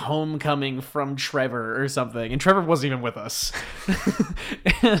wrote like homecoming from Trevor or something, and Trevor wasn't even with us.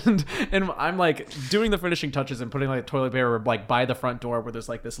 and I'm like doing the finishing touches and putting like toilet paper like by the front door where there's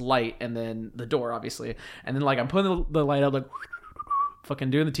like this light, and then the door obviously, and then like I'm putting the light up, like fucking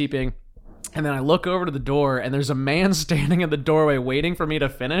doing the teeping. And then I look over to the door, and there's a man standing in the doorway waiting for me to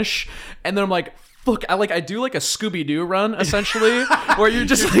finish. And then I'm like, fuck, I do like a Scooby-Doo run, essentially, where you're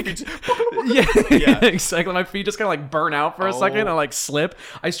just like, yeah, exactly. My feet just kind of like burn out for a second. I like slip.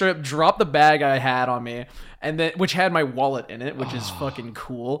 I straight up drop the bag I had on me, and then which had my wallet in it, which is fucking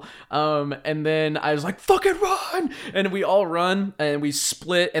cool. And then I was like, fucking run! And we all run, and we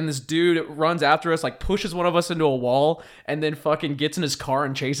split, and this dude runs after us, like pushes one of us into a wall, and then fucking gets in his car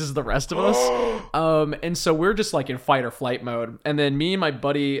and chases the rest of us. And so we're just like in fight or flight mode. And then me and my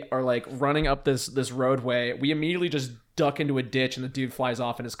buddy are like running up this roadway. We immediately just duck into a ditch, and the dude flies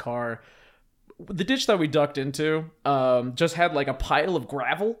off in his car. The ditch that we ducked into just had like a pile of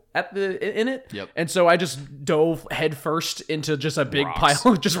gravel in it. Yep. And so I just dove head first into just a big pile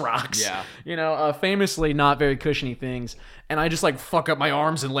of just rocks. Yeah. You know, famously not very cushiony things. And I just like fuck up my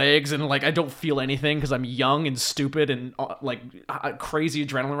arms and legs, and like I don't feel anything because I'm young and stupid and like a crazy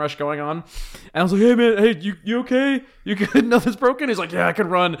adrenaline rush going on. And I was like, hey man, hey, you okay? You good? Nothing's broken? He's like, yeah, I can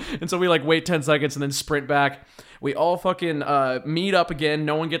run. And so we like wait 10 seconds and then sprint back. We all fucking meet up again.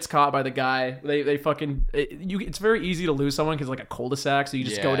 No one gets caught by the guy. They fucking it's very easy to lose someone because like a cul-de-sac, so you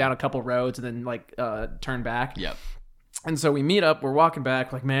just go down a couple roads and then like turn back. Yep. And so we meet up. We're walking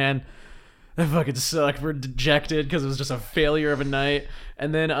back. Like, man, that fucking sucked. We're dejected because it was just a failure of a night.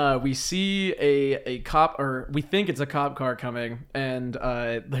 And then we see a cop, or we think it's a cop car coming, and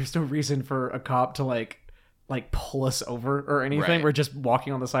there's no reason for a cop to like pull us over or anything. Right. We're just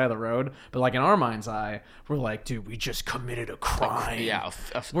walking on the side of the road. But like in our mind's eye, we're like, dude, we just committed a crime.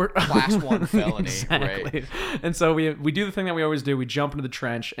 We're class 1 felony. Exactly. Right. And so we do the thing that we always do. We jump into the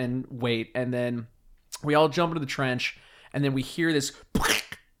trench and wait. And then we all jump into the trench, and then we hear this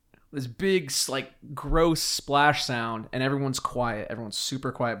big like gross splash sound, and everyone's quiet. Everyone's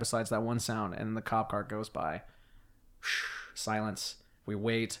super quiet besides that one sound. And the cop car goes by. Silence. We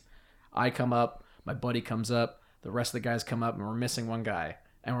wait. I come up. My buddy comes up, the rest of the guys come up, and we're missing one guy.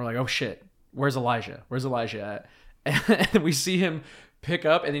 And we're like, oh shit, where's Elijah? Where's Elijah at? And we see him pick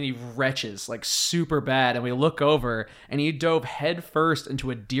up, and then he retches like super bad. And we look over, and he dove head first into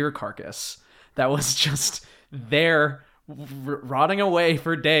a deer carcass that was just there rotting away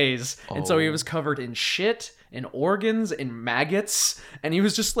for days. And so he was covered in shit, in organs, in maggots, and he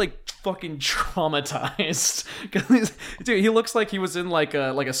was just like fucking traumatized. Dude, he looks like he was in like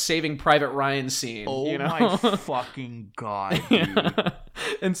a Saving Private Ryan scene. Oh, you know? my fucking god, dude.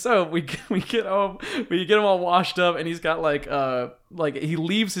 And so we get home, we get him all washed up, and he's got like he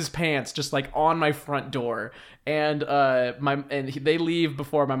leaves his pants just like on my front door, and they leave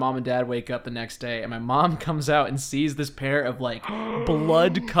before my mom and dad wake up the next day, and my mom comes out and sees this pair of like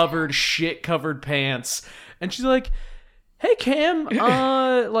blood covered, shit covered pants, and she's like, hey Cam,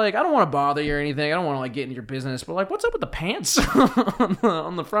 like I don't want to bother you or anything, I don't want to like get into your business, but like what's up with the pants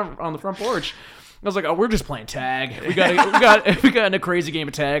on the front porch? I was like, oh, we're just playing tag. We got in a crazy game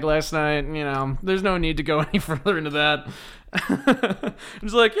of tag last night. You know, there's no need to go any further into that. I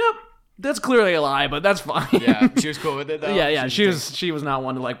was like, yep, that's clearly a lie, but that's fine. Yeah, she was cool with it though. Yeah, she was not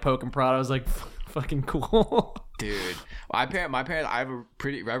one to like poke and prod. I was like, fucking cool. Dude, my parents, I have a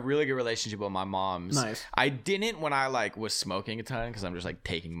really good relationship with my moms. Nice. I didn't when I like was smoking a ton, because I'm just like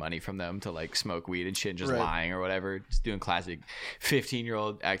taking money from them to like smoke weed and shit and just lying or whatever, just doing classic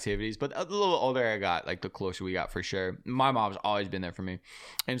 15-year-old activities. But a little older I got, like the closer we got for sure. My mom's always been there for me.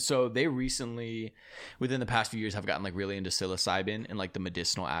 And so they recently, within the past few years, have gotten like really into psilocybin and like the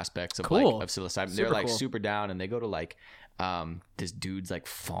medicinal aspects of like of psilocybin. They're like super down, and they go to like this dude's like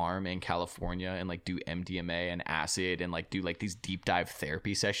farm in California and like do MDMA and acid and like do like these deep dive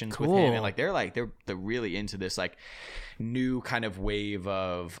therapy sessions with him, and like they're really into this like new kind of wave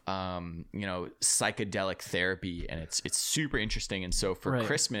of psychedelic therapy, and it's super interesting. And so for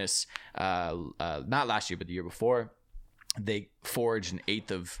Christmas, not last year but the year before, they foraged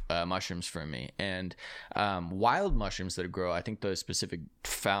 1/8 of mushrooms from me. And wild mushrooms that grow, I think the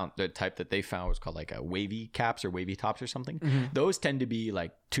type that they found was called like a wavy caps or wavy tops or something. Those tend to be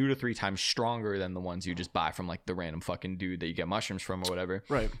like 2 to 3 times stronger than the ones you just buy from like the random fucking dude that you get mushrooms from or whatever.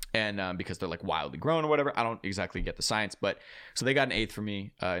 Right. And because they're like wildly grown or whatever. I don't exactly get the science, but so they got 1/8 for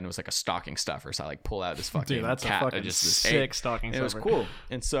me, and it was like a stocking stuffer. So I like pull out this fucking Dude, that's cat, a fucking just this sick stocking stuffer. It was cool.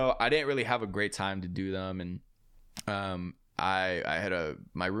 And so I didn't really have a great time to do them. And I had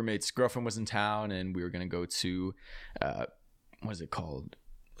my roommate's girlfriend was in town, and we were gonna go to what is it called?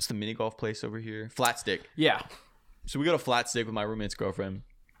 What's the mini golf place over here? Flat Stick. Yeah. So we go to Flat Stick with my roommate's girlfriend.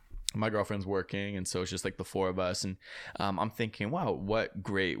 My girlfriend's working, and so it's just like the 4 of us. And I'm thinking, wow, what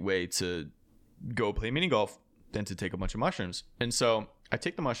great way to go play mini golf than to take a bunch of mushrooms. And so I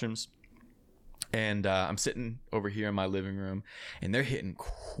take the mushrooms. And I'm sitting over here in my living room, and they're hitting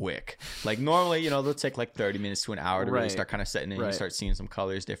quick. Like normally, they'll take like 30 minutes to an hour to really start kind of setting in. You start seeing some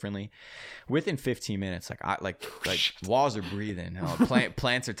colors differently. Within 15 minutes, like walls are breathing.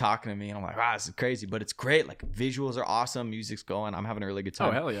 Plants are talking to me, and I'm like, wow, this is crazy, but it's great. Like visuals are awesome, music's going. I'm having a really good time.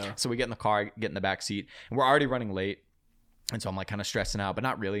 Oh hell yeah! So we get in the car, get in the back seat, and we're already running late. And so I'm like kind of stressing out, but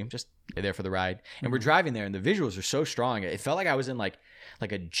not really. I'm just there for the ride. And we're driving there, and the visuals are so strong. It felt like I was in like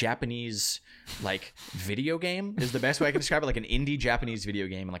a Japanese like video game is the best way I can describe it. Like an indie Japanese video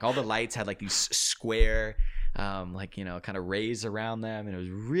game. And like all the lights had like these square, kind of rays around them. And it was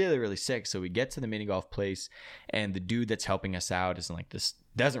really, really sick. So we get to the mini golf place, and the dude that's helping us out is like this,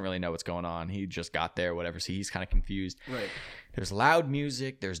 doesn't really know what's going on. He just got there, whatever. So he's kind of confused. Right. There's loud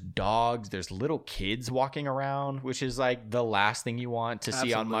music, there's dogs, there's little kids walking around, which is like the last thing you want to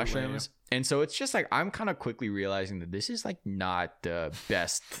see on mushrooms. And so it's just like I'm kind of quickly realizing that this is like not the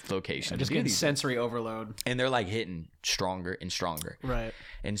best location. Just getting sensory overload. And they're like hitting stronger and stronger. Right.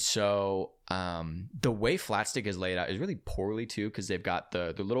 And so the way Flat Stick is laid out is really poorly too, because they've got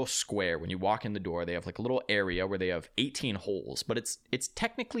the little square. When you walk in the door, they have like a little area where they have 18 holes, but it's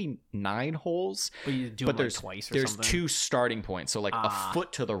technically 9 holes. But you do them there's like twice or there's something? 2 starting points. So like a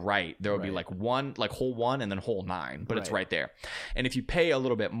foot to the right, there will be like hole 1 and then hole 9, but it's right there. And if you pay a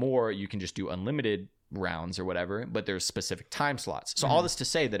little bit more, you can just do unlimited rounds or whatever, but there's specific time slots. So all this to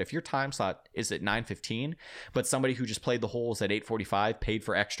say that if your time slot is at 9:15, but somebody who just played the holes at 8:45 paid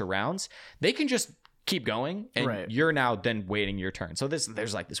for extra rounds, they can just keep going, and you're now then waiting your turn. So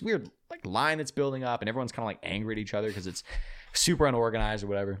there's like this weird like line that's building up, and everyone's kind of like angry at each other because it's super unorganized or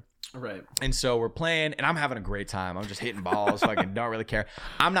whatever. Right. And so we're playing, and I'm having a great time. I'm just hitting balls. Fucking don't really care.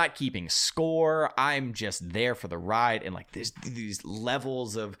 I'm not keeping score. I'm just there for the ride. And like these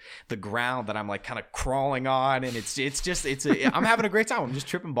levels of the ground that I'm like kind of crawling on, and I'm having a great time. I'm just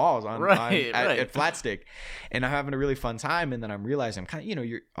tripping balls at Flat Stick, and I'm having a really fun time. And then I'm realizing I'm kind of,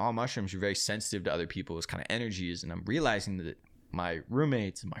 you're all mushrooms. You're very sensitive to other people's kind of energies, and I'm realizing that my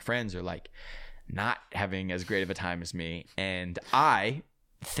roommates and my friends are like not having as great of a time as me, and I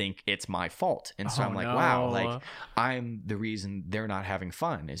think it's my fault. And so I'm like, wow, like I'm the reason they're not having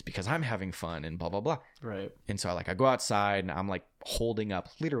fun is because I'm having fun and blah blah blah. Right. And so I go outside, and I'm like holding up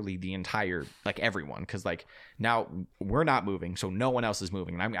literally the entire, like everyone, because like now we're not moving, so no one else is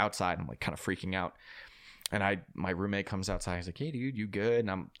moving, and I'm outside. I'm like kind of freaking out. And my roommate comes outside. He's like, hey dude, you good? And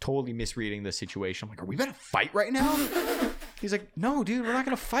I'm totally misreading the situation. I'm like, are we about to fight right now? He's like, no, dude, we're not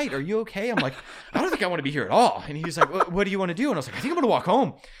going to fight. Are you okay? I'm like, I don't think I want to be here at all. And he's like, what do you want to do? And I was like, I think I'm going to walk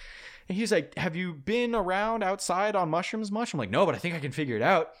home. And he's like, have you been around outside on mushrooms much? I'm like, no, but I think I can figure it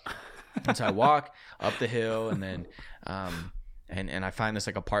out. And so I walk up the hill, and then and I find this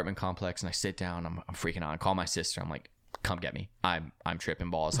like apartment complex, and I sit down. I'm freaking out. I call my sister. I'm like, come get me. I'm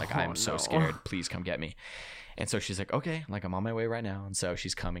tripping balls. Like, I'm so scared. Please come get me. And so she's like, okay, like I'm on my way right now. And so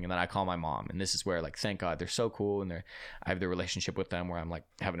she's coming, and then I call my mom, and this is where like, thank God they're so cool, and I have the relationship with them where I'm like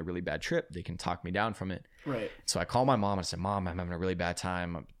having a really bad trip. They can talk me down from it. Right. So I call my mom, and I said, Mom, I'm having a really bad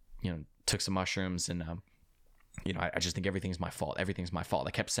time. Took some mushrooms, and I just think everything's my fault. Everything's my fault.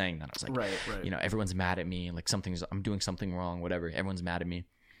 I kept saying that. I was like, right. Everyone's mad at me. Like I'm doing something wrong, whatever. Everyone's mad at me.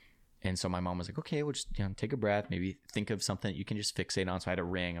 And so my mom was like, okay, well, just take a breath. Maybe think of something that you can just fixate on. So I had a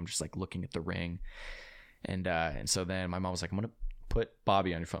ring. I'm just like looking at the ring. And so then my mom was like, I'm going to put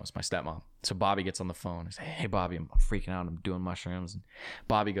Bobby on your phone. It's my stepmom. So Bobby gets on the phone. I say, hey, Bobby, I'm freaking out. I'm doing mushrooms. And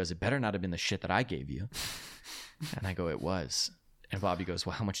Bobby goes, it better not have been the shit that I gave you. And I go, it was. And Bobby goes,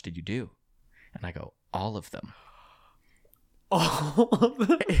 well, how much did you do? And I go, all of them. All of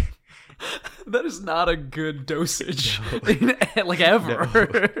them? That is not a good dosage. No. Like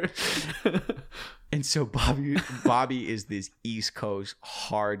ever. No. And so Bobby is this East Coast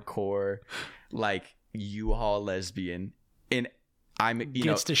hardcore, like U-Haul lesbian. And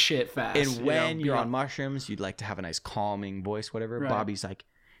gets to shit fast. And when you're on mushrooms, you'd like to have a nice calming voice, whatever. Right. Bobby's like,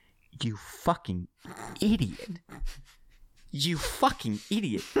 you fucking idiot. You fucking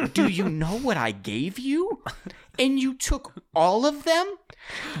idiot. Do you know what I gave you? And you took all of them?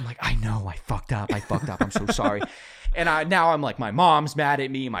 I'm like, I know, I fucked up. I'm so sorry. And now I'm like, my mom's mad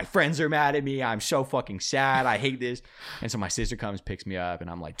at me. My friends are mad at me. I'm so fucking sad. I hate this. And so my sister comes, picks me up, and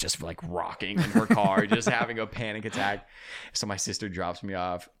I'm like just like rocking in her car, just having a panic attack. So my sister drops me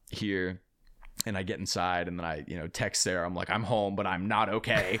off here, and I get inside, and then I, text Sarah. I'm like, I'm home, but I'm not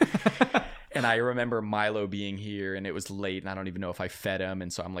okay. And I remember Milo being here, and it was late, and I don't even know if I fed him.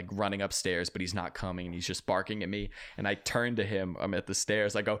 And so I'm like running upstairs, but he's not coming, and he's just barking at me. And I turn to him. I'm at the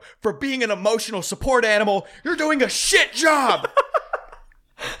stairs. I go, for being an emotional support animal, you're doing a shit job.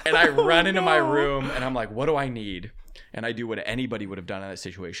 And I run into my room, and I'm like, what do I need? And I do what anybody would have done in that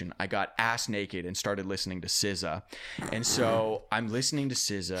situation. I got ass naked and started listening to SZA. And so I'm listening to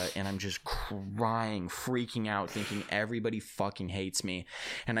SZA, and I'm just crying, freaking out, thinking everybody fucking hates me.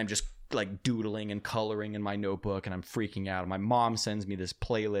 And I'm just like doodling and coloring in my notebook, and I'm freaking out. My mom sends me this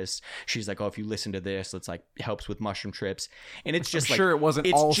playlist. She's like, oh, if you listen to this, it's like helps with mushroom trips. And it's just sure it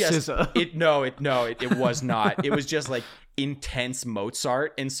wasn't all SZA. No, it was not. It was just like intense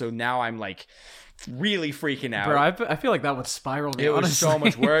Mozart. And so now I'm like really freaking out. Bro, I feel like that would spiral me, It was honestly. so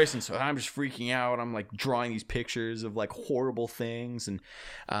much worse. And so I'm just freaking out. I'm like drawing these pictures of like horrible things.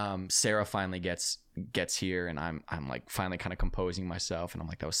 And Sarah finally gets here, and I'm like finally kind of composing myself, and I'm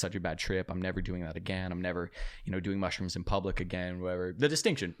like, that was such a bad trip. I'm never doing that again. I'm never doing mushrooms in public again, whatever. The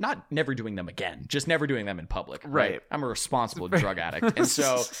distinction, not never doing them again, just never doing them in public. Right. I'm a responsible drug addict.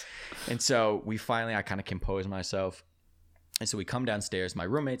 And so we finally, I kind of compose myself. And so we come downstairs. My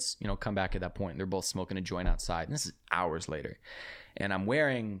roommates, come back at that point, and they're both smoking a joint outside. And this is hours later. And I'm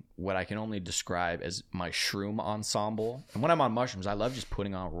wearing what I can only describe as my shroom ensemble. And when I'm on mushrooms, I love just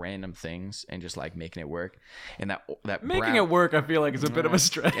putting on random things and just like making it work. And that making it work, I feel like is a bit of a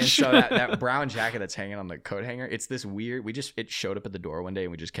stretch. And so that brown jacket that's hanging on the coat hanger, it's this weird. It showed up at the door one day,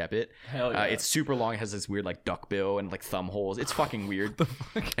 and we just kept it. Hell yeah. It's super long. It has this weird like duck bill and like thumb holes. It's fucking weird.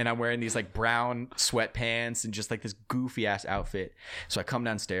 And I'm wearing these like brown sweatpants and just like this goofy ass outfit. So I come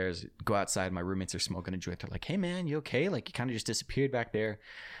downstairs, go outside. My roommates are smoking a joint. They're like, hey man, you okay? Like you kind of just disappeared back there.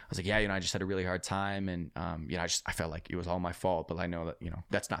 I was like, yeah, I just had a really hard time, and I felt like it was all my fault, but I know that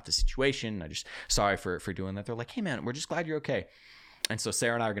that's not the situation. I just sorry for doing that. They're like, hey man, we're just glad you're okay. And so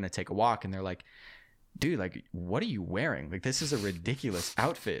Sarah and I are gonna take a walk, and they're like, dude, like what are you wearing? Like this is a ridiculous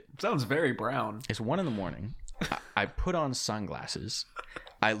outfit. Sounds very brown. It's 1 a.m. I put on sunglasses.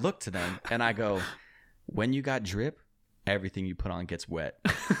 I look to them and I go, when you got drip, everything you put on gets wet.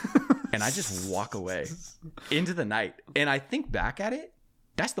 And I just walk away into the night. And I think back at it,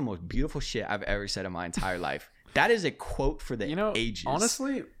 that's the most beautiful shit I've ever said in my entire life. That is a quote for the ages.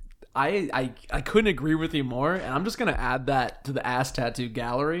 Honestly, I couldn't agree with you more. And I'm just going to add that to the ass tattoo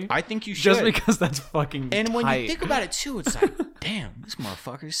gallery. I think you should. Just because that's fucking And tight. When you think about it too, it's like, damn, this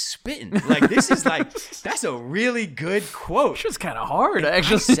motherfucker's spitting. Like, this is like, that's a really good quote. It's just kind of hard, and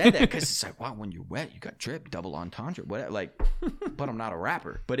actually. I said that because it's like, wow, when you're wet, you got drip, double entendre, whatever. Like, but I'm not a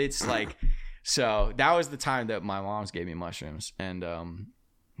rapper. But it's like, so that was the time that my moms gave me mushrooms. And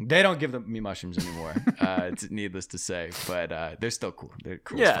they don't give me mushrooms anymore. It's needless to say, but they're still cool. They're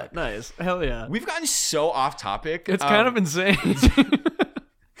cool. Yeah, as fuck. nice. Hell yeah. We've gotten so off topic. It's kind of insane.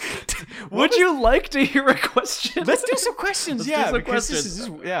 Would you like to hear a question? Let's do some questions. Let's do some questions.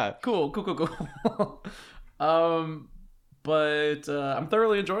 Cool. But I'm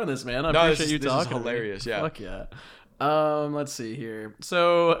thoroughly enjoying this, man. I appreciate you talking. This is hilarious. Yeah. Fuck yeah. Let's see here.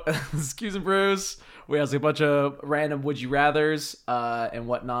 So, Qs&Bs, we asked a bunch of random would you rathers and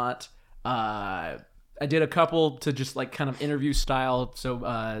whatnot. I did a couple to just like kind of interview style, so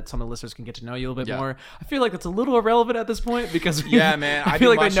some of the listeners can get to know you a little bit more. I feel like that's a little irrelevant at this point because man, I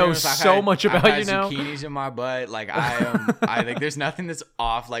feel like they know so much about you now. Zucchinis in my butt, like I think there's nothing that's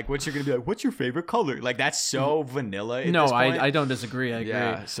off. Like what you're gonna be like, what's your favorite color? Like that's so vanilla. No, I don't disagree. I agree.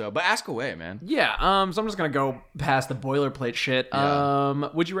 Yeah. So, but ask away, man. Yeah. So I'm just gonna go past the boilerplate shit. Yeah.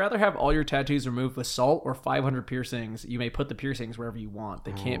 Would you rather have all your tattoos removed with salt or 500 piercings? You may put the piercings wherever you want.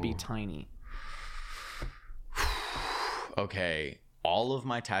 They can't be tiny. Okay, all of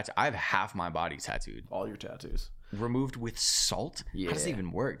my tattoos. I have half my body tattooed. All your tattoos removed with salt. Yeah. How does it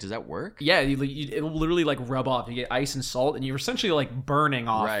even work? Does that work? Yeah, it will literally like rub off. You get ice and salt, and you're essentially like burning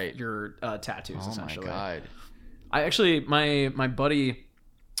off your tattoos. Oh essentially. My god! I actually, my buddy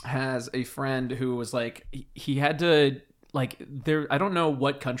has a friend who was like he had to like there, I don't know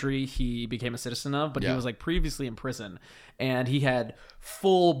what country he became a citizen of, but he was like previously in prison, and he had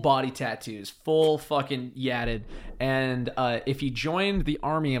full body tattoos, full fucking yadded. And if you joined the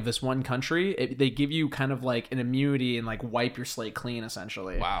army of this one country, they give you kind of like an immunity and like wipe your slate clean,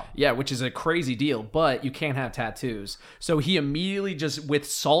 essentially. Wow. Yeah, which is a crazy deal, but you can't have tattoos. So he immediately just with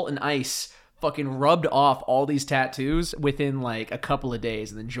salt and ice fucking rubbed off all these tattoos within like a couple of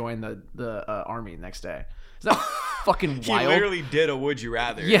days, and then joined the army the next day. Is that fucking wild? He literally did a would you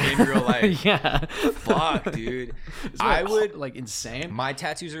rather in real life. Yeah. Fuck, dude. I would like insane. My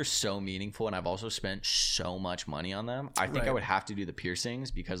tattoos are so meaningful, and I've also spent so much money on them. I think I would have to do the piercings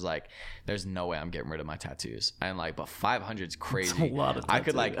because like there's no way I'm getting rid of my tattoos. And like, but 500 is crazy. That's a lot of tattoos. I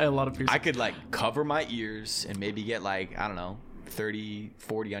could like a lot of piercings. I could like cover my ears and maybe get like, I don't know, 30,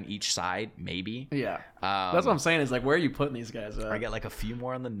 40 on each side, maybe. Yeah. That's what I'm saying is like, where are you putting these guys at? I get like a few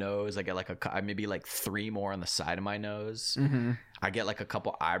more on the nose. I get like maybe like 3 more on the side of my nose. Mm-hmm. I get like a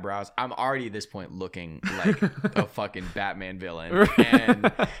couple eyebrows. I'm already at this point looking like a fucking Batman villain.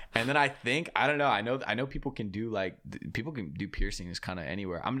 And then I think, I don't know. I know people can do piercings kind of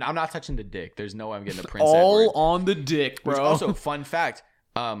anywhere. I'm not touching the dick. There's no way I'm getting a Prince all Edward. on the dick, bro. Which also, fun fact,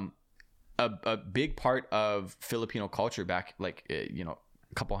 a big part of Filipino culture back like a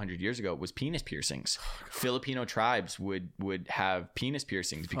couple hundred years ago was penis piercings. Filipino tribes would have penis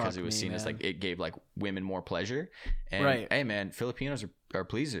piercings because it was seen as like it gave like women more pleasure. And hey man, Filipinos are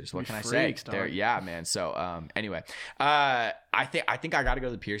pleasers. What can I say? Yeah, man. So anyway, I think I gotta go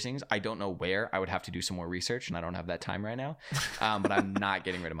to the piercings. I don't know where. I would have to do some more research, and I don't have that time right now. But I'm not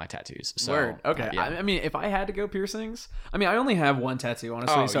getting rid of my tattoos. So, word. Okay. Yeah. I mean, if I had to go piercings, I mean, I only have one tattoo,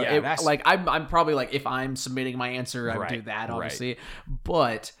 honestly. I'm probably like, if I'm submitting my answer, I would do that, obviously.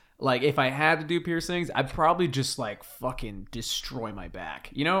 But like, if I had to do piercings, I'd probably just like fucking destroy my back.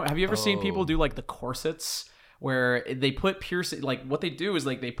 You know, have you ever seen people do like the corsets? Where they put piercing, like what they do is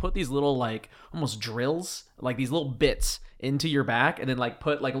like they put these little like almost drills, like these little bits into your back, and then like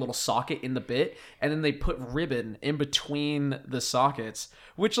put like a little socket in the bit, and then they put ribbon in between the sockets,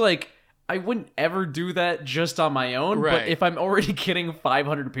 which like I wouldn't ever do that just on my own. But if I'm already getting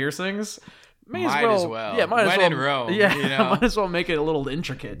 500 piercings, might as well. Yeah, might as well. In Rome, yeah, you know? Might as well make it a little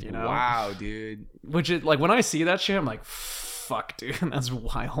intricate, you know? Wow, dude. Which is like when I see that shit, I'm like, fuck, dude, that's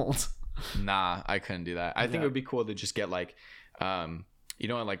wild. Nah, I couldn't do that. I think it would be cool to just get like,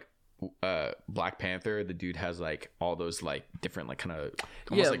 like Black Panther, the dude has like all those like different like kind of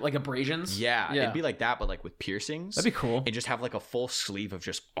like abrasions. Yeah, it'd be like that, but like with piercings. That'd be cool. And just have like a full sleeve of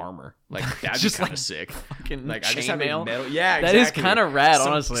just armor. Like that'd just be kind like of sick. Fucking like chain I just have mail. metal. Yeah, exactly. That is kind of rad,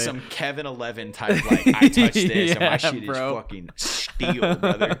 some, honestly. Some Kevin 11 type like I touched this and my shit is fucking steel,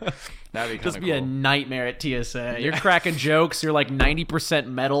 brother. That'd be just be cool. A nightmare at TSA. You're cracking jokes. You're like 90%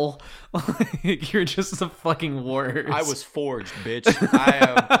 metal. You're just the fucking worst. I was forged, bitch.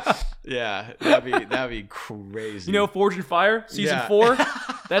 I am. Yeah, that'd be crazy. You know, Forged in Fire season 4.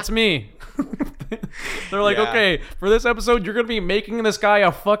 That's me. They're like, okay, for this episode, you're gonna be making this guy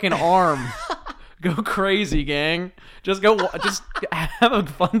a fucking arm. Go crazy, gang. Just have a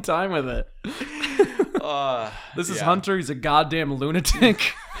fun time with it. This is Hunter. He's a goddamn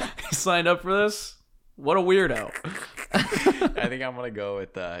lunatic. He signed up for this. What a weirdo. I think I'm gonna go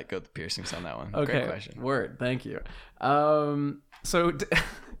with the piercings on that one. Okay, great question. Word. Thank you. So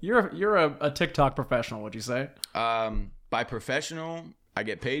you're a TikTok professional, would you say? By professional, I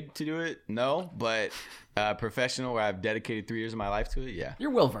get paid to do it. No, but professional, where I've dedicated 3 years of my life to it. Yeah,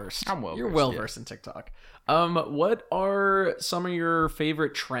 you're well versed. I'm well. You're well versed in TikTok. What are some of your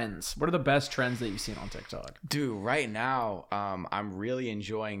favorite trends? What are the best trends that you've seen on TikTok? Dude, right now, I'm really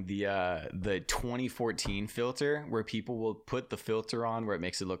enjoying the 2014 filter, where people will put the filter on where it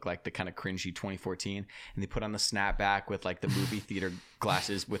makes it look like the kind of cringy 2014, and they put on the snapback with like the movie theater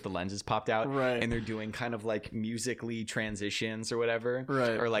glasses with the lenses popped out, right? And they're doing kind of like musically transitions or whatever,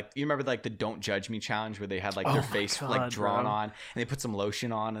 right? Or like, you remember like the "Don't Judge Me" challenge where they had like their face like drawn on, and they put some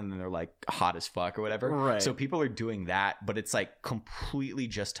lotion on, and then they're like hot as fuck or whatever, right? So people are doing that, but it's like completely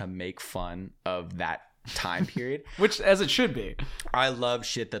just to make fun of that time period, which as it should be. I love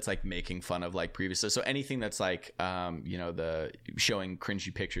shit that's like making fun of like previous, so anything that's like the showing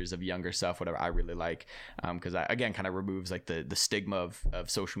cringy pictures of younger stuff, whatever, I really like, because I again kind of removes like the stigma of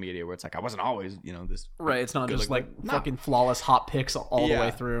social media, where it's like I wasn't always this right. It's not just like fucking flawless hot pics all the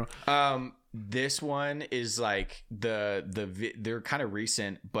way through. This one is like they're kind of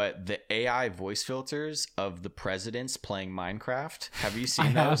recent, but the AI voice filters of the presidents playing Minecraft. Have you seen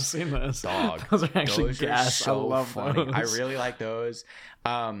those? I have seen those. Dog. Those are actually gas. So I love funny. those. I really like those.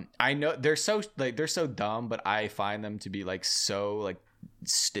 I know they're so dumb, but I find them to be like so like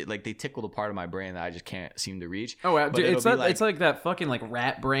like they tickle the part of my brain that I just can't seem to reach. Oh, wow. But Dude, it'll be like, it's like that fucking like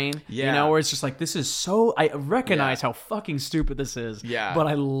rat brain, Yeah. you know, where it's just like, this is so, I recognize how fucking stupid this is, Yeah. but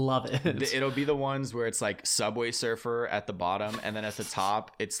I love it. It'll be the ones where it's like Subway Surfer at the bottom, and then at the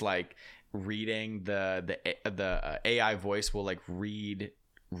top it's like reading the AI voice will like read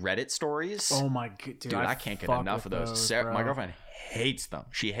Reddit stories. Oh my god, dude, I can't get enough of those. Sarah, my girlfriend hates them.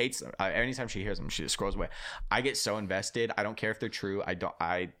 She hates them. Anytime she hears them, she just scrolls away. I get so invested. I don't care if they're true.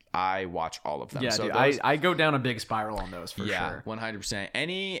 I watch all of them. Yeah, so dude, those, I go down a big spiral on those for sure. 100%.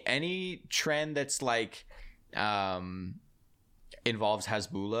 Any trend that's like involves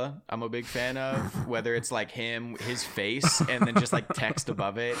Hasbulla, I'm a big fan of. Whether it's like his face, and then just like text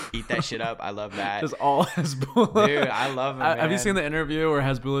above it, eat that shit up. I love that. Just all Hasbulla. Dude, I love him, Have you seen the interview where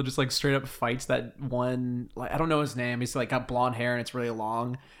Hasbulla just like straight up fights that one, like I don't know his name, he's like got blonde hair and it's really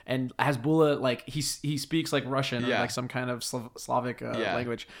long, and Hasbulla like he speaks like Russian or like some kind of Slavic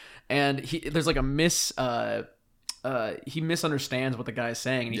language, and there's like a he misunderstands what the guy's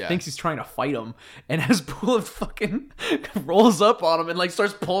saying, and he thinks he's trying to fight him, and Hasbulla fucking rolls up on him and like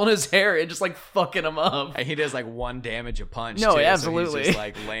starts pulling his hair and just like fucking him up. And he does like one damage a punch. No, too, absolutely. So he's just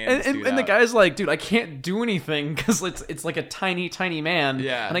like laying and the guy's like, dude, I can't do anything because it's like a tiny man,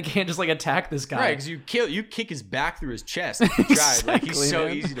 and I can't just like attack this guy. Right, because you kick his back through his chest. If you tried. Like he's so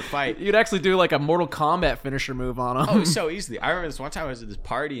easy to fight. You'd actually do like a Mortal Kombat finisher move on him. Oh, so easily. I remember this one time I was at this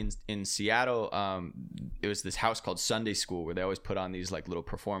party in Seattle. It was this house called Sunday School where they always put on these like little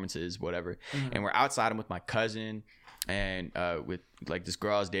performances, whatever. And we're outside. I'm with my cousin and with like this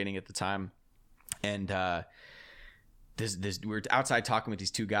girl I was dating at the time, and we were outside talking with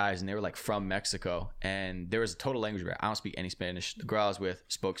these two guys, and they were like from Mexico, and there was a total language barrier. I don't speak any Spanish. The girl I was with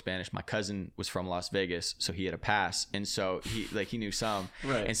spoke Spanish. My cousin was from Las Vegas, so he had a pass, and so he knew some.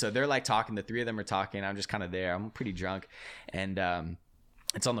 Right. And so they're like talking. The three of them are talking. I'm just kind of there. I'm pretty drunk, and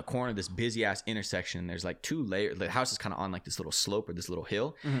it's on the corner of this busy ass intersection. There's like two layers. The house is kind of on like this little slope or this little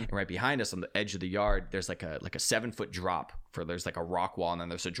hill, and right behind us on the edge of the yard, there's like a 7-foot drop. There's like a rock wall, and then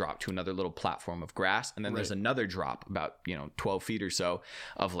there's a drop to another little platform of grass, and then there's another drop about 12 feet or so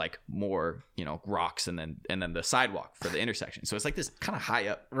of like more rocks, and then the sidewalk for the intersection. So it's like this kind of high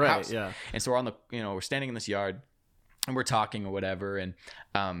up house. Yeah. And so we're on the we're standing in this yard, and we're talking or whatever, and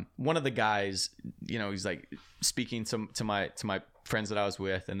one of the guys, he's like speaking to my friends that I was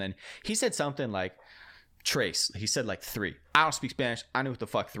with, and then he said something like trace. He said like 3. I don't speak Spanish. I knew what the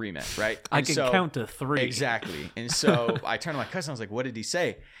fuck 3 meant, right? I can count to 3. Exactly. And so I turned to my cousin. I was like, "What did he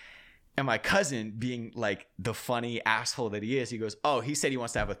say?" And my cousin, being like the funny asshole that he is, he goes, "Oh, he said he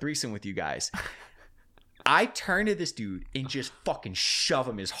wants to have a threesome with you guys." I turned to this dude and just fucking shove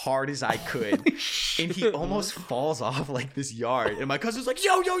him as hard as I could. And he almost falls off like this yard. And my cousin's like,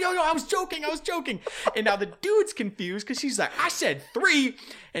 yo, I was joking. And now the dude's confused because she's like, I said 3.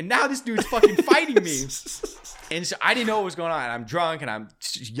 And now this dude's fucking fighting me. And so I didn't know what was going on. And I'm drunk and I'm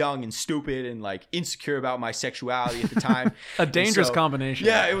young and stupid and like insecure about my sexuality at the time. A dangerous combination.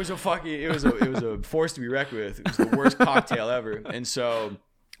 Yeah, it was a force to be reckoned with. It was the worst cocktail ever. And so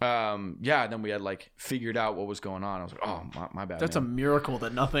then we had like figured out what was going on. I was like, oh, my bad. That's man. a miracle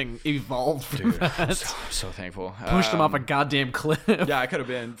that nothing evolved from that. I'm so thankful. Pushed him off a goddamn cliff. Yeah, I could have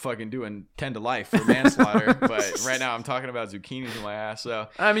been fucking doing 10 to life for manslaughter, but right now I'm talking about zucchinis in my ass. So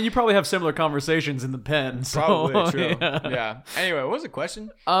I mean, you probably have similar conversations in the pen. So, probably true. Yeah. Anyway, what was the question?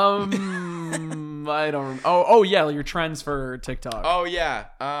 I don't. Oh yeah, your trends for TikTok. Oh yeah.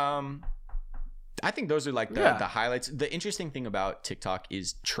 I think those are like the highlights. The interesting thing about TikTok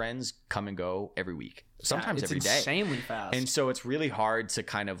is trends come and go every week, sometimes every day. It's insanely fast. And so it's really hard to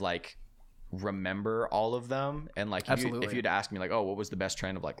kind of like remember all of them. And like if you'd ask me like, oh, what was the best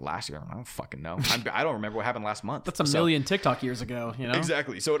trend of like last year? I don't fucking know. I don't remember what happened last month. That's a million TikTok years ago,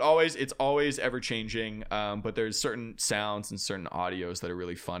 Exactly. So it's always ever changing. But there's certain sounds and certain audios that are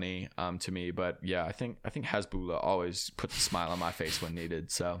really funny to me. But yeah, I think Hasbulla always puts a smile on my face when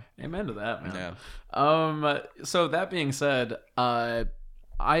needed. So amen to that, man. Yeah. So that being said,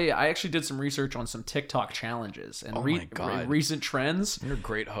 I actually did some research on some TikTok challenges and recent trends. You're a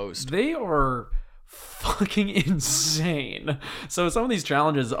great host. They are fucking insane. So some of these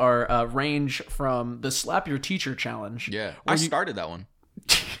challenges are range from the slap your teacher challenge. Yeah, I started that one.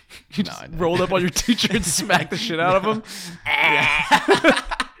 You just rolled up on your teacher and smacked the shit out of him.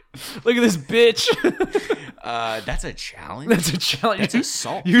 Look at this bitch. That's a challenge. That's a challenge. That's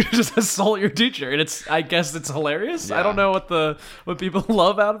assault. You just assault your teacher, and I guess it's hilarious. Yeah. I don't know what people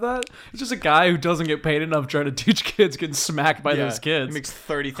love out of that. It's just a guy who doesn't get paid enough trying to teach kids getting smacked by those kids. He makes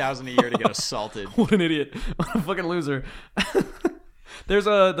 $30,000 a year to get assaulted. What an idiot! What a fucking loser. There's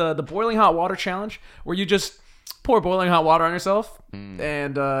the boiling hot water challenge where you just pour boiling hot water on yourself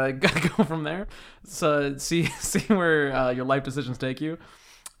and go from there. So see where your life decisions take you.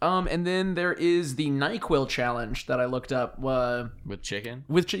 And then there is the NyQuil challenge that I looked up. With chicken?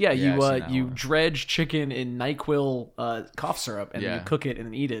 You dredge chicken in NyQuil cough syrup and then you cook it and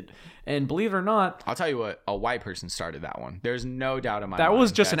then eat it. And believe it or not, I'll tell you what, a white person started that one. There's no doubt in my mind. That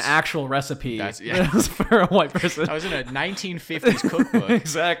was just an actual recipe. That was for a white person. That was in a 1950s cookbook.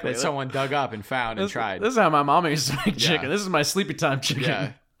 Exactly. That someone dug up and found and tried. This is how my mom used to make chicken. This is my sleepy time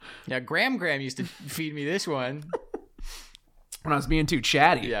chicken. Yeah, Graham used to feed me this one. When I was being too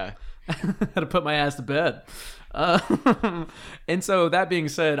chatty. Yeah. I had to put my ass to bed. And so that being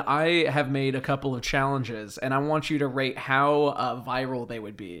said, I have made a couple of challenges, and I want you to rate how viral they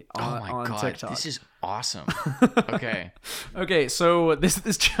would be on TikTok. This is awesome. Okay. Okay, so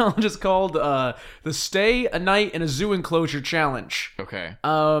this challenge is called the Stay a Night in a Zoo Enclosure Challenge. Okay.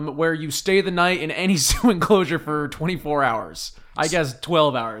 Where you stay the night in any zoo enclosure for 24 hours. I guess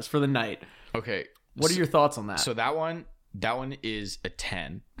 12 hours for the night. Okay. What are your thoughts on that? So that one is a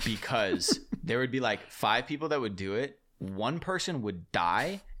 10 because there would be like 5 people that would do it. One person would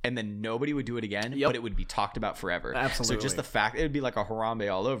die and then nobody would do it again, but it would be talked about forever. Absolutely. So just the fact, it would be like a Harambe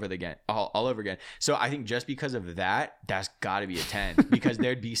all over again. So I think just because of that, that's got to be a 10 because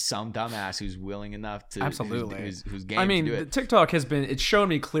there'd be some dumbass who's willing enough to who's game to do it. TikTok it's shown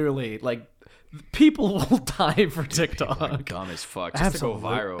me clearly like people will die for TikTok. People are dumb as fuck. Just to go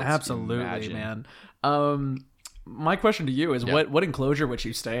viral. Absolutely, man. My question to you is what enclosure would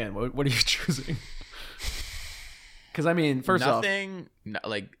you stay in? What are you choosing? Because I mean, first off,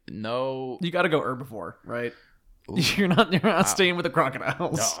 no. You got to go herbivore, right? Ooh. You're not staying with the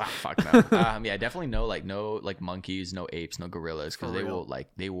crocodiles. No, fuck no. Definitely no monkeys, no apes, no gorillas, because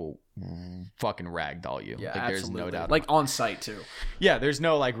they will fucking ragdoll you. Yeah, there's no doubt. Like on site too. Yeah, there's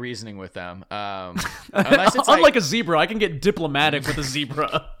no reasoning with them. Unless it's unlike a zebra, I can get diplomatic with a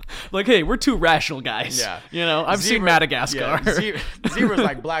zebra. Like, hey, we're two rational guys. Yeah, I've seen Madagascar. Yeah, zebra's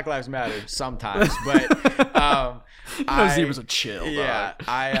like Black Lives Matter sometimes, but. Zebras are chill. Yeah,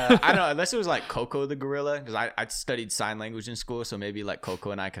 I don't know, unless it was like Coco the gorilla, because I studied sign language in school, so maybe like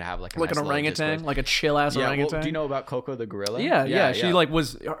Coco and I could have like an orangutan, like a chill ass orangutan. Well, do you know about Coco the gorilla? Yeah. She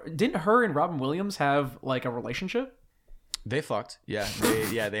didn't her and Robin Williams have like a relationship? They fucked. Yeah,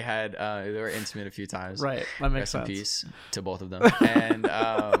 they had they were intimate a few times. Right, that makes sense. Rest in peace to both of them. And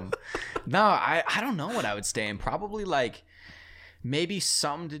no, I don't know what I would stay in. Probably like maybe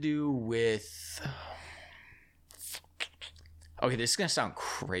something to do with. Okay, this is gonna sound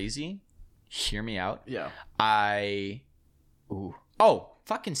crazy. Hear me out. Yeah.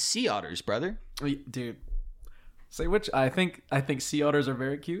 Fucking sea otters, brother. Dude. Say which? I think sea otters are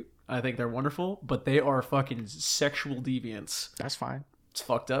very cute. I think they're wonderful, but they are fucking sexual deviants. That's fine. It's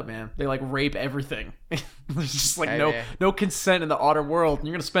fucked up, man. They like rape everything. There's just like no consent in the otter world. And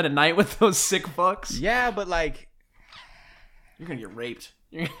you're gonna spend a night with those sick fucks. Yeah, but like, you're gonna get raped.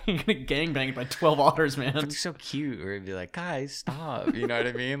 You're gonna gangbang by 12 otters, man. But they're so cute. Or it'd be like, guys, stop. You know what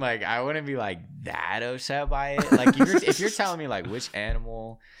I mean? Like, I wouldn't be like that upset by it. Like, if you're telling me like which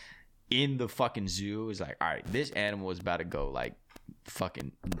animal in the fucking zoo is like, all right, this animal is about to go like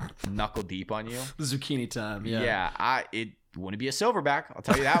fucking knuckle deep on you. Zucchini time. Yeah. It wouldn't be a silverback. I'll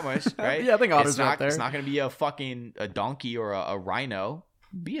tell you that much. Right? Yeah, I think otters are up there. It's not gonna be a donkey or a rhino.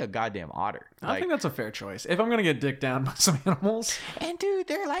 Be a goddamn otter. I think that's a fair choice. If I'm gonna get dicked down by some animals, and dude,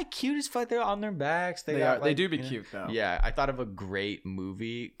 they're like cute as fuck. They're on their backs. They do be cute though. Yeah, I thought of a great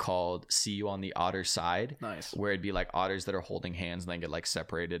movie called "See You on the Otter Side." Nice. Where it'd be like otters that are holding hands and then get like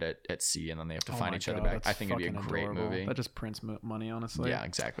seperated at sea, and then they have to find each other back. I think it'd be a great movie. That just prints money, honestly. Yeah,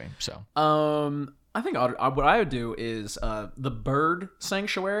 exactly. So, I think what I would do is the bird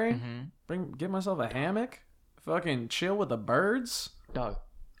sanctuary. Get myself a hammock. Fucking chill with the birds. Dog,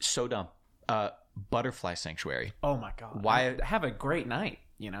 so dumb. Butterfly sanctuary. Oh my god. Why have a great night?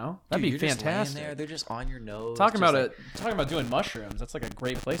 That'd be fantastic. Just there, they're just on your nose. Talking about doing mushrooms. That's like a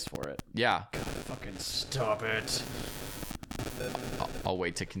great place for it. Yeah. God, fucking stop it. I'll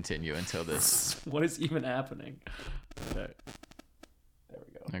wait to continue until this. What is even happening? Okay.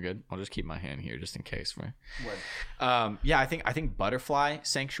 They're good. I'll just keep my hand here just in case. What? Yeah, I think butterfly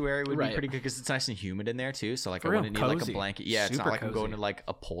sanctuary would be pretty good because it's nice and humid in there too. So like I wouldn't need like a blanket. Yeah, it's not like I'm going to like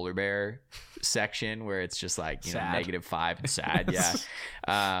a polar bear section where it's just like -5 and sad. Yeah.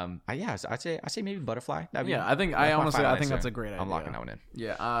 I'd say maybe butterfly. I think that's a great idea. I'm locking that one in.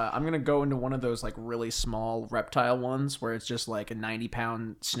 Yeah, I'm gonna go into one of those like really small reptile ones where it's just like a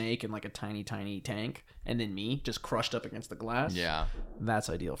 90-pound snake in like a tiny tank, and then me just crushed up against the glass. Yeah, that's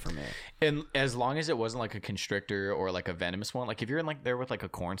ideal. ideal for me. And as long as it wasn't like a constrictor or like a venomous one, like if you're in like there with like a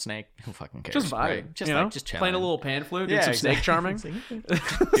corn snake, who fucking cares? Just vibe, right? Just you like know? just chilling. Playing a little pan flute, doing some snake charming. Doing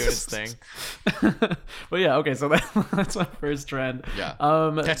its thing. But yeah, okay, so that's my first trend. Yeah.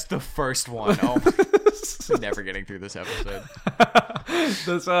 That's the first one. Oh, never getting through this episode.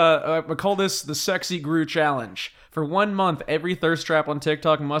 I call this the Sexy Gru Challenge. For 1 month, every thirst trap on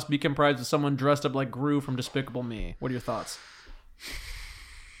TikTok must be comprised of someone dressed up like Gru from Despicable Me. What are your thoughts?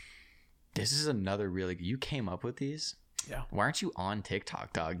 This is another really good. You came up with these? Yeah. Why aren't you on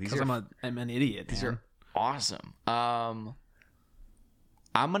TikTok, dog? Because I'm an idiot. These man. are awesome. I'm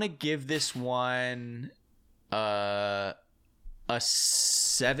gonna give this one a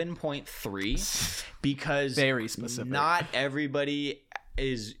 7.3 because very specific. Not everybody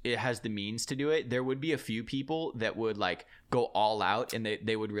has the means to do it. There would be a few people that would like go all out and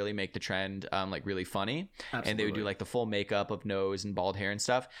they would really make the trend like really funny. Absolutely. And they would do like the full makeup of nose and bald hair and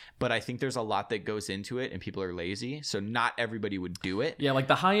stuff, but I think there's a lot that goes into it and people are lazy, so not everybody would do it. Yeah, like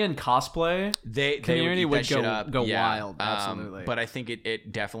the high-end cosplay community would go yeah. wild. Absolutely. But I think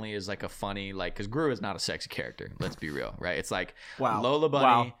it definitely is like a funny, like, because Gru is not a sexy character, let's be real, right? It's like Lola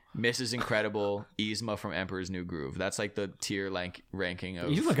Bunny, Mrs. Incredible, Yzma from Emperor's New Groove. That's like the tier ranking of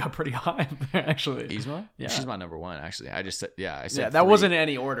Yzma got pretty high there, actually. Yzma? Yeah, she's my number one, actually. I said that three. Wasn't in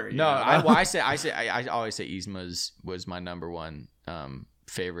any order. No, I always say Yzma's was my number one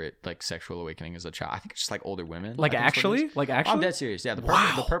favorite like sexual awakening as a child. I think it's just like older women. Like actually? I'm dead serious. Yeah, the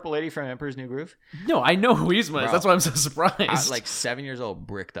purple lady from Emperor's New Groove. No, I know who Yzma is. That's why I'm so surprised. I was like 7 years old,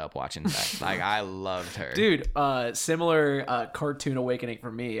 bricked up watching that. Like I loved her. Dude, similar cartoon awakening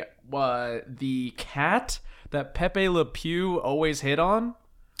for me. The cat that Pepe Le Pew always hit on.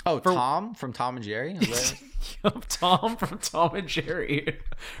 Oh, Tom from Tom and Jerry? Tom from Tom and Jerry.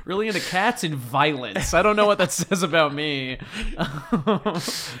 Really into cats and violence. I don't know what that says about me. I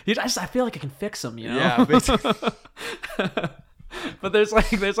feel like I can fix him, you know? Yeah, but there's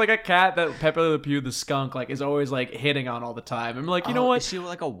like a cat that Pepe Le Pew the skunk like is always like hitting on all the time. I'm like, you know what? Is she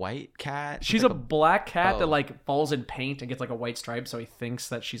like a white cat? She's like a black cat that like falls in paint and gets like a white stripe, so he thinks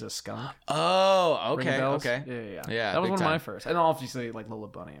that she's a skunk. Oh, okay. Yeah. That was one of my first, and obviously like Lola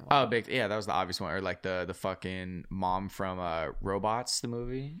Bunny. That was the obvious one, or like the fucking mom from Robots, the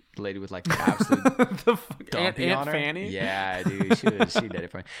movie, the lady with like the absolute dumpy on her. Fanny. Yeah, dude, she did it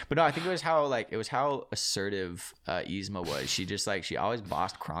for me. But no, I think it was how assertive Yzma was. She always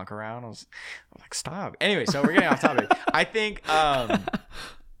bossed Kronk around. I was like, stop. Anyway, so we're getting off topic. I think what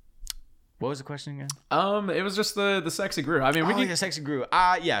was the question again? It was just the sexy Gru. I mean, the sexy Gru.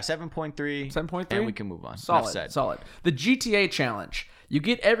 7.3. 7.3. And we can move on. Solid. The GTA challenge. You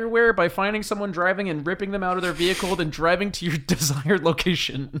get everywhere by finding someone driving and ripping them out of their vehicle, then driving to your desired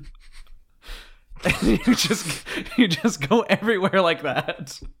location. And you just go everywhere like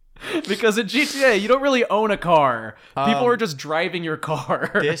that. Because in GTA, you don't really own a car. People are just driving your car.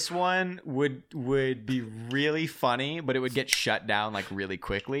 This one would be really funny, but it would get shut down like really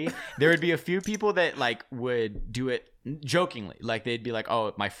quickly. There would be a few people that like would do it jokingly, like they'd be like,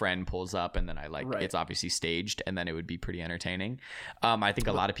 oh, my friend pulls up, and then I like it's obviously staged, and then it would be pretty entertaining. I think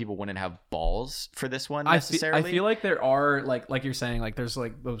a lot of people wouldn't have balls for this one necessarily. I feel like there are like you're saying, like there's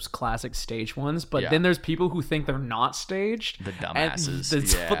like those classic stage ones, but then there's people who think they're not staged, the dumbasses,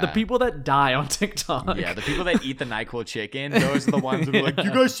 the people that die on TikTok. Yeah, the people that eat the NyQuil chicken, those are the ones who are like, you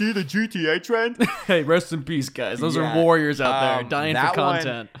guys see the GTA trend? Hey, rest in peace, guys. Those are warriors out there dying for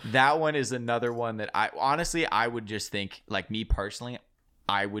content. That one is another one that I would just think, like me personally,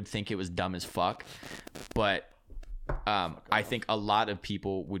 I would think it was dumb as fuck, but I think a lot of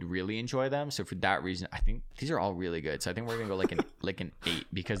people would really enjoy them. So for that reason, I think these are all really good. So I think we're gonna go like an 8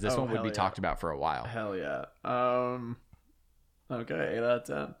 because this one would be talked about for a while. Hell yeah. Okay, 8 out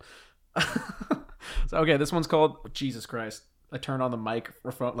of 10. So okay, this one's called Jesus Christ. I turned on the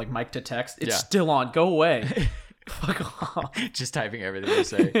microphone, like mic to text. It's still on. Go away. Fuck off. Just typing everything you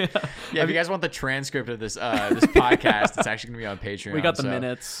say. If you guys want the transcript of this podcast, it's actually gonna be on Patreon. We got the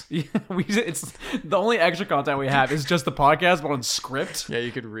minutes. It's the only extra content we have is just the podcast, but on script. Yeah,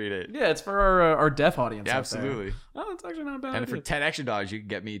 you could read it. Yeah, it's for our deaf audience. Yeah, absolutely. Oh, it's actually not bad. And for $10 extra, you can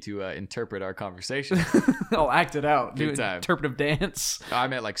get me to interpret our conversation. I'll act it out. Do time. Interpretive dance. I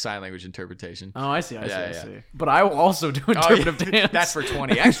meant like sign language interpretation. Oh, I see. I see. But I will also do interpretive dance. That's for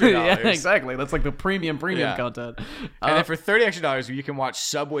 $20 extra. Yeah, exactly. That's like the premium content. And then for $30 extra, you can watch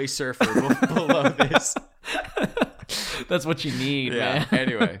Subway Surfer below this. That's what you need, man.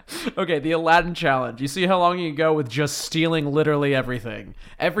 Anyway. Okay, the Aladdin challenge. You see how long you can go with just stealing literally everything.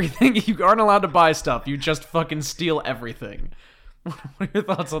 Everything. You aren't allowed to buy stuff. You just fucking steal everything. What are your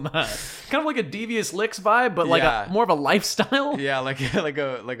thoughts on that? Kind of like a Devious Licks vibe, but like a more of a lifestyle. Yeah, like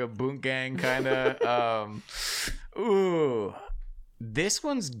a boot gang kind of. Ooh, this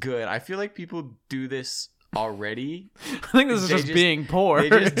one's good. I feel like people do this already. I think this is just being poor.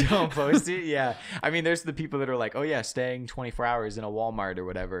 They just don't post it. Yeah, I mean, there's the people that are like, oh yeah, staying 24 hours in a Walmart or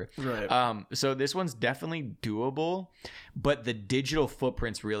whatever. Right. So this one's definitely doable, but the digital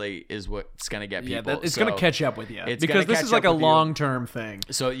footprints really is what's gonna get people. Yeah, it's gonna catch up with you It's because gonna this is catch like a up with you. long-term thing.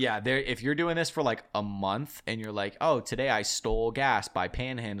 So yeah, if you're doing this for like a month and you're like, oh, today I stole gas by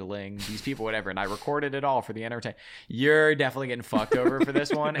panhandling these people, whatever, and I recorded it all for the entertainment, you're definitely getting fucked over for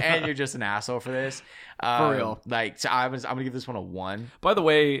this one, and you're just an asshole for this. For real. Like, so I'm gonna give this one a 1. By the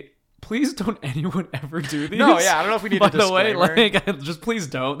way, please don't anyone ever do these. No, yeah, I don't know if we need By a disclaimer. the way, like, just please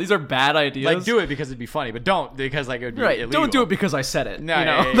don't. These are bad ideas. Like, do it because it'd be funny, but don't because like it would be illegal. Don't do it because I said it. No, you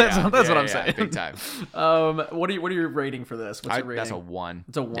know? That's what I'm saying. Big time. What are you rating for this? What's your rating? That's a 1.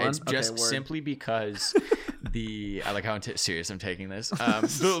 It's a 1. It's just simply because I like how serious I'm taking this.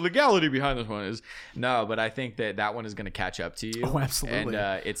 The legality behind this one is no, but I think that one is going to catch up to you. Oh, absolutely.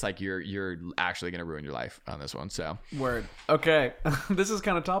 And it's like you're actually going to ruin your life on this one. So word. Okay, this is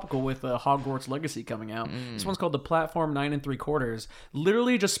kind of topical with Hogwarts Legacy coming out. This one's called the Platform 9 3/4.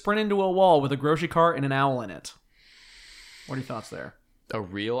 Literally just sprint into a wall with a grocery cart and an owl in it. What are your thoughts there? A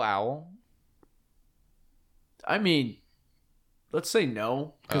real owl? I mean, let's say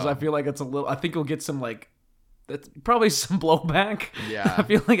no, because I feel like it's a little. I think you'll get some like. That's probably some blowback. Yeah. I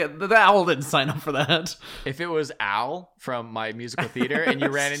feel like the owl didn't sign up for that. If it was Al from my musical theater and you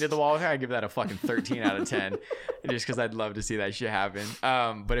ran into the wall with her, I'd give that a fucking 13 out of 10. Just because I'd love to see that shit happen.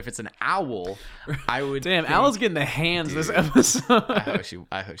 But if it's an owl, I would. Damn, think, Al's getting the hands this episode.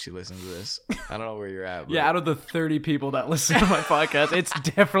 I hope she listens to this. I don't know where you're at. But... Yeah, out of the 30 people that listen to my podcast, it's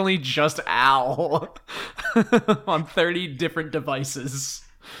definitely just Al on 30 different devices.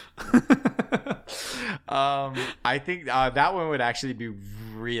 I think that one would actually be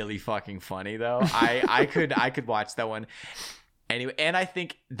really fucking funny though. I could watch that one anyway, and I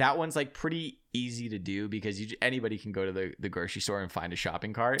think that one's like pretty easy to do because anybody can go to the grocery store and find a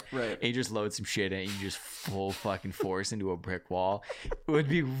shopping cart, right? And you just load some shit in and you just full fucking force into a brick wall. It would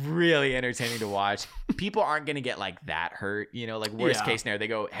be really entertaining to watch. People aren't gonna get like that hurt, you know, like worst case scenario, they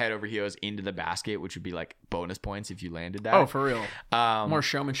go head over heels into the basket, which would be like bonus points if you landed that. Oh, for real. More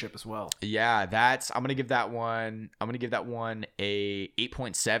showmanship as well. Yeah, I'm gonna give that one a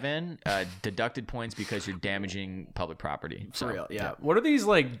 8.7 deducted points because you're damaging public property. For real. Yeah. What are these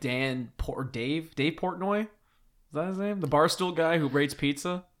like Dave Portnoy? Is that his name? The Barstool guy who rates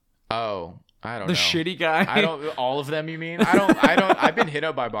pizza? Oh, I don't know. The shitty guy? I don't. All of them, you mean? I don't. I've been hit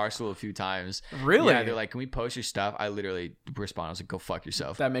up by Barstool a few times. Really? Yeah, they're like, can we post your stuff? I literally respond. I was like, go fuck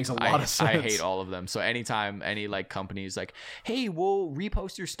yourself. That makes a lot of sense. I hate all of them. So anytime any like company's like, hey, we'll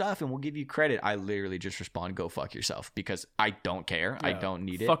repost your stuff and we'll give you credit, I literally just respond, go fuck yourself, because I don't care. Yeah. I don't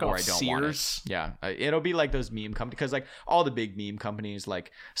need it, fuck or off, I don't Sears. want it. Yeah, it'll be like those meme companies, because like all the big meme companies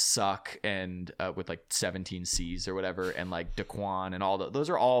like Suck and with like 17 C's or whatever, and like Daquan and all those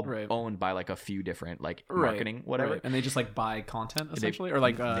are all owned by like a few different like marketing whatever, and they just like buy content essentially, or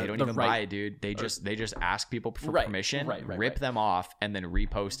like they don't even buy it, dude. They just ask people for permission, rip them off, and then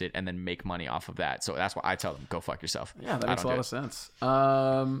repost it, and then make money off of that. So that's why I tell them, go fuck yourself. Yeah, that makes a lot of sense.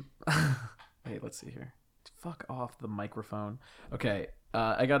 Wait, let's see here. Fuck off the microphone. Okay,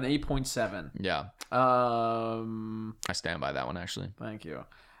 I got an 8.7. Yeah. I stand by that one actually. Thank you.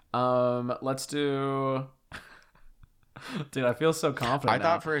 Let's do. Dude, I feel so confident. I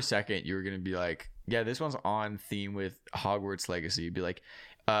thought for a second you were gonna be like, yeah, this one's on theme with Hogwarts Legacy. You'd be like,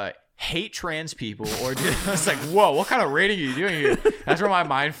 hate trans people, or I was like, whoa, what kind of rating are you doing here? That's where my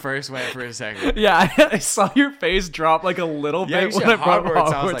mind first went for a second. Yeah, I saw your face drop like a little bit when I brought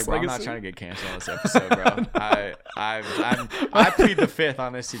Hogwarts. I was like, bro, I'm not trying to get canceled on this episode, bro. I plead the fifth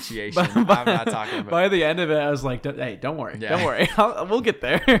on this situation. I'm not talking about. By the end of it, I was like, hey, don't worry, don't worry, we'll get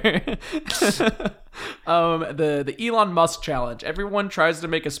there. The Elon Musk challenge. Everyone tries to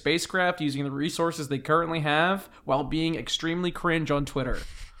make a spacecraft using the resources they currently have while being extremely cringe on Twitter.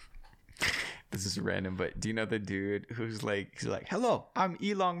 This is random, but do you know the dude who's like, hello, I'm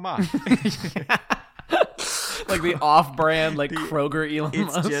Elon Musk. Like the off-brand, like Kroger Elon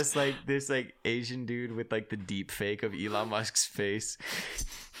Musk. It's just like this like Asian dude with like the deep fake of Elon Musk's face.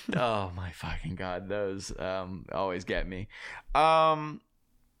 Oh my fucking god, those always get me. I'm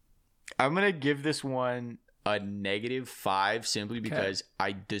gonna give this one a -5 simply because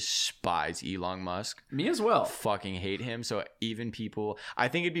I despise Elon Musk. Me as well. Fucking hate him. So even people, I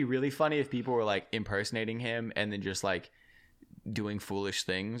think it'd be really funny if people were like impersonating him and then just like doing foolish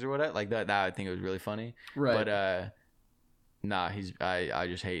things or whatever like that. I think it was really funny. Right. But Nah, I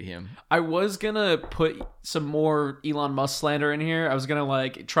just hate him. I was gonna put some more Elon Musk slander in here. I was gonna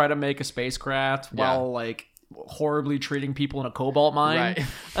like try to make a spacecraft while like horribly treating people in a cobalt mine.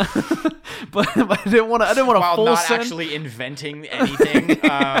 Right. but I didn't want to while full not send. Actually inventing anything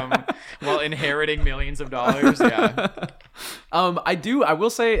while inheriting millions of dollars. Yeah. I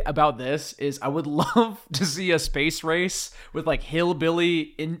will say about this is I would love to see a space race with like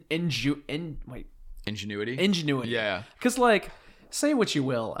hillbilly ingenuity. Yeah. Because, like, say what you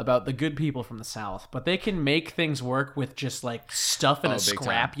will about the good people from the South, but they can make things work with just, like, stuff in a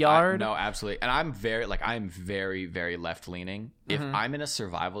scrapyard. No, absolutely. And I'm very, very left-leaning. If I'm in a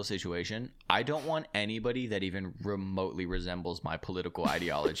survival situation, I don't want anybody that even remotely resembles my political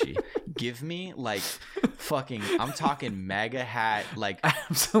ideology. Give me, like, fucking, I'm talking MAGA hat, like,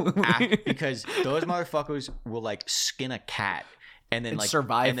 absolutely. Because those motherfuckers will, like, skin a cat. And then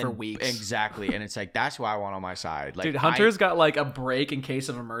survive for weeks. Exactly. And it's like, that's why I want on my side. Like, dude, Hunter's got like a break in case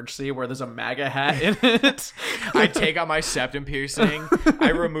of emergency where there's a MAGA hat in it. I take out my septum piercing.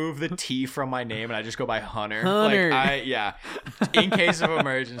 I remove the T from my name and I just go by Hunter. Like, in case of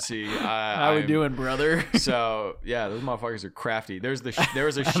emergency. How we doing, brother? So yeah, those motherfuckers are crafty. There was a show. There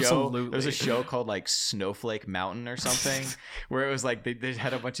was a show called like Snowflake Mountain or something, where it was like they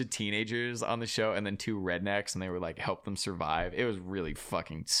had a bunch of teenagers on the show and then 2 rednecks and they were like help them survive. It was really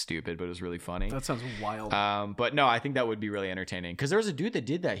fucking stupid, but it was really funny. That sounds wild. But no, I think that would be really entertaining because there was a dude that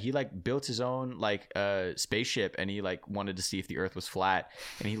did that. He like built his own like spaceship and he like wanted to see if the Earth was flat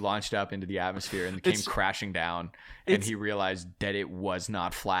and he launched up into the atmosphere and came crashing down and he realized that it was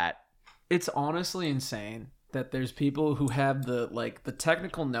not flat. It's honestly insane that there's people who have the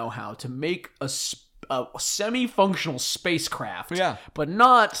technical know-how to make a semi-functional spacecraft,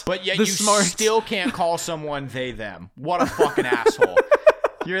 but yet you still can't call someone they them. What a fucking asshole.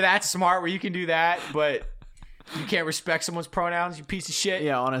 You're that smart where you can do that, but you can't respect someone's pronouns, you piece of shit.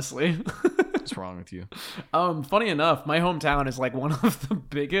 Yeah, honestly. What's wrong with you? Funny enough, my hometown is like one of the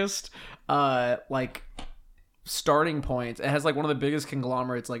biggest like starting points. It has like one of the biggest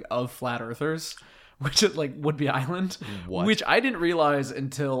conglomerates like of flat earthers, which is like Woodby Island, which I didn't realize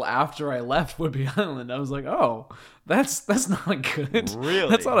until after I left Woodby Island. I was like, oh, that's not good. Really?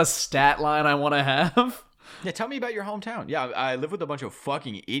 That's not a stat line I want to have. Yeah, tell me about your hometown. Yeah, I live with a bunch of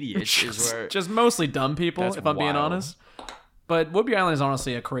fucking idiots. Just mostly dumb people, if I'm being honest. But Woodby Island is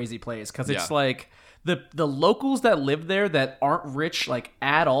honestly a crazy place because it's like the locals that live there that aren't rich like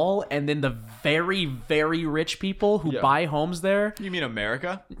at all, and then the very, very rich people who buy homes there. You mean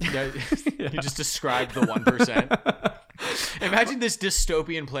America? You just described the 1%. Imagine this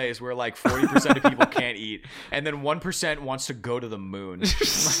dystopian place where like 40% of people can't eat, and then 1% wants to go to the moon.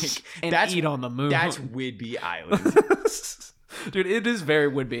 Like, and eat on the moon. That's Whidbey Island. Dude, it is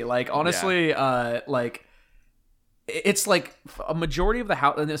very Whidbey. Like, honestly, like, it's like a majority of the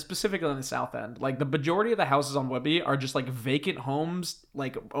house, and specifically on the south end, like the majority of the houses on Whidbey are just like vacant homes,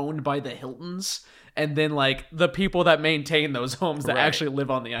 like owned by the Hiltons, and then like the people that maintain those homes that actually live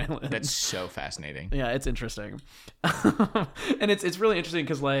on the island. That's so fascinating. Yeah, it's interesting. And it's really interesting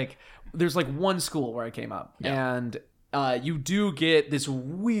because like there's like one school where I came up, and you do get this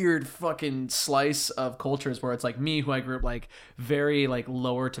weird fucking slice of cultures where it's like me, who I grew up like very like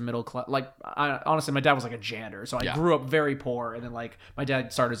lower to middle class. Like honestly, my dad was like a janitor, so I grew up very poor, and then like my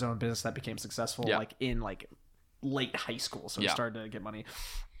dad started his own business that became successful like in like late high school, so he started to get money.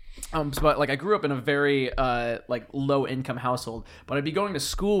 But like I grew up in a very like low income household, but I'd be going to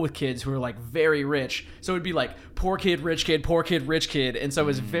school with kids who were like very rich, so it'd be like poor kid, rich kid, poor kid, rich kid, and so it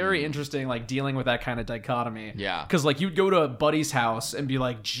was very interesting like dealing with that kind of dichotomy. Yeah, because like you'd go to a buddy's house and be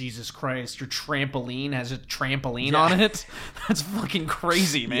like, Jesus Christ, your trampoline has a trampoline on it. That's fucking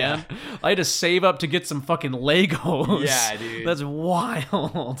crazy, man. I had to save up to get some fucking Legos. Yeah, dude, that's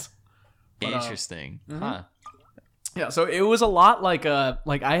wild. Interesting. Huh. Yeah, so it was a lot like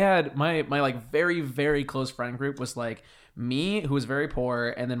I had my like very, very close friend group was like me, who was very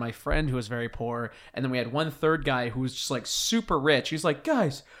poor, and then my friend who was very poor, and then we had one third guy who was just like super rich. He's like,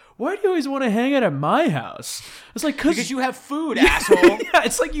 guys, why do you always want to hang out at my house? It's like because you have food, asshole. Yeah,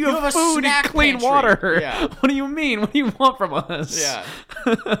 it's like you have food and clean water. Yeah. What do you mean? What do you want from us? Yeah.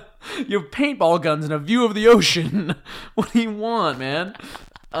 You have paintball guns and a view of the ocean. What do you want, man?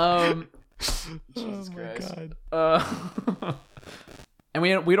 Jesus Christ. God.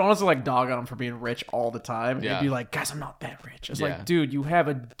 And we'd honestly like dog on him for being rich all the time. Yeah. He'd be like, guys, I'm not that rich. It's Yeah. like, dude, you have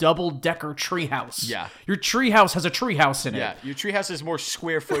a double-decker treehouse. Yeah. Your treehouse has a treehouse in it. Yeah, your treehouse has more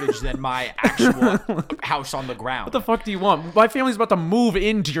square footage than my actual house on the ground. What the fuck do you want? My family's about to move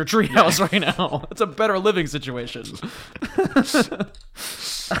into your treehouse right now. It's a better living situation.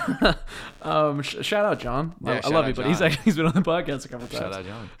 Shout out John. Yeah, I love you, but John. he's been on the podcast a couple times. Shout out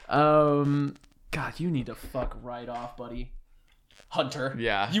John. God, you need to fuck right off, buddy. Hunter.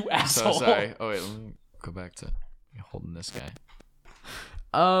 Yeah. You asshole. So sorry. Oh wait, let me go back to holding this guy.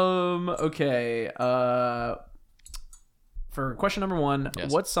 Okay. For question number 1,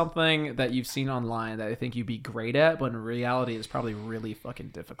 Yes. What's something that you've seen online that I think you'd be great at, but in reality is probably really fucking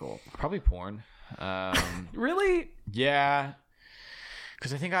difficult? Probably porn. Really? Yeah.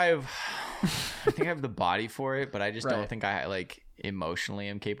 Because I think I have the body for it, but I just Right. don't think I like emotionally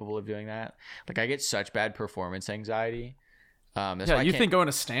am capable of doing that. Like I get such bad performance anxiety. That's Yeah, why I you can't- think going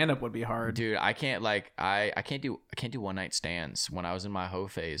to stand up would be hard. Dude, I can't like I can't do one night stands. When I was in my hoe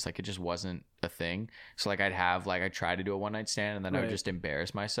phase, like it just wasn't a thing. So like I'd try to do a one night stand and then I would Right. just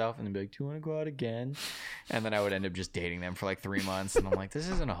embarrass myself and then be like, do you want to go out again? And then I would end up just dating them for like 3 months and I'm like, this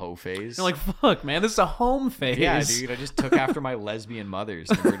isn't a hoe phase. You're like, fuck, man, this is a home phase. Yeah, dude, I just took after my lesbian mothers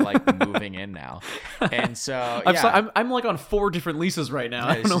and we're like moving in now. And so I'm like on 4 different leases right now.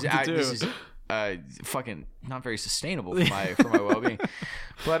 I don't know what to do. This is fucking not very sustainable for my well-being.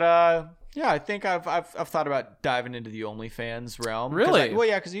 But yeah, I think I've thought about diving into the OnlyFans realm. Really?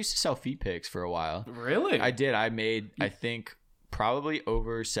 Because I used to sell feet pics for a while. Really? I did. I made I think probably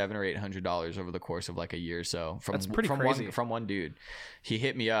over $700 or $800 over the course of like a year or so. That's pretty crazy. From one dude. He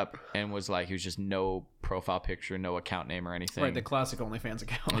hit me up and was like, he was just no profile picture, no account name or anything. Right, the classic OnlyFans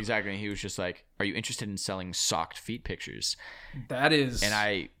account. Exactly. And he was just like, are you interested in selling socked feet pictures? That is. And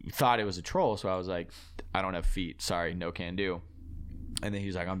I thought it was a troll, so I was like, I don't have feet. Sorry, no can do. And then he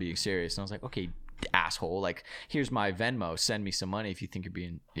was like, I'm being serious. And I was like, okay, asshole. Like, here's my Venmo. Send me some money if you think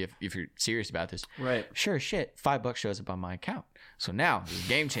if you're serious about this. Right. Sure as shit. $5 shows up on my account. So now this is a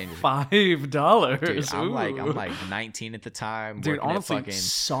game changer. $5. Dude, I'm Ooh. like 19 at the time. Dude, working honestly, at fucking,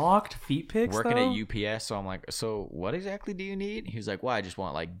 socked feet pics, working though? at UPS. So I'm like, so what exactly do you need? He was like, well, I just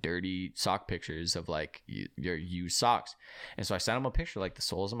want like dirty sock pictures of like your used socks. And so I sent him a picture like the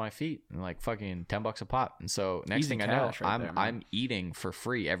soles of my feet and like fucking $10 a pop. And so next Easy thing I know, cash right there, man. I'm eating for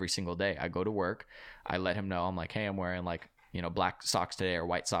free every single day. I go to work. I let him know. I'm like, hey, I'm wearing like, black socks today or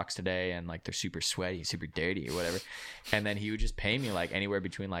white socks today, and like they're super sweaty, super dirty or whatever. And then he would just pay me like anywhere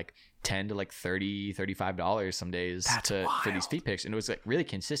between like $10 to like $35 some days for these feet pics. And it was like really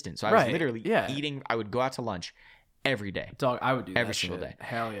consistent. So I was literally eating. I would go out to lunch every day. Dog, I would do every that single shit. day.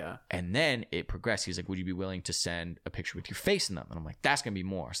 Hell yeah. And then it progressed. He's like, would you be willing to send a picture with your face in them? And I'm like, that's going to be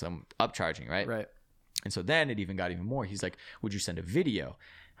more. So I'm upcharging, right? Right. And so then it even got even more. He's like, would you send a video?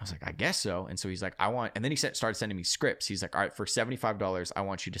 I was like, I guess so. And so he's like, and then he started sending me scripts. He's like, all right, for $75, I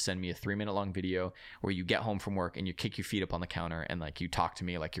want you to send me a 3-minute long video where you get home from work and you kick your feet up on the counter and like you talk to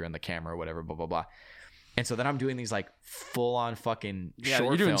me like you're in the camera or whatever, blah, blah, blah. And so then I'm doing these like full on fucking short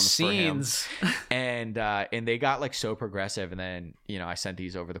you're doing films scenes. for him. And they got like so progressive. And then, I sent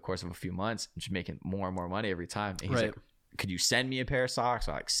these over the course of a few months, just making more and more money every time. And he's like, could you send me a pair of socks?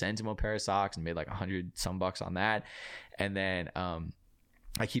 So I like sent him a pair of socks and made like $100 some bucks on that. And then,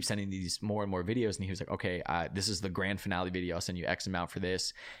 I keep sending these more and more videos, and he was like, okay, this is the grand finale video. I'll send you X amount for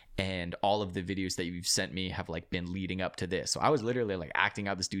this. And all of the videos that you've sent me have like been leading up to this. So I was literally like acting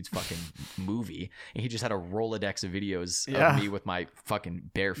out this dude's fucking movie, and he just had a Rolodex of videos of me with my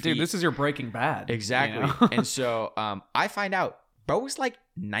fucking bare feet. Dude, this is your Breaking Bad. Exactly. And so I find out bro was like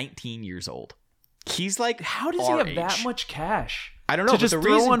 19 years old. He's like, how does he have that much cash? I don't know. To just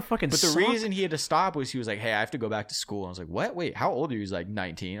throw on fucking sock? reason he had to stop was he was like, hey, I have to go back to school. I was like, what? Wait, how old are you? He's like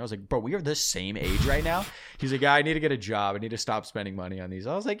 19. I was like, bro, we are the same age right now. He's like, yeah, I need to get a job. I need to stop spending money on these.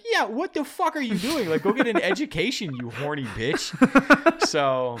 I was like, yeah, what the fuck are you doing? Like, go get an education, you horny bitch.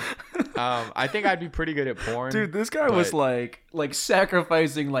 So I think I'd be pretty good at porn. Dude, this guy was like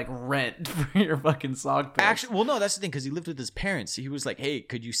sacrificing like rent for your fucking sock pics. Actually, well, no, that's the thing, because he lived with his parents. He was like, hey,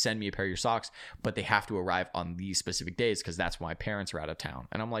 could you send me a pair of your socks? But they have to arrive on these specific days because that's when my parents are out of town.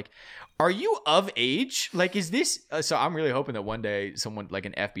 And I'm like, are you of age? Like, is this so I'm really hoping that one day someone like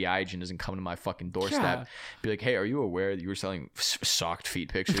an FBI agent doesn't come to my fucking doorstep, be like, hey, are you aware that you were selling socked feet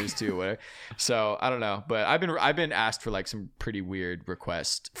pictures too? Whatever. So I don't know, but I've been asked for like some pretty weird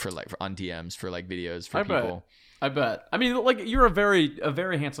requests for on DMs for like videos for people. I bet. I mean, like, you're a very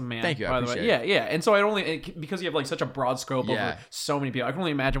handsome man. Thank you. By I the way. appreciate it. Yeah. And so because you have like such a broad scope over so many people, I can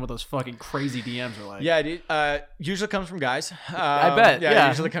only imagine what those fucking crazy DMs are like. Yeah, dude. Usually comes from guys. I bet. Yeah.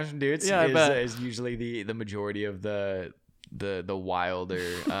 Usually comes from dudes. Yeah, I bet. Is usually the majority of the the wilder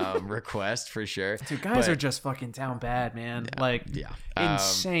request for sure. Dude, guys are just fucking down bad, man.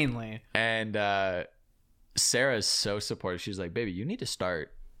 Insanely. And Sarah is so supportive. She's like, baby, you need to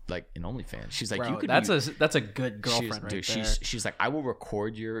start like an OnlyFans. She's like, bro, you could. That's a good girlfriend, right there. She's like, I will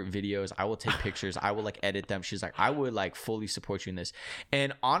record your videos. I will take pictures. I will like edit them. She's like, I would like fully support you in this.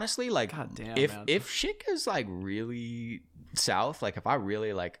 And honestly, like, if shit is like really south, like if I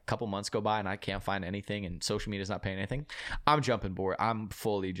really like a couple months go by and I can't find anything and social media's not paying anything, I'm jumping board. I'm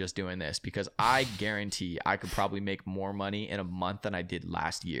fully just doing this because I guarantee I could probably make more money in a month than I did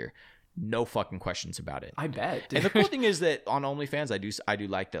last year. No fucking questions about it. I bet, dude. And the cool thing is that on OnlyFans, I do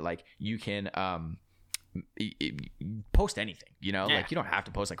like that, like you can post anything, you know, like you don't have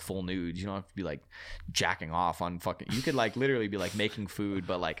to post like full nudes. You don't have to be like jacking off on fucking. You could like literally be like making food,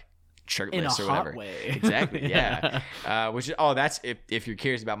 but like shirtless or whatever. Way. Exactly. Yeah. Which is that's if you're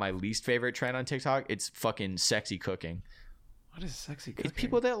curious about my least favorite trend on TikTok, it's fucking sexy cooking. What is sexy cooking? It's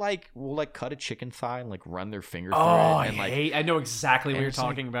people that like will like cut a chicken thigh and like run their finger through it. And like, I know exactly what you're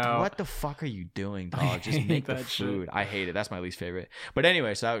talking about. What the fuck are you doing, dog? Just make the food. Shit. I hate it. That's my least favorite. But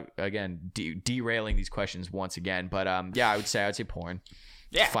anyway, so again, derailing these questions once again. But yeah, I would say porn.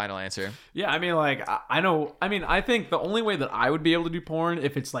 Yeah. Final answer. Yeah, I mean, like, I know. I mean, I think the only way that I would be able to do porn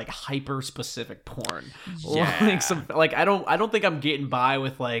if it's like hyper specific porn. Yeah. I don't think I'm getting by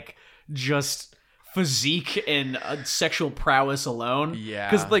with like just physique and sexual prowess alone.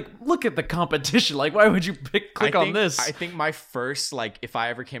 Yeah, because like, look at the competition. Like, why would you click on this? I think my first, like, if I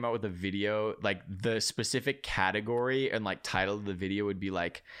ever came out with a video, like the specific category and like title of the video would be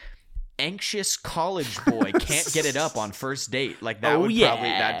like, anxious college boy can't get it up on first date. Like that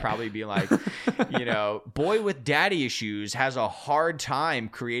that'd probably be like, you know, boy with daddy issues has a hard time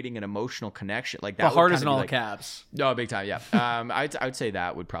creating an emotional connection. Like that. The hard is in all caps. No, big time. Yeah. I'd say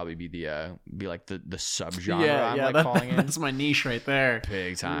that would probably be the subgenre. I'm calling it. That's my niche right there.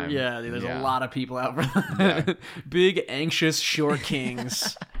 Big time. Yeah, dude, there's a lot of people out for that. Yeah. Big anxious short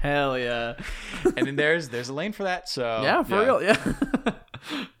kings. Hell yeah. And then there's a lane for that. So yeah, for real. Yeah.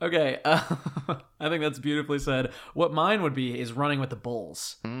 Okay, I think that's beautifully said. What mine would be is running with the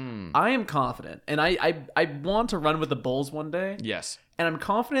bulls. I am confident, and I want to run with the bulls one day. Yes. And I'm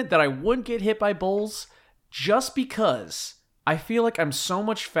confident that I wouldn't get hit by bulls just because I feel like I'm so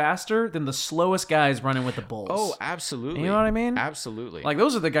much faster than the slowest guys running with the bulls. Oh, absolutely. You know what I mean? Absolutely. Like,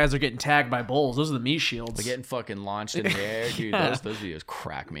 those are the guys that are getting tagged by bulls. Those are the meat shields. They're getting fucking launched in the air. Dude, those videos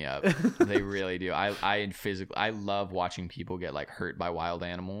crack me up. They really do. I love watching people get, like, hurt by wild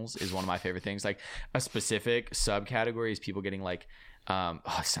animals is one of my favorite things. Like, a specific subcategory is people getting, like,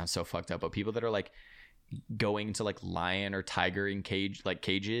 it sounds so fucked up, but people that are, like, going into like lion or tiger in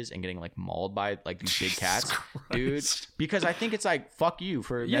cages and getting like mauled by like these big cats, dude. Because I think it's like, fuck you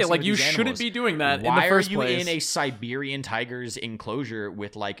for messing like with you these shouldn't animals. be doing that. Why in the first are you place? in a Siberian tiger's enclosure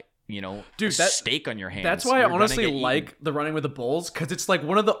with like, you know, dude, a steak on your hands? That's why I honestly like the running with the bulls, because it's like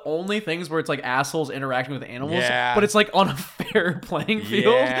one of the only things where it's like assholes interacting with animals, but it's like on a fair playing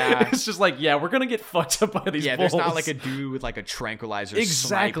field. It's just like, yeah, we're gonna get fucked up by these bulls. There's not like a dude with like a tranquilizer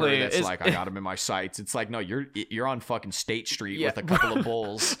sniper that's like, I got him in my sights. It's like, no, you're on fucking State Street with a couple of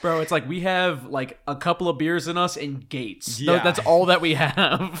bulls. Bro, it's like we have like a couple of beers in us and gates. That's all that we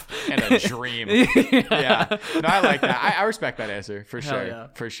have. And a dream. Yeah. No, I like that. I respect that answer for sure. Yeah.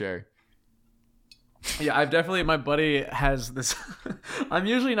 For sure. Yeah, I've definitely, my buddy has this. I'm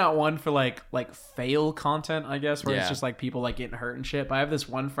usually not one for like fail content, I guess, where it's just like people like getting hurt and shit. But I have this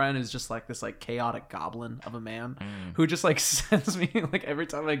one friend who's just like this like chaotic goblin of a man who just like sends me like every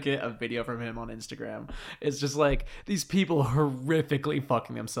time I get a video from him on Instagram, it's just like these people horrifically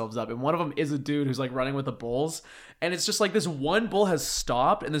fucking themselves up. And one of them is a dude who's like running with the bulls. And it's just like this one bull has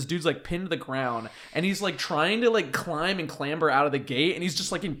stopped and this dude's like pinned to the ground and he's like trying to like climb and clamber out of the gate and he's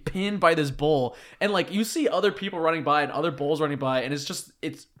just like getting pinned by this bull. And like you see other people running by and other bulls running by and it's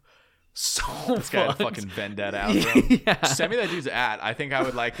so this guy had fucking vendetta out, bro. Send me that dude's at. I think I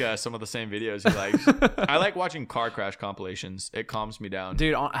would like some of the same videos he likes. I like watching car crash compilations. It calms me down.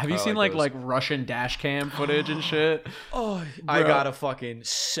 Dude, have you seen like Russian dash cam footage and shit? Oh, I got a fucking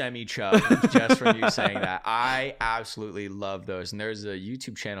semi-chub just from you saying that. I absolutely love those. And there's a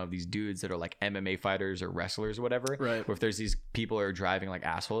YouTube channel of these dudes that are like MMA fighters or wrestlers or whatever. Right. Where if there's these people who are driving like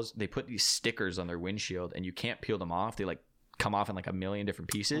assholes, they put these stickers on their windshield and you can't peel them off. They like come off in like a million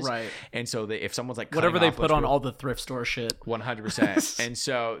different pieces, right? And so if someone's like whatever they put on all the thrift store shit, 100%. And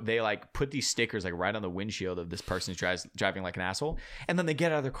so they like put these stickers like right on the windshield of this person who's driving like an asshole, and then they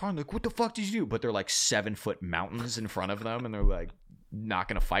get out of their car and they're like, what the fuck did you do? But they're like 7-foot mountains in front of them and they're like not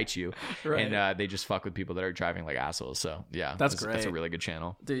gonna fight you, right? And they just fuck with people that are driving like assholes. So yeah, that's great. That's a really good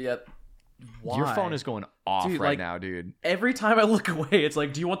channel, dude. Yeah, Why? Your phone is going off Dude, right like, now, dude. Every time I look away, it's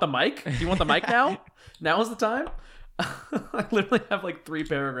like, do you want the mic? Do you want the mic now? Now is the time? I literally have like 3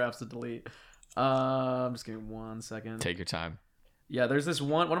 paragraphs to delete. Just give me 1 second. Take your time. Yeah, there's this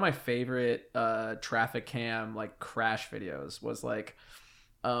one of my favorite traffic cam like crash videos was like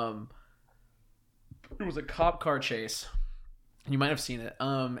it was a cop car chase. You might have seen it.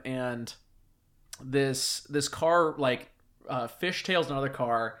 And this car like fishtails another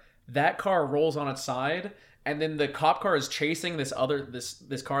car. That car rolls on its side, and then the cop car is chasing this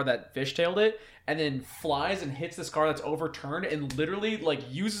car that fishtailed it, and then flies and hits this car that's overturned, and literally like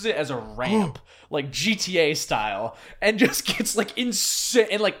uses it as a ramp, like GTA style, and just gets like insane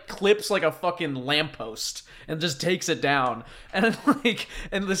and like clips like a fucking lamppost and just takes it down. And then, like,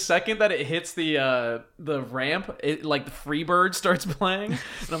 and the second that it hits the ramp, it like the Freebird starts playing,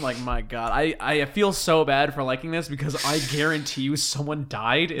 and I'm like, my god, I feel so bad for liking this because I guarantee you someone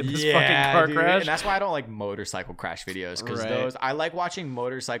died in this fucking car crash. And that's why I don't like motorcycle crash videos, because those I like watching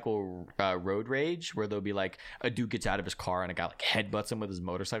motorcycle road rage, where there'll be like a dude gets out of his car and a guy like headbutts him with his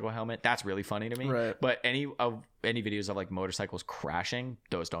motorcycle helmet. That's really funny to me. Right. But any videos of like motorcycles crashing,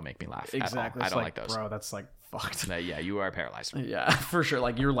 those don't make me laugh. Exactly. I don't like those. Bro, that's like fucked. Yeah, you are paralyzed. Yeah, for sure.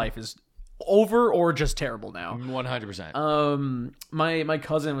 Like your life is over or just terrible now. 100%. My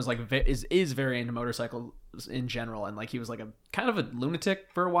cousin was like is very into motorcycles in general, and like he was like a kind of a lunatic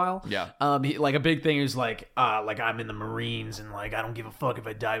for a while. Yeah. He, like a big thing is like I'm in the Marines and like I don't give a fuck if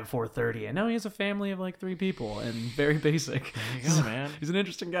I die before 30. And now he has a family of like 3 people and very basic. There you go, man. He's an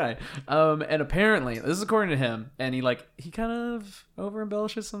interesting guy. And apparently this is according to him, and he kind of over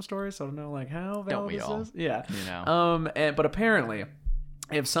embellishes some stories, so I don't know like how valid this is. Yeah. You know. But apparently,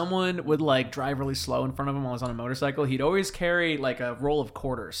 if someone would like drive really slow in front of him while he's on a motorcycle, he'd always carry like a roll of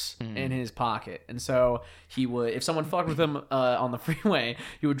quarters in his pocket. And so he would, if someone fucked with him on the freeway,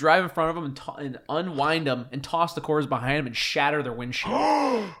 he would drive in front of them and unwind them and toss the quarters behind him and shatter their windshield.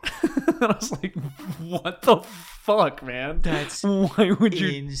 And I was like, what the fuck, man? That's why would you?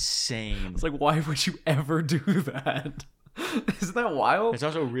 Insane. It's like, why would you ever do that? Isn't that wild? It's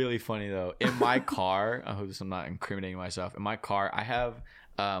also really funny though. In my car, I hope I'm not incriminating myself. In my car, I have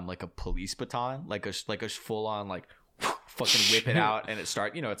like a police baton, like a full on like fucking whip it out, and it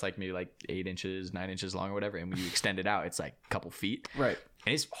start. You know, it's like maybe like 8 inches, 9 inches long or whatever. And when you extend it out, it's like a couple feet. Right.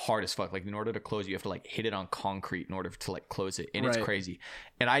 And it's hard as fuck. Like in order to close, you have to like hit it on concrete in order to like close it, and it's crazy.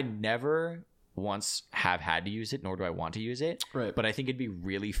 And I never once have had to use it, nor do I want to use it. Right. But I think it'd be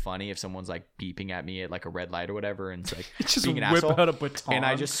really funny if someone's like beeping at me at like a red light or whatever, and it's like just being an whip asshole, out a baton, and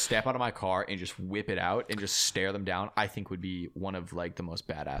I just step out of my car and just whip it out and just stare them down. I think would be one of like the most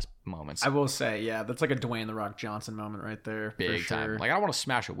badass moments. I will say, yeah, that's like a Dwayne The Rock Johnson moment right there. Big for time. sure. Like I don't want to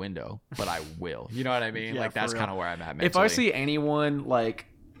smash a window, but I will. You know what I mean? Yeah, like that's for real. kind of where I'm at mentally. If I see anyone like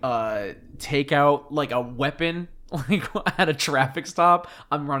take out like a weapon like at a traffic stop,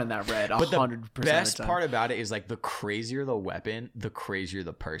 I'm running that red 100%. The best part about it is like the crazier the weapon, the crazier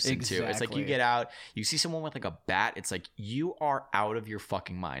the person too. It's like you get out, you see someone with like a bat, it's like you are out of your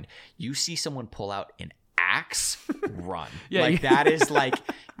fucking mind. You see someone pull out an axe, run. Yeah, like that is like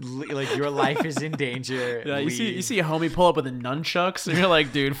your life is in danger. Yeah, you see a homie pull up with a nunchucks, and you're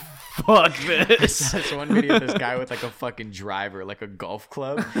like, dude, fuck this. That's one video of this guy with like a fucking driver, like a golf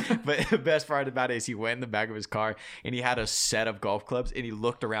club. But the best part about it is he went in the back of his car and he had a set of golf clubs, and he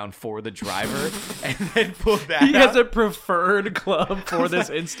looked around for the driver and then pulled that He out. has a preferred club for this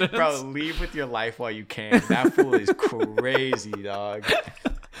instance. Bro, leave with your life while you can. That fool is crazy, dog.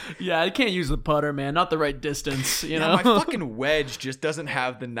 Yeah, I can't use the putter, man. Not the right distance, you know? My fucking wedge just doesn't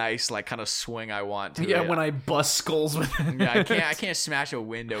have the nice, like, kind of swing I want to. Yeah, it. when I bust skulls with it. Yeah, I can't smash a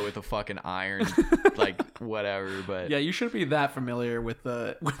window with a fucking iron, like, whatever, but... Yeah, you shouldn't be that familiar with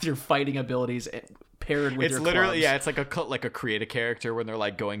your fighting abilities paired with it's your literally clubs. Yeah, it's like a create a character when they're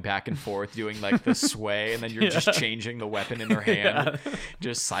like going back and forth doing like the sway, and then you're just changing the weapon in their hand.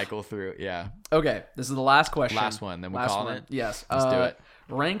 Just cycle through. Yeah. Okay, this is the last question. Last one, then we're calling it. Yes. Let's do it.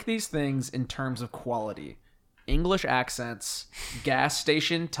 Rank these things in terms of quality: English accents, gas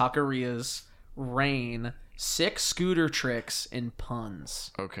station taquerias, rain, sick scooter tricks, and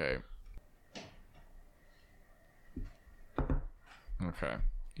puns. Okay.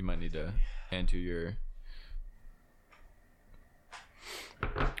 You might need to enter your...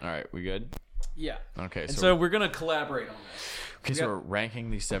 All right, we good? Yeah. Okay, so we're going to collaborate on this. Okay, so we're ranking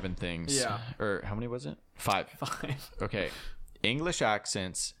these 7 things. Yeah. Or how many was it? 5. 5. Okay. English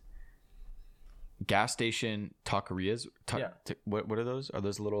accents, gas station taquerias. What are those? Are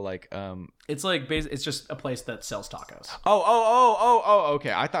those little like It's like it's just a place that sells tacos. Oh,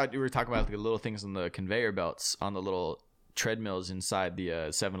 okay. I thought you were talking about the little things on the conveyor belts on the little treadmills inside the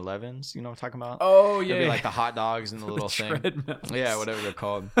 7-Elevens. You know what I'm talking about? Oh yeah, It'd be like the hot dogs and the little thing. treadmills. Yeah, whatever they're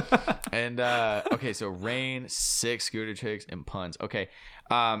called. And okay, so rain, 6 scooter tricks, and puns. Okay,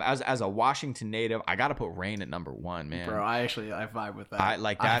 as a Washington native, I gotta put rain at number 1, man. Bro, I vibe with that.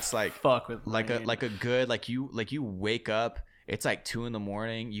 That's fuck with like rain. a good you wake up. It's like 2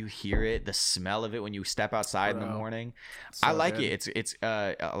 a.m. You hear it, the smell of it when you step outside in the morning. So I like good. it. It's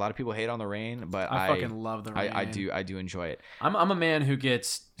a lot of people hate on the rain, but I fucking love the rain. I do enjoy it. I'm a man who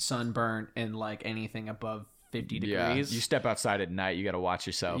gets sunburnt in like anything above 50 degrees. You step outside at night, you got to watch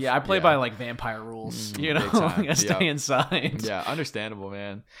yourself. Yeah, I play by like vampire rules. You know, I stay inside. Yeah, understandable,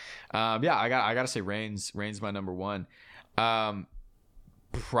 man. Yeah, I got to say rain's my number 1.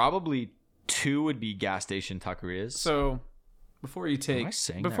 Probably 2 would be gas station taquerias. So before you take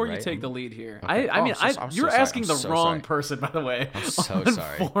the lead here, okay. You're asking the wrong person, by the way. I'm so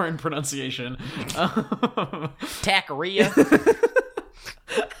sorry. Foreign pronunciation. Taqueria.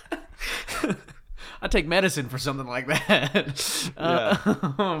 I take medicine for something like that.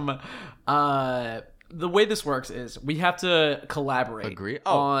 The way this works is we have to collaborate. Agree?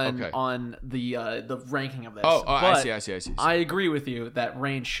 on the ranking of this. But I see. I agree with you that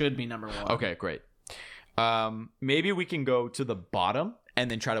rain should be number 1. Okay, great. Maybe we can go to the bottom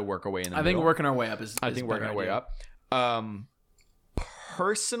and then try to work our way in the middle. I think working our way up is working our way up.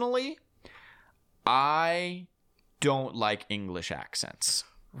 Personally, I don't like English accents.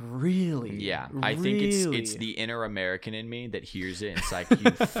 Really? Yeah. I think it's the inner American in me that hears it and it's like, you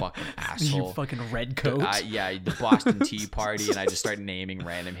fucking asshole. You fucking redcoat. The Boston Tea Party, and I just start naming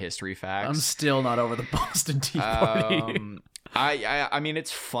random history facts. I'm still not over the Boston Tea Party. I mean,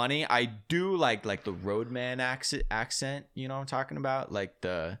 it's funny. I do like the roadman accent. You know what I'm talking about? Like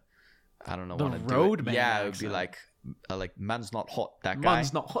I don't know. The roadman. Yeah, accent. It would be like man's not hot. That guy.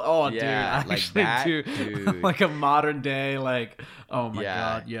 Man's not hot. Oh, yeah, dude. Actually, dude. Like a modern day, like, oh my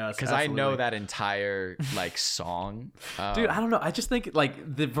god, yes. Because I know that entire like song. Dude, I don't know. I just think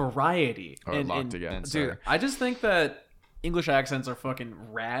like the variety. Dude, I just think that English accents are fucking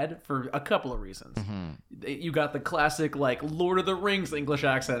rad for a couple of reasons. Mm-hmm. You got the classic like Lord of the Rings English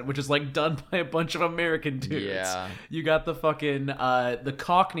accent, which is like done by a bunch of American dudes. Yeah. You got the fucking the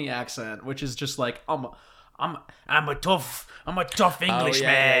Cockney accent, which is just like I'm a tough English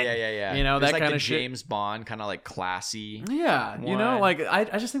man. Yeah. You know, there's that like kind of James Bond kind of like classy. Yeah, one. You know, like I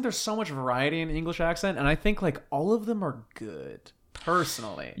just think there's so much variety in English accent, and I think like all of them are good.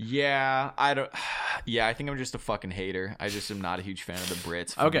 Personally, yeah, I think I'm just a fucking hater. I just am not a huge fan of the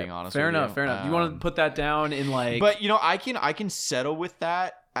Brits. If being honest, fair with enough. You want to put that down in like, but you know, I can settle with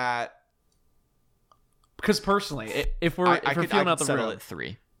that because personally, if we're feeling out the settle real at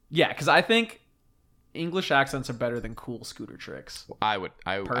 3. Yeah, because I think English accents are better than cool scooter tricks. I would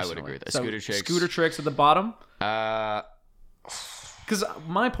agree with that. So scooter tricks at the bottom. Because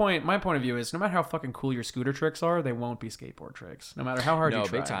my point of view is no matter how fucking cool your scooter tricks are, they won't be skateboard tricks. No matter how hard you try.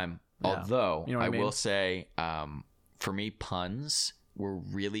 No, big time. Yeah. Although, you know what I mean? will say, for me, puns were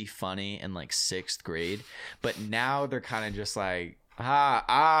really funny in like 6th grade. But now they're kind of just like, you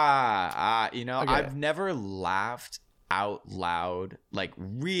know, okay. I've never laughed out loud, like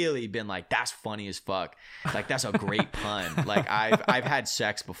really been like, that's funny as fuck, like that's a great pun. Like I've had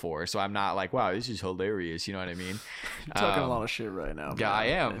sex before, so I'm not like, wow, this is hilarious, you know what I mean? You're talking a lot of shit right now. Yeah, I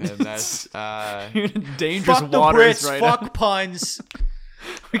am. And that's dangerous fuck waters the Brits, right fuck now. Puns.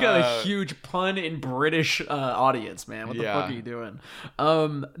 We got a huge pun in British audience, man. What the fuck are you doing?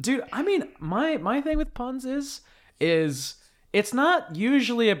 Dude, I mean, my thing with puns is it's not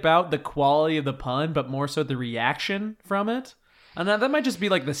usually about the quality of the pun, but more so the reaction from it. And that might just be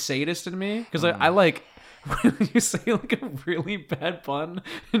like the sadist in me, because I like when you say like a really bad pun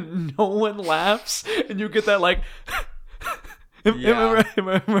and no one laughs, and you get that like, am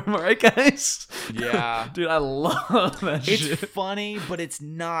I right, guys? Yeah. Dude, I love that shit. It's funny, but it's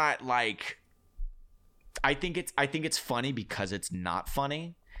not like, I think it's funny because it's not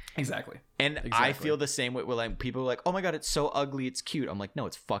funny. Exactly. And I feel the same way. Like people are like, "Oh my god, it's so ugly, it's cute." I'm like, "No,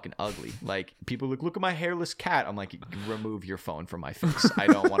 it's fucking ugly." Like people are like, "Look at my hairless cat." I'm like, "Remove your phone from my face. I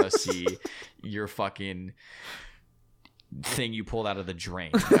don't want to see your fucking thing you pulled out of the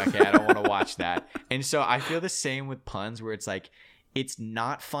drain." Okay, I don't want to watch that. And so I feel the same with puns, where it's like, it's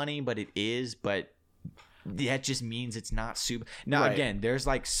not funny, but it is. But that just means it's not super. Now again, there's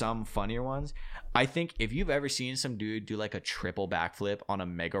like some funnier ones. I think if you've ever seen some dude do like a triple backflip on a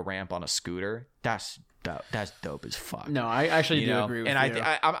mega ramp on a scooter, that's dope as fuck. No, I actually do agree with you.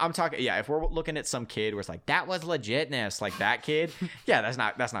 And I'm talking, if we're looking at some kid where it's like, that was legitness, like that kid, that's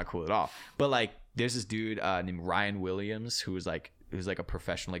not cool at all. But like, there's this dude named Ryan Williams who was like who's like a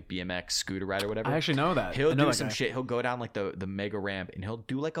professional like BMX scooter rider or whatever. I actually know that. He'll I know do that some guy. shit. He'll go down like the mega ramp and he'll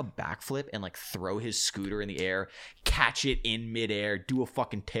do like a backflip and like throw his scooter in the air, catch it in midair, do a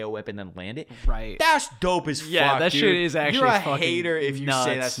fucking tail whip and then land it. Right. That's dope as Yeah, fuck. that dude. shit is actually You're a fucking hater if you say nuts.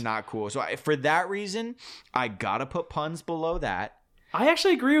 that's not cool. So for that reason, I gotta put puns below that. I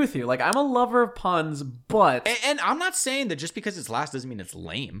actually agree with you. Like, I'm a lover of puns, but And I'm not saying that just because it's last doesn't mean it's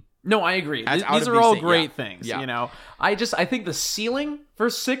lame. no, I agree. That's out These of are all these things. great Yeah. things. Yeah. You know, I think the ceiling for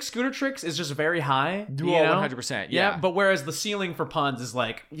 6 scooter tricks is just very high. Do you all know? 100%. Yeah. But whereas the ceiling for puns is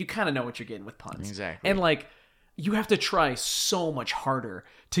like, you kind of know what you're getting with puns. Exactly. And like, you have to try so much harder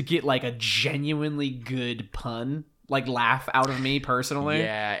to get like a genuinely good pun, like laugh out of me personally.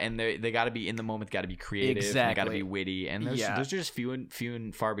 Yeah, and they got to be in the moment, got to be creative, and they got to be witty, and those are just few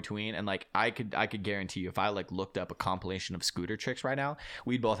and far between. And like I could guarantee you, if I like looked up a compilation of scooter tricks right now,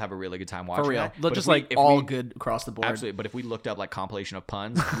 we'd both have a really good time watching. For real, that. but just like all good across the board. Absolutely, but if we looked up like compilation of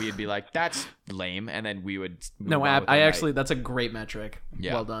puns, we'd be like, "That's lame," and then we would. No, I actually that's a great metric.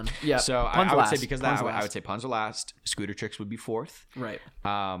 Yeah. Well done. Yeah. So puns I would last. say because of that, Puns I last. would say puns are last. Scooter tricks would be fourth. Right.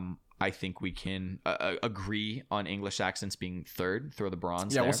 I think we can agree on English accents being third. Throw the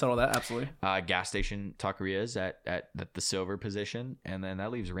bronze. Yeah, there. we'll settle that absolutely. Gas station taquerias at the silver position, and then that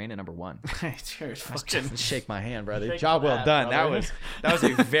leaves Rain at number 1. Cheers. Fucking Shake my hand, brother. Shake Job well that, done. brother. That was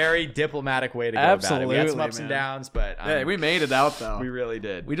a very diplomatic way to go about it. We had some Absolutely, ups and man. downs, but Hey, we made it out though. we really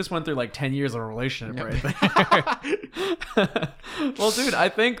did. We just went through like 10 years of a relationship right there. Well, dude, I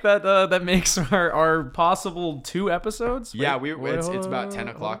think that that makes our possible 2 episodes. Yeah, Wait, it's about 10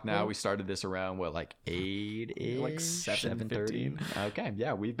 o'clock now. We started this around like 8 Like 7:30. Okay,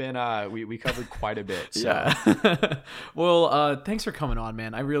 yeah, we've been we covered quite a bit. So. Yeah. Well, thanks for coming on,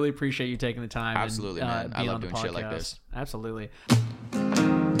 man. I really appreciate you taking the time. Absolutely, and, man. I being love on the doing shit like podcast. this. Absolutely.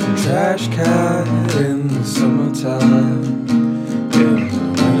 Trash cat in the summertime, in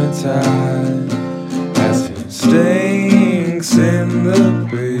the wintertime, as it stinks in the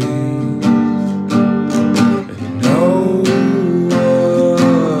breeze.